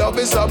 People love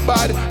it so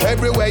bad.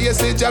 Everywhere you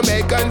see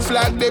Jamaican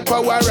flag, the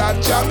power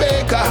of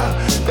Jamaica.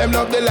 Them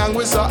love the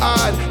language so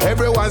hard.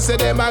 Everyone say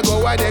them a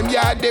go at them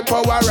yard, the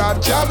power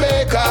of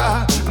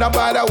Jamaica. No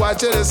matter what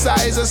to the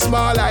size, a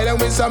small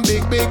island with some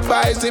big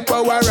vibes, the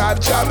power of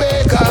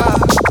Jamaica.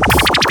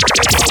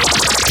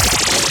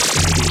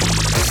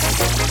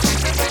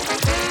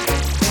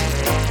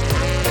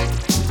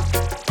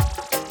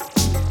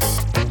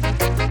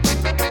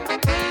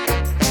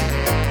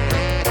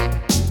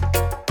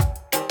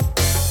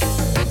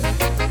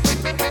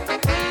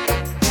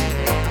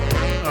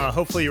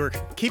 Hopefully you were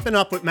keeping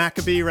up with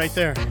Maccabee right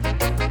there.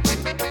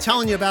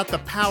 Telling you about the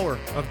power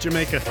of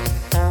Jamaica.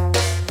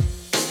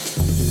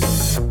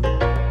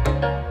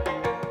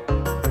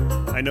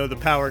 I know the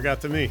power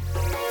got to me.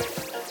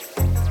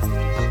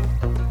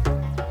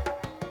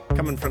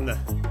 Coming from the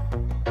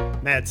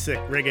Mad Sick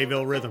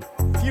Reggaeville rhythm.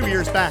 A few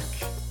years back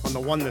on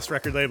the Oneness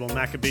record label,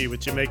 Maccabee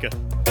with Jamaica.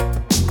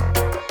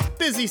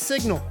 Busy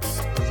Signal.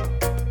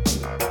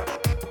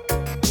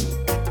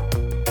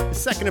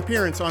 His second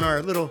appearance on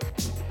our little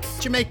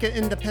Jamaica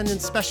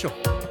Independence Special.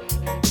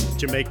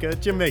 Jamaica,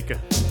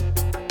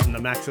 on the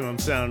Maximum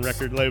Sound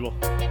record label.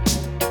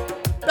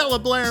 Bella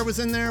Blair was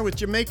in there with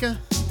Jamaica.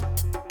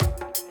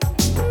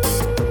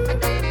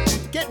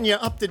 Getting you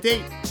up to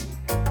date.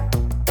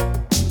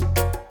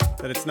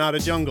 That it's not a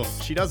jungle.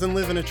 She doesn't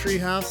live in a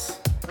treehouse.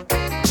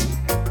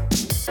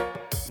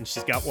 And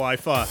she's got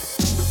Wi-Fi.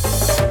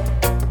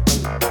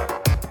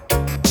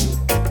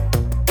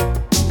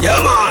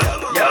 Yeah, man!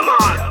 Yeah,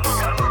 man!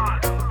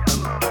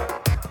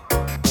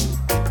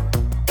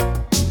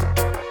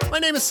 My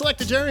name is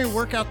Selecta Jerry. We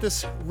work out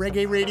this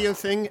reggae radio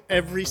thing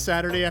every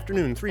Saturday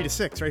afternoon, 3 to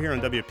 6, right here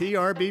on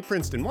WPRB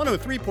Princeton,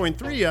 103.3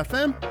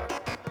 FM.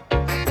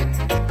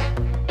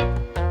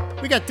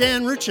 We got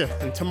Dan Rucha,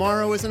 and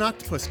Tomorrow is an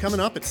Octopus coming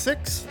up at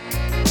 6.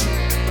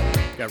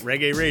 Got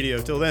reggae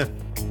radio till then.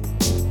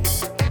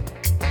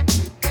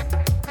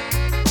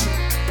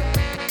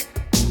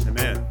 And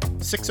man,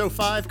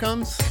 6:05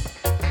 comes.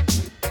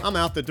 I'm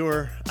out the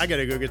door. I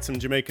gotta go get some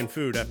Jamaican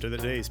food after the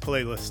day's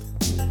playlist.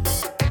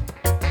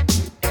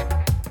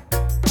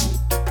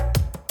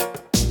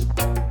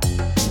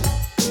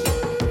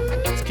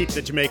 Keep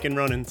the Jamaican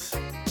running,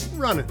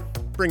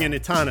 bringing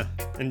Itana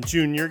and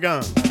Junior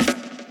Gong.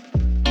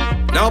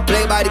 Now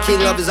play by the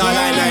king, love is all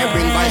I know.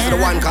 Bring vibes to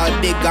the one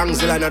called Big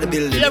Gongzilla in the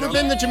building. You ever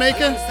been to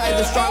Jamaica?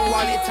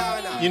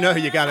 You know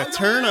you gotta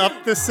turn up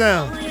the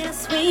sound.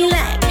 We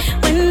like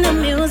when the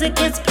music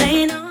is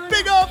playing on.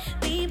 Big up!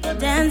 People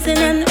dancing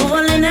and all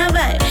in a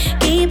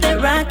vibe. Keep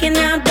it rocking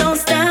now, don't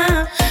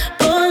stop.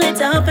 Pull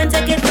it up and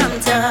take it from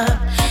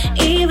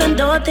top. Even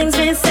though things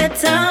been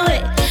set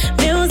away,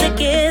 music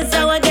is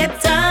how I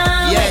get down.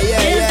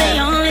 It's the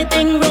only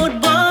thing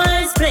rude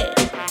boys play.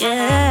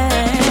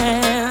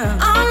 Yeah.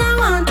 All I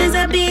want is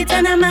a beat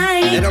and a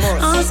mic.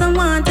 All I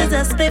want is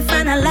a spliff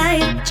and a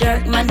light.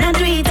 Jerk man and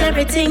do it,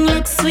 everything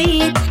looks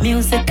sweet.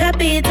 Music a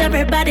beat,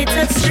 everybody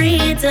touch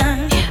street.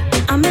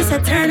 I miss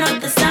a turn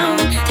up the sound.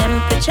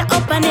 Temperature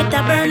up and it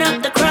a burn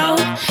up the crowd.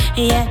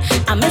 Yeah,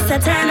 I miss a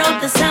turn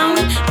up the sound.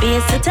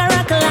 Bass it a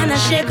rockle and a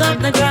shake up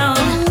the ground.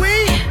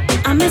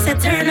 I miss a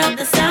turn up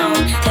the sound.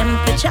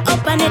 Temperature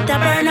up and it a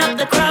burn up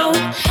the crowd.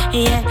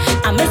 Yeah,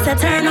 I miss a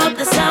turn up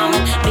the sound.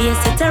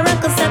 Bass it a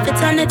rockle, stuff it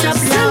turn it up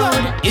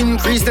loud.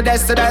 Increase the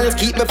decibels,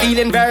 keep me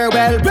feeling very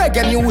well.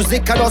 Reggae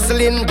music and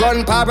hustling,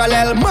 gun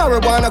parallel.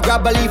 Marijuana,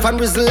 grab a leaf and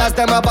whistle as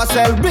them have a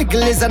sell.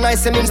 Wriggle is a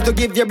nice means to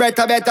give you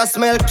better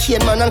smell.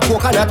 Cane man and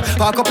coconut,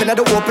 park up in the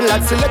open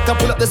lot. Selector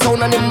pull up the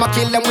sound and him ma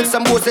kill them with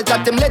some bullshit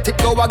at them. Let it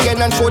go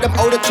again and show them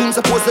how the tune's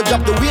supposed to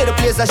drop. The way the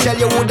place I shell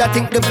you would I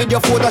think the video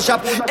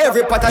Photoshop.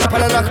 Every pattern up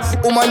on a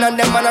knock. Woman and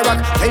them man a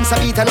rock. Fence a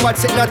beat and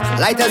what's it not?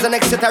 Lighters and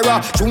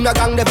etc. Junior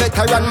gang the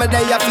veteran, me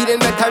day a feeling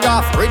better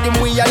off.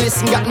 Rhythm we a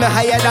listen got me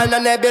higher than a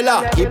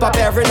nebula. Hip hop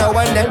every now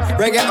and then,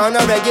 reggae on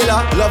a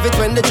regular. Love it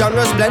when the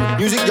genres blend,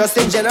 music just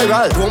in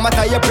general. Don't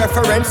matter your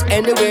preference,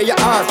 anywhere you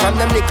are. From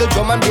them little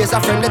drum and bass,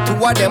 a friend the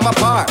two of them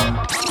apart.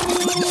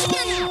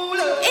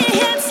 It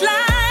hits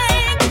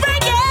like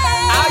reggae.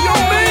 How you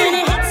mean?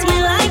 It hits me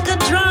like a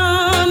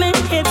drum. It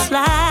hits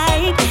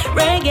like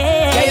reggae.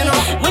 Yeah, you know.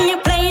 When you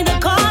play the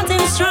chords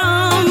and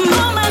strum,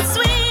 oh my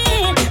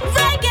sweet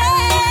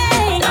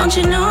reggae. Don't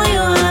you know you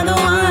are the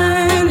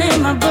one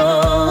in my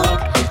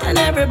book? And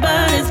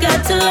everybody's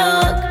got to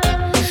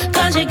look,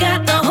 'cause you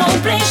got the whole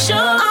place shook.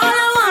 All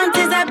I want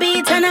is a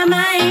beat and a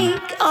mic.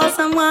 All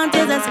some want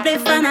is a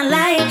spliff and a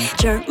light.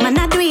 Jerk man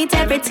I do it,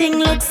 everything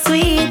looks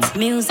sweet.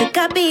 Music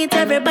a beat,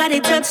 everybody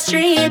touch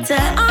street.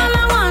 All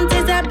I want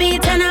is a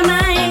beat and a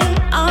mic.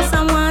 All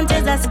some want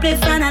is a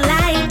spliff and a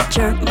light.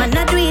 Jerk man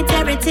I do it,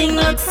 everything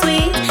looks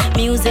sweet.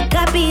 Music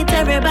a beat,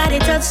 everybody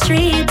touch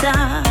street.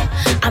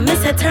 I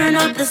miss a turn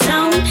up the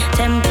sound.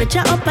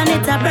 Temperature up and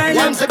it a burn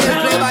up the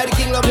crowd. Play by the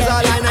king of his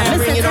all line and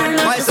bring it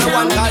up. Why so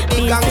one called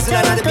Big Gangster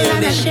and the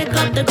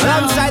building.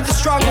 Alongside the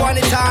strong one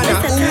it's on.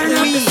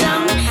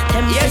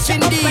 Yes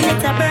indeed. When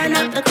it a burn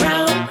up the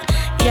crowd.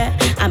 Yeah,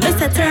 I miss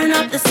a turn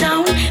up the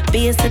sound.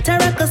 Bass it a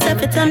rock,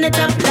 step it on it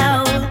up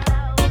loud.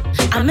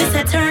 I miss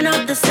a turn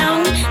up the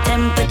sound.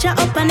 Temperature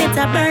up and it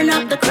a burn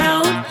up the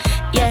crowd.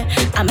 Yeah,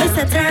 I miss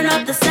a turn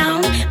up the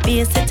sound.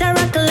 Bass it a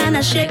rockle and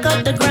a shake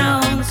up the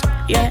grounds.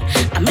 Yeah,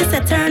 I miss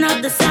a turn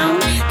up the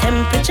sound.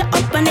 Temperature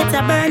up and it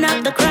a burn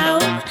up the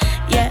crowd.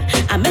 Yeah,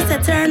 I miss a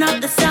turn up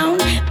the sound.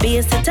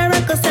 Bass it a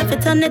rockle, step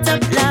it on it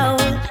up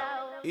loud.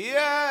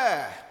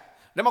 Yeah.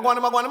 Them a go,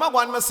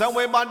 me say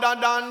we better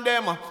than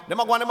them. Them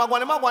a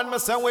go, me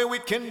say we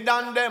wicked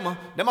than them.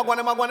 Them a go,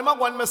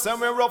 me say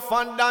we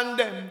rougher than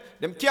them.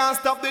 Them can't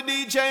stop the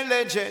DJ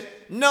legend.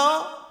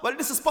 No, well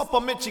this is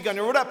Papa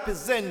Michigan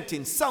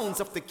representing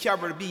Sounds of the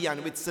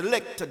Caribbean with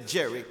Selector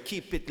Jerry.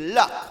 Keep it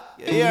locked.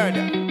 You hear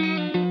that?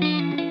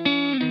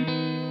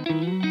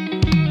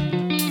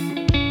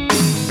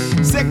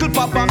 Circle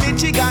Papa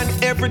Michigan,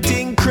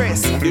 everything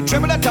crisp. You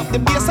treble at top, the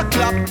bass a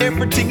clap,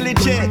 everything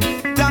legit.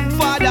 Thank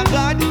Father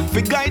God,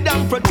 for guide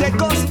and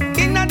protect us.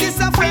 Inna this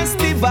a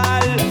festival.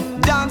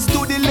 Dance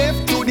to the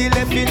left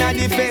inna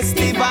the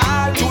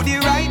festival. To the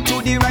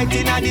right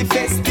inna the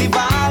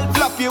festival.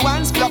 Flop your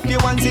hands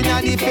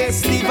inna the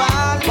festival.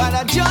 What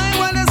a joy,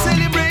 what a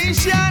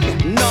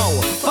celebration.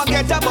 No,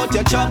 forget about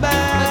your trouble.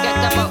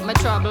 Forget about my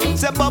trouble.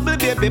 Say bubble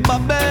baby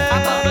bubble. I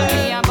bubble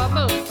me a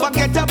bubble.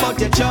 Forget about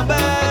your trouble.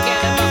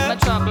 Forget about my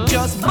trouble.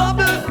 Just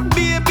bubble,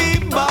 baby,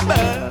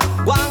 bubble.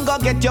 Go and go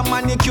get your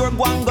manicure,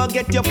 go and go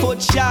get your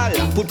foot shawl.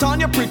 Put on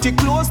your pretty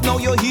clothes, now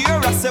you're here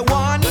as a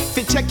one.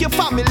 Fi check your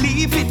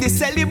family, fit the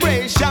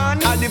celebration.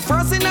 And the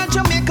first in a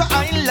Jamaica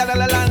Island, la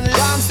la la.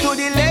 Dance to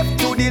the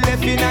left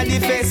inna the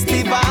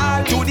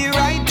festival. To the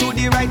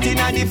right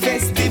inna the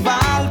festival.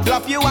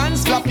 Clap your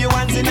hands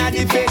inna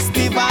the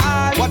festival.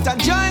 What a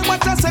joy,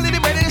 what a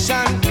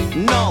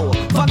celebration. No,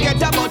 forget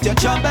about your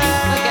trouble.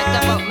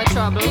 Forget about my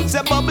trouble.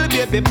 Say bubble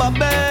baby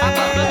bubble. I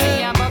bubble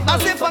me a bubble. I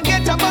say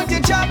forget about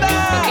your trouble.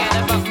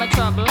 Forget about my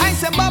trouble. I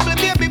say bubble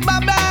baby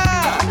bubble.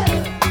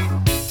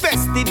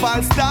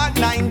 Festival start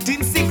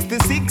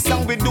 1966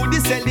 and we do the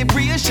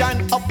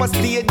celebration up a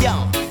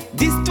stadium.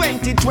 This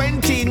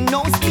 2020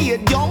 no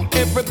stadium.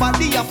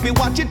 Everybody have to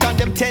watch it on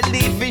them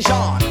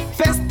television.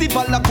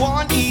 Festival a go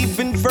on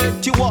even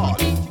virtual.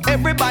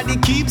 Everybody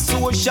keep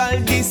social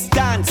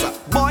distance.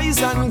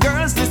 Boys and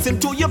girls listen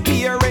to your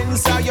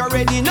parents. Are you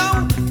ready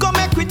now? Come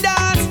make we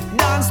dance.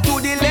 Dance to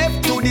the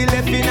left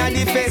inna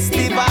the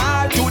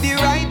festival. To the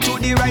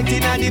right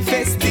inna the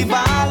festival.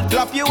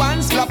 Clap your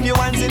hands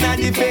inna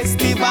the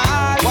festival.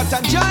 What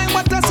a joy,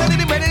 what a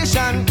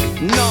celebration.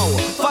 No,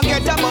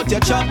 forget about your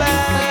trouble.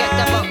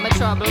 Forget about my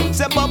trouble.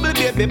 Say bubble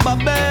baby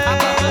bubble. I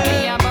bubble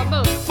me a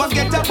bubble.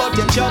 Forget about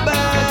your trouble.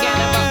 Forget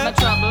about my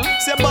trouble.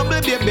 Say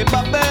bubble baby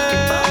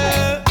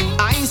bubble.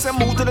 I say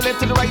move to the left,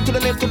 to the right, to the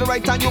left, to the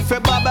right, and you feel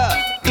bubble.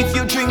 If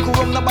you drink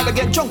rum, nobody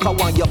get drunk, I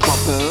want you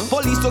bubble.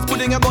 Police just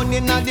putting a gun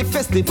in at the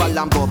festival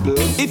and bubble.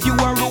 If you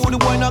are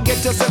rude, why not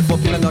get yourself up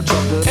in no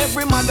trouble?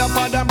 Every mother,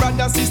 father,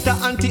 brother, sister,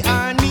 auntie,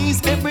 and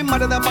niece. Every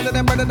mother,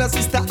 father, brother,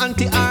 sister,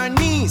 auntie, and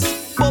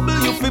niece. Bubble,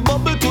 you feel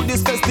bubble to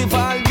this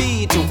festival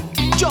beat.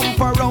 Jump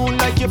around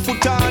like your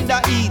foot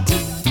under heat.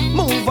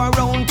 Move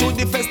around to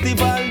the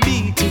festival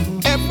beat.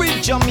 Every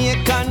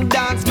Jamaican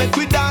dance, make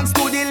we dance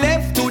to the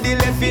left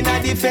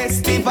inna the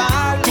festival.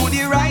 To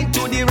the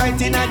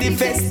right inna the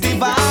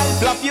festival.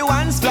 Flop your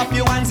hands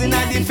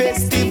inna the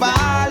festival.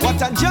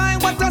 What a joy,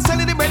 what a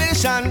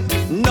celebration.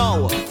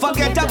 No,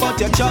 forget about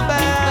your trouble.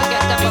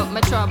 Forget about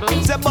my trouble.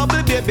 Say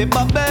bubble baby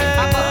bubble.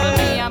 I bubble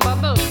me a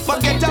bubble.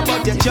 Forget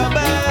about your trouble.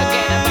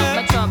 Forget about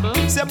my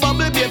trouble. Say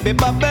bubble baby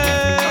bubble.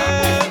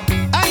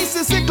 I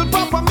say Sickle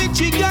Papa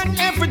Michigan,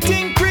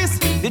 everything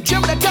crisp. The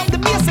treble that jump, the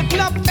bass a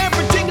clap,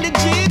 everything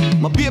legit.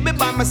 My baby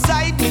by my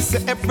side, me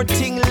say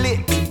everything lit.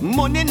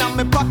 Money in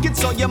my pocket,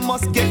 so you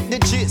must get the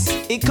gist.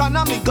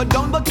 Economy go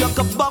down, but you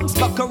can bounce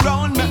back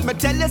around. Let me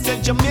tell you, say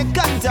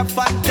Jamaicans are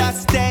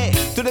fantastic.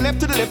 To the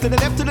left, to the left, to the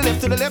left, to the left,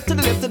 to the left, to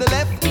the left, to the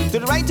left, to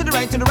the right, to the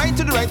right, to the right,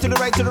 to the right, to the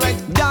right, to the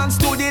right. Dance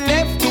to the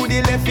left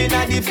in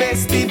a the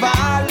festival.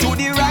 To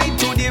the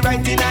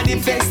right in a the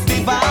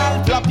festival.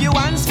 Clap your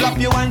hands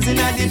in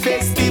a the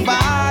festival.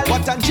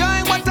 What a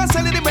joy, what a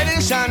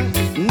celebration.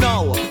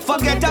 No,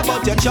 forget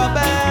about your trouble.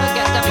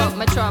 Forget about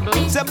my trouble.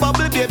 Say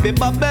bubble, baby,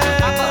 bubble.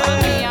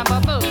 A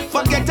bubble.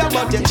 Forget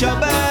about your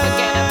trouble.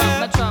 Forget about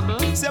my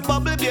trouble. Say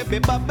bubble, baby,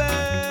 bubble.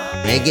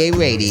 Reggae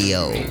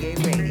Radio.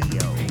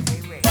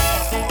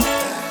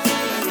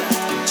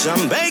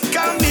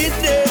 Jamaica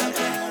midday.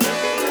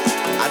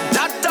 A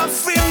data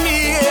for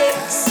me,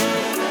 yes.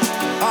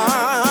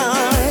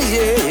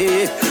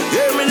 Yeah.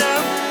 Hear me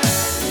now.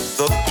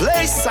 The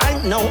place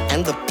I know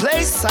and the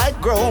place I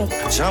grow,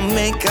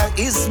 Jamaica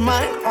is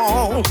my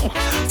home.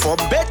 For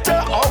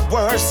better or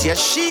worse, yes,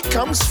 she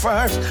comes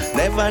first.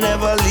 Never,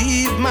 never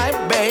leave my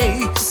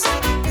base.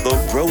 The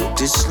road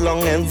is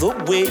long and the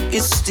way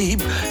is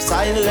steep.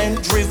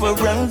 Silent river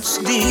runs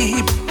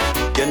deep.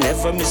 You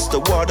never miss the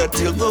water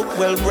till the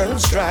well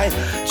runs dry.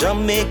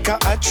 Jamaica,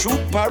 a true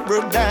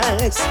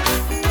paradise.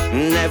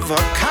 Never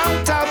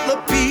count out the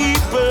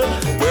people.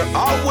 We're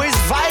always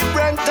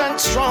vibrant and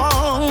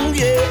strong,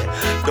 yeah.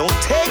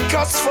 Don't take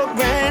us for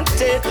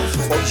granted,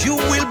 or you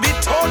will be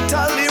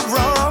totally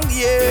wrong,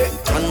 yeah.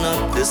 Turn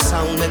up the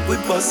sound, make we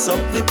bust up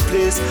the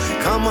place.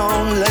 Come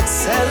on, let's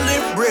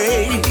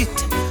celebrate.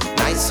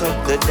 Nice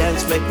up the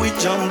dance, make we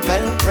jump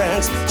and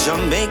prance.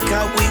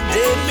 Jamaica, we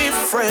did me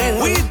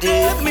friend. We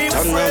did me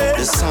friend. Turn up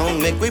the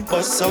sound, make we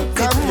bust up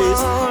the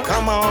place.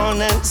 Come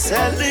on and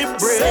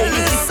celebrate.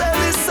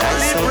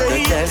 Nice up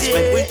the dance,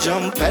 make we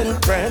jump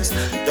and prance.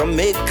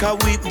 Jamaica,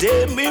 we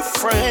did me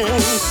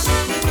friend.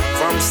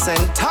 From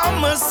St.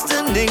 Thomas to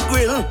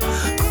Negril,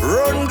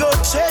 run go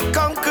check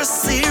Uncle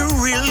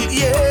Cyril,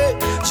 yeah.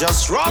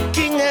 Just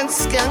rocking and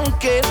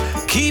skanking,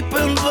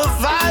 keeping the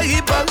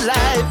vibe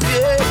alive,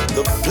 yeah.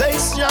 The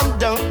place I'm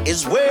down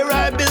is where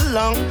I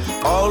belong.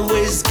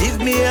 Always give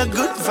me a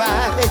good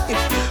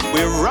vibe.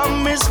 Where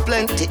rum is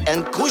plenty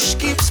and kush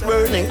keeps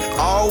burning.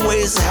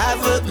 Always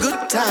have a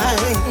good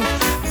time.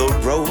 The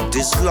road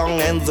is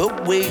long and the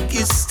way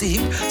is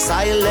steep.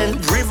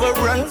 Silent river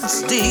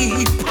runs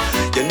deep.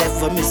 You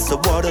never miss the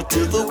water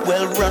till the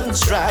well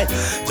runs dry.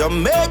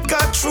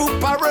 Jamaica, true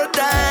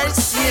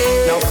paradise,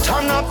 yeah. Now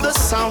turn up the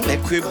sound,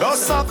 make we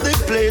bust up the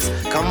place.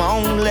 Come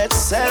on, let's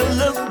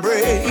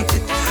celebrate.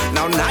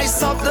 Now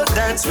nice up the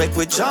dance, make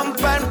we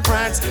jump and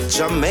prance.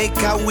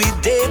 Jamaica, we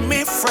did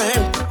me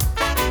friend.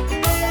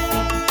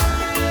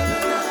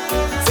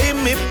 Feel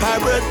me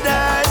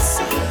paradise.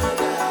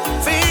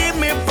 Feel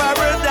me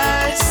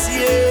paradise,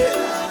 yeah.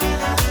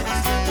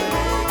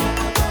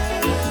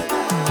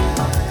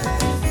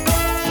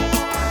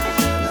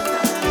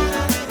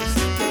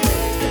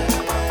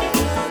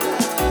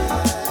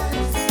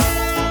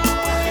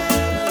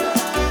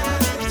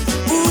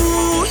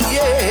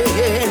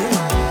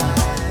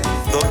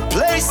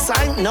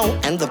 I know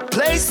and the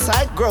place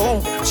I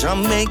grow,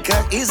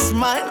 Jamaica is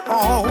my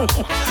home.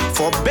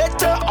 For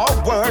better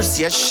or worse,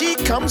 yes, she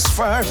comes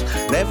first.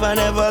 Never,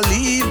 never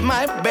leave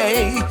my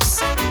base.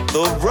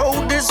 The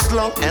road is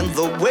long and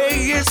the way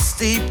is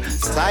steep.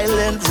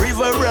 Silent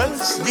river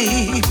runs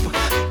deep.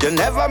 You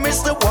never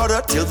miss the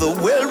water till the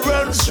well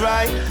runs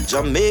dry.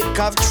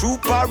 Jamaica, true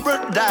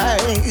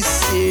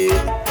paradise, yeah.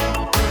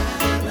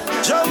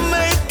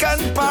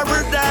 Jamaican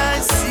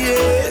paradise,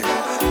 yeah.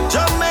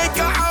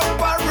 Jamaica, our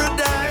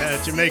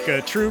paradise.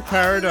 Jamaica, true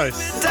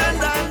paradise.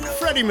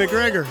 Freddie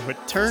McGregor would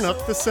Turn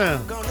Up the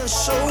Sound.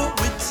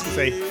 It's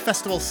a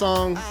festival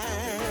song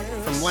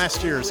from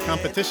last year's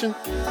competition.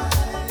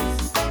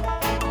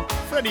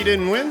 Freddie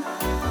didn't win.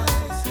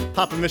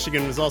 Papa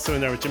Michigan was also in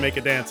there with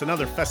Jamaica Dance,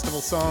 another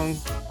festival song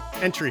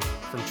entry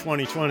from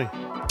 2020.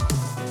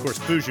 Of course,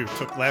 Buju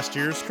took last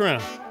year's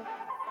crown.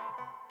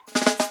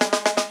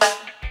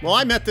 Well,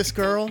 I met this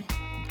girl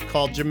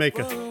called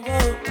Jamaica.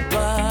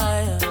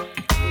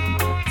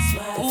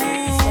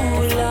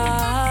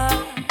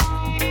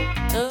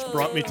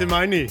 Brought me to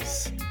my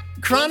knees.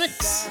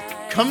 Chronics,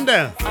 come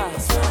down.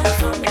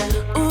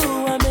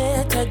 Ooh, I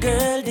met a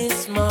girl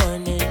this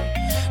morning.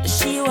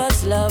 She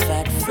was love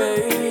at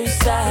first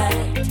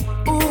sight.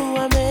 Ooh,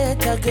 I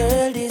met a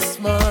girl this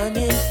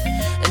morning,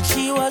 and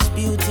she was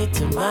beauty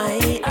to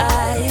my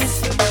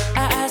eyes.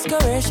 I asked her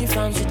where she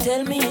from, she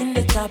tell me in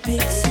the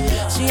tropics.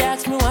 She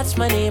asked me what's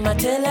my name, I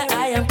tell her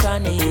I am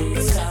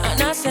Chronix.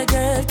 And I said,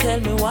 girl, tell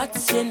me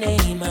what's your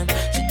name, and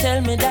she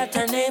tell me that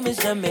her name is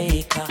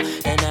Jamaica.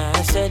 And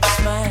I said,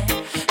 smile,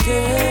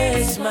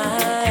 girl,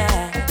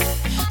 smile.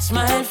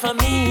 Smile for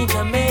me,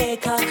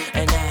 Jamaica.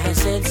 And I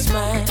said,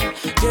 smile,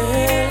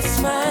 girl,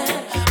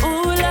 smile.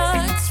 Ooh,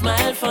 Lord,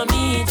 smile for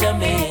me,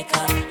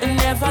 Jamaica. And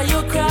never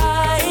you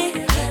cry,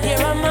 here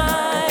am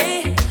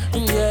I.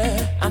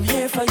 Yeah, I'm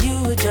here for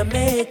you,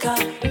 Jamaica.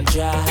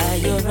 Dry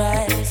your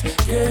eyes,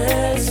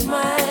 girl,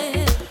 smile.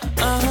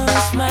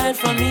 smile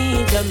for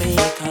me,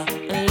 Jamaica,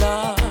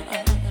 Lord.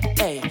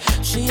 Hey,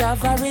 she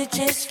have a rich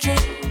history.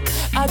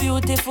 A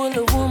beautiful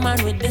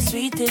woman with the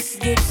sweetest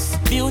gifts.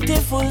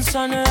 Beautiful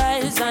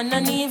sunrise and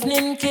an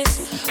evening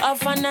kiss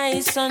of a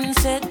nice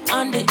sunset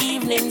on the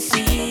evening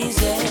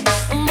season.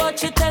 But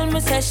she tell me,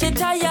 say she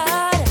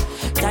tired.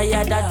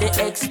 Tired of the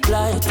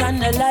exploit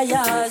and the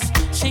liars.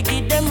 She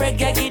give them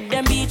reggae, give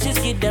them beaches,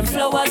 give them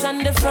flowers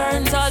and the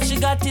ferns. All she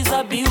got is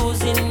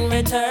abuse in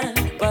return.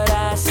 But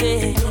I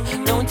say,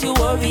 don't you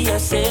worry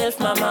yourself,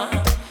 mama.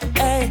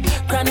 Hey,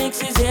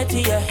 Chronixx is here to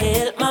your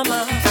help,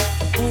 mama.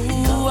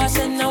 Ooh, I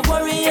said, no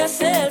worry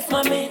yourself,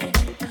 mommy.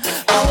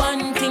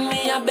 One thing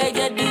me, I beg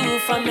you do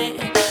for me.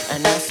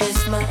 And I said,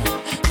 smile,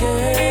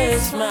 girl,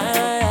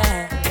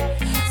 smile.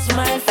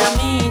 Smile for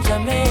me,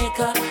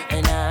 Jamaica.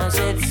 And I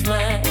said,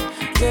 smile,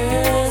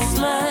 girl,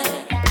 smile.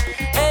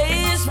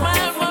 Hey,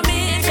 smile for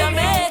me,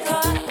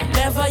 Jamaica.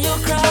 Never you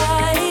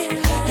cry,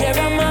 here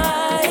am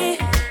I.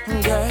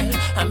 Girl,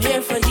 I'm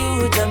here for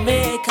you,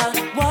 Jamaica.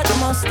 What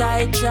must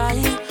I try?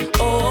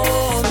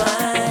 Oh,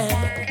 my.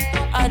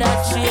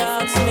 That she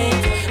asks me,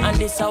 and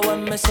this I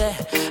want me say,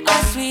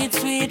 a sweet,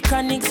 sweet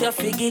Chronixx, you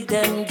fi give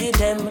them,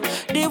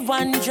 the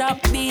one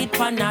drop beat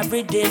pan a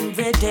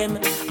rhythm.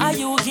 Are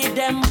you give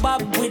them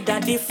bob with a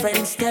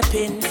different step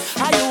in?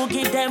 Are you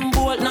give them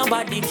bolt,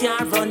 nobody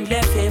can run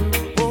left him,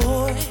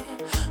 boy.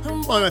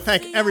 I want to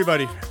thank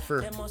everybody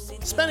for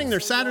spending their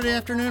Saturday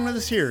afternoon with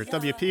us here at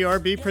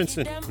WPRB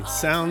Princeton,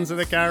 Sounds of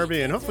the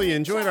Caribbean. Hopefully you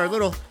enjoyed our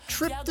little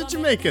trip to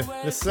Jamaica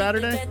this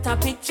Saturday.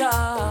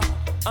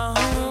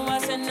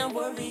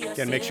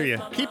 Again, make sure you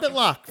keep it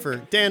locked for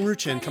Dan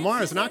Ruchin.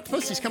 Tomorrow's an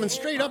octopus. He's coming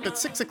straight up at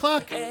 6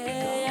 o'clock.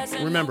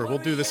 Remember, we'll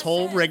do this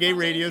whole reggae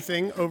radio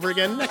thing over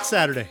again next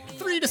Saturday,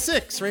 3 to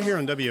 6, right here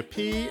on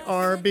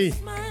WPRB.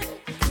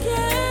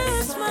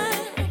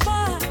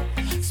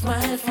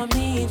 Smile for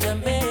me,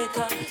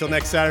 Jamaica. Until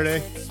next Saturday,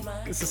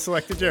 this is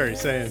Selecta Jerry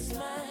saying,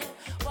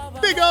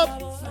 big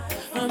up!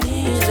 For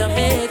me,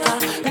 Jamaica.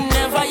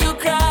 Never you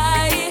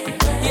cry,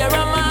 here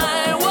am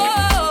I.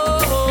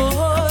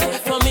 Whoa,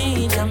 for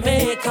me,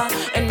 Jamaica.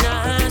 And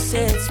I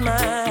said,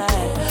 smile,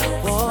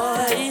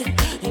 boy,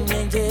 in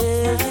the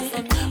day,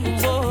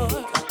 boy,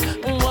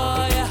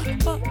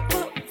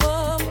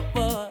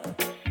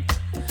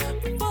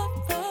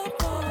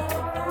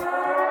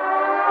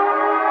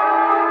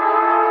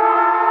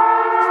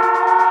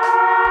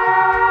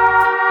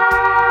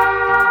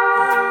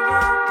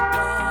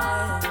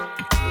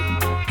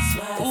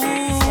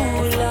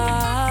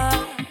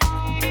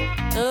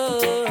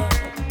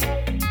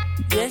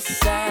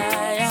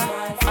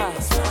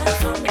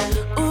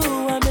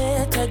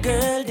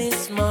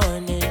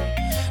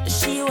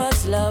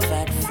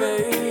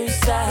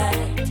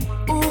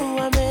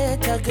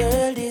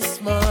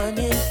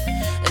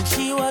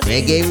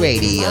 Reggae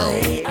Radio.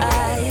 I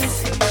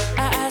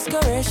ask her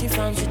where she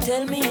from, she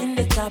tell me in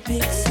the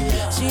tropics.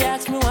 She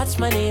asked me what's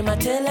my name, I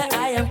tell her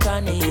I am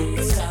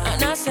Chronixx.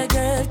 And I said,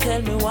 girl,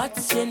 tell me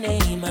what's your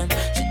name. And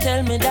she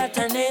tell me that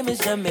her name is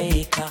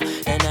Jamaica.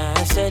 And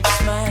I said,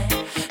 smile,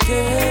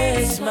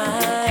 girl,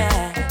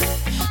 smile.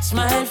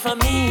 Smile for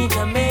me,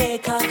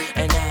 Jamaica.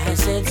 And I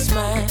said,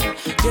 smile,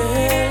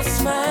 girl,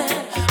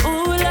 smile.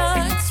 Ooh,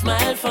 Lord,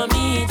 smile for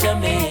me,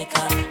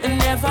 Jamaica. And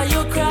never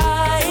you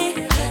cry,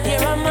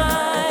 here am I.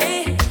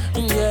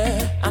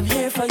 I'm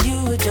here for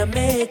you,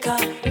 Jamaica.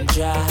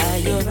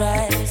 Dry your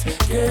eyes,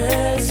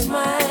 girl,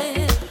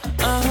 smile.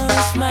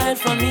 Smile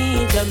for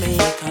me,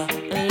 Jamaica,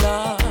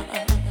 Lord.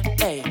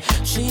 Hey,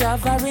 she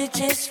have a rich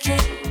history.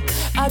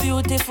 A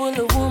beautiful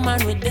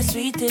woman with the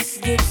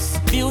sweetest gifts.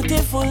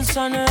 Beautiful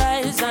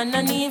sunrise and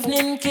an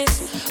evening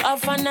kiss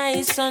of a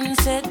nice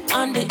sunset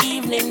on the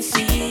evening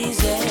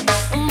season.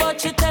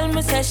 But she tell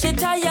me, say she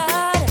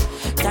tired.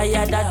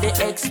 Tired of the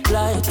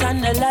exploit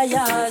and the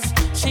liars.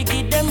 She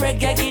give them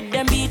reggae, give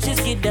them beaches,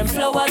 give them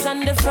flowers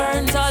and the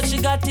ferns. All she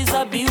got is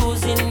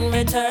abuse in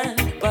return.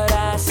 But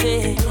I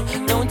say,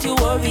 don't you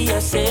worry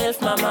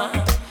yourself, mama.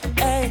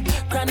 Hey,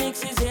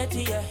 Chronixx is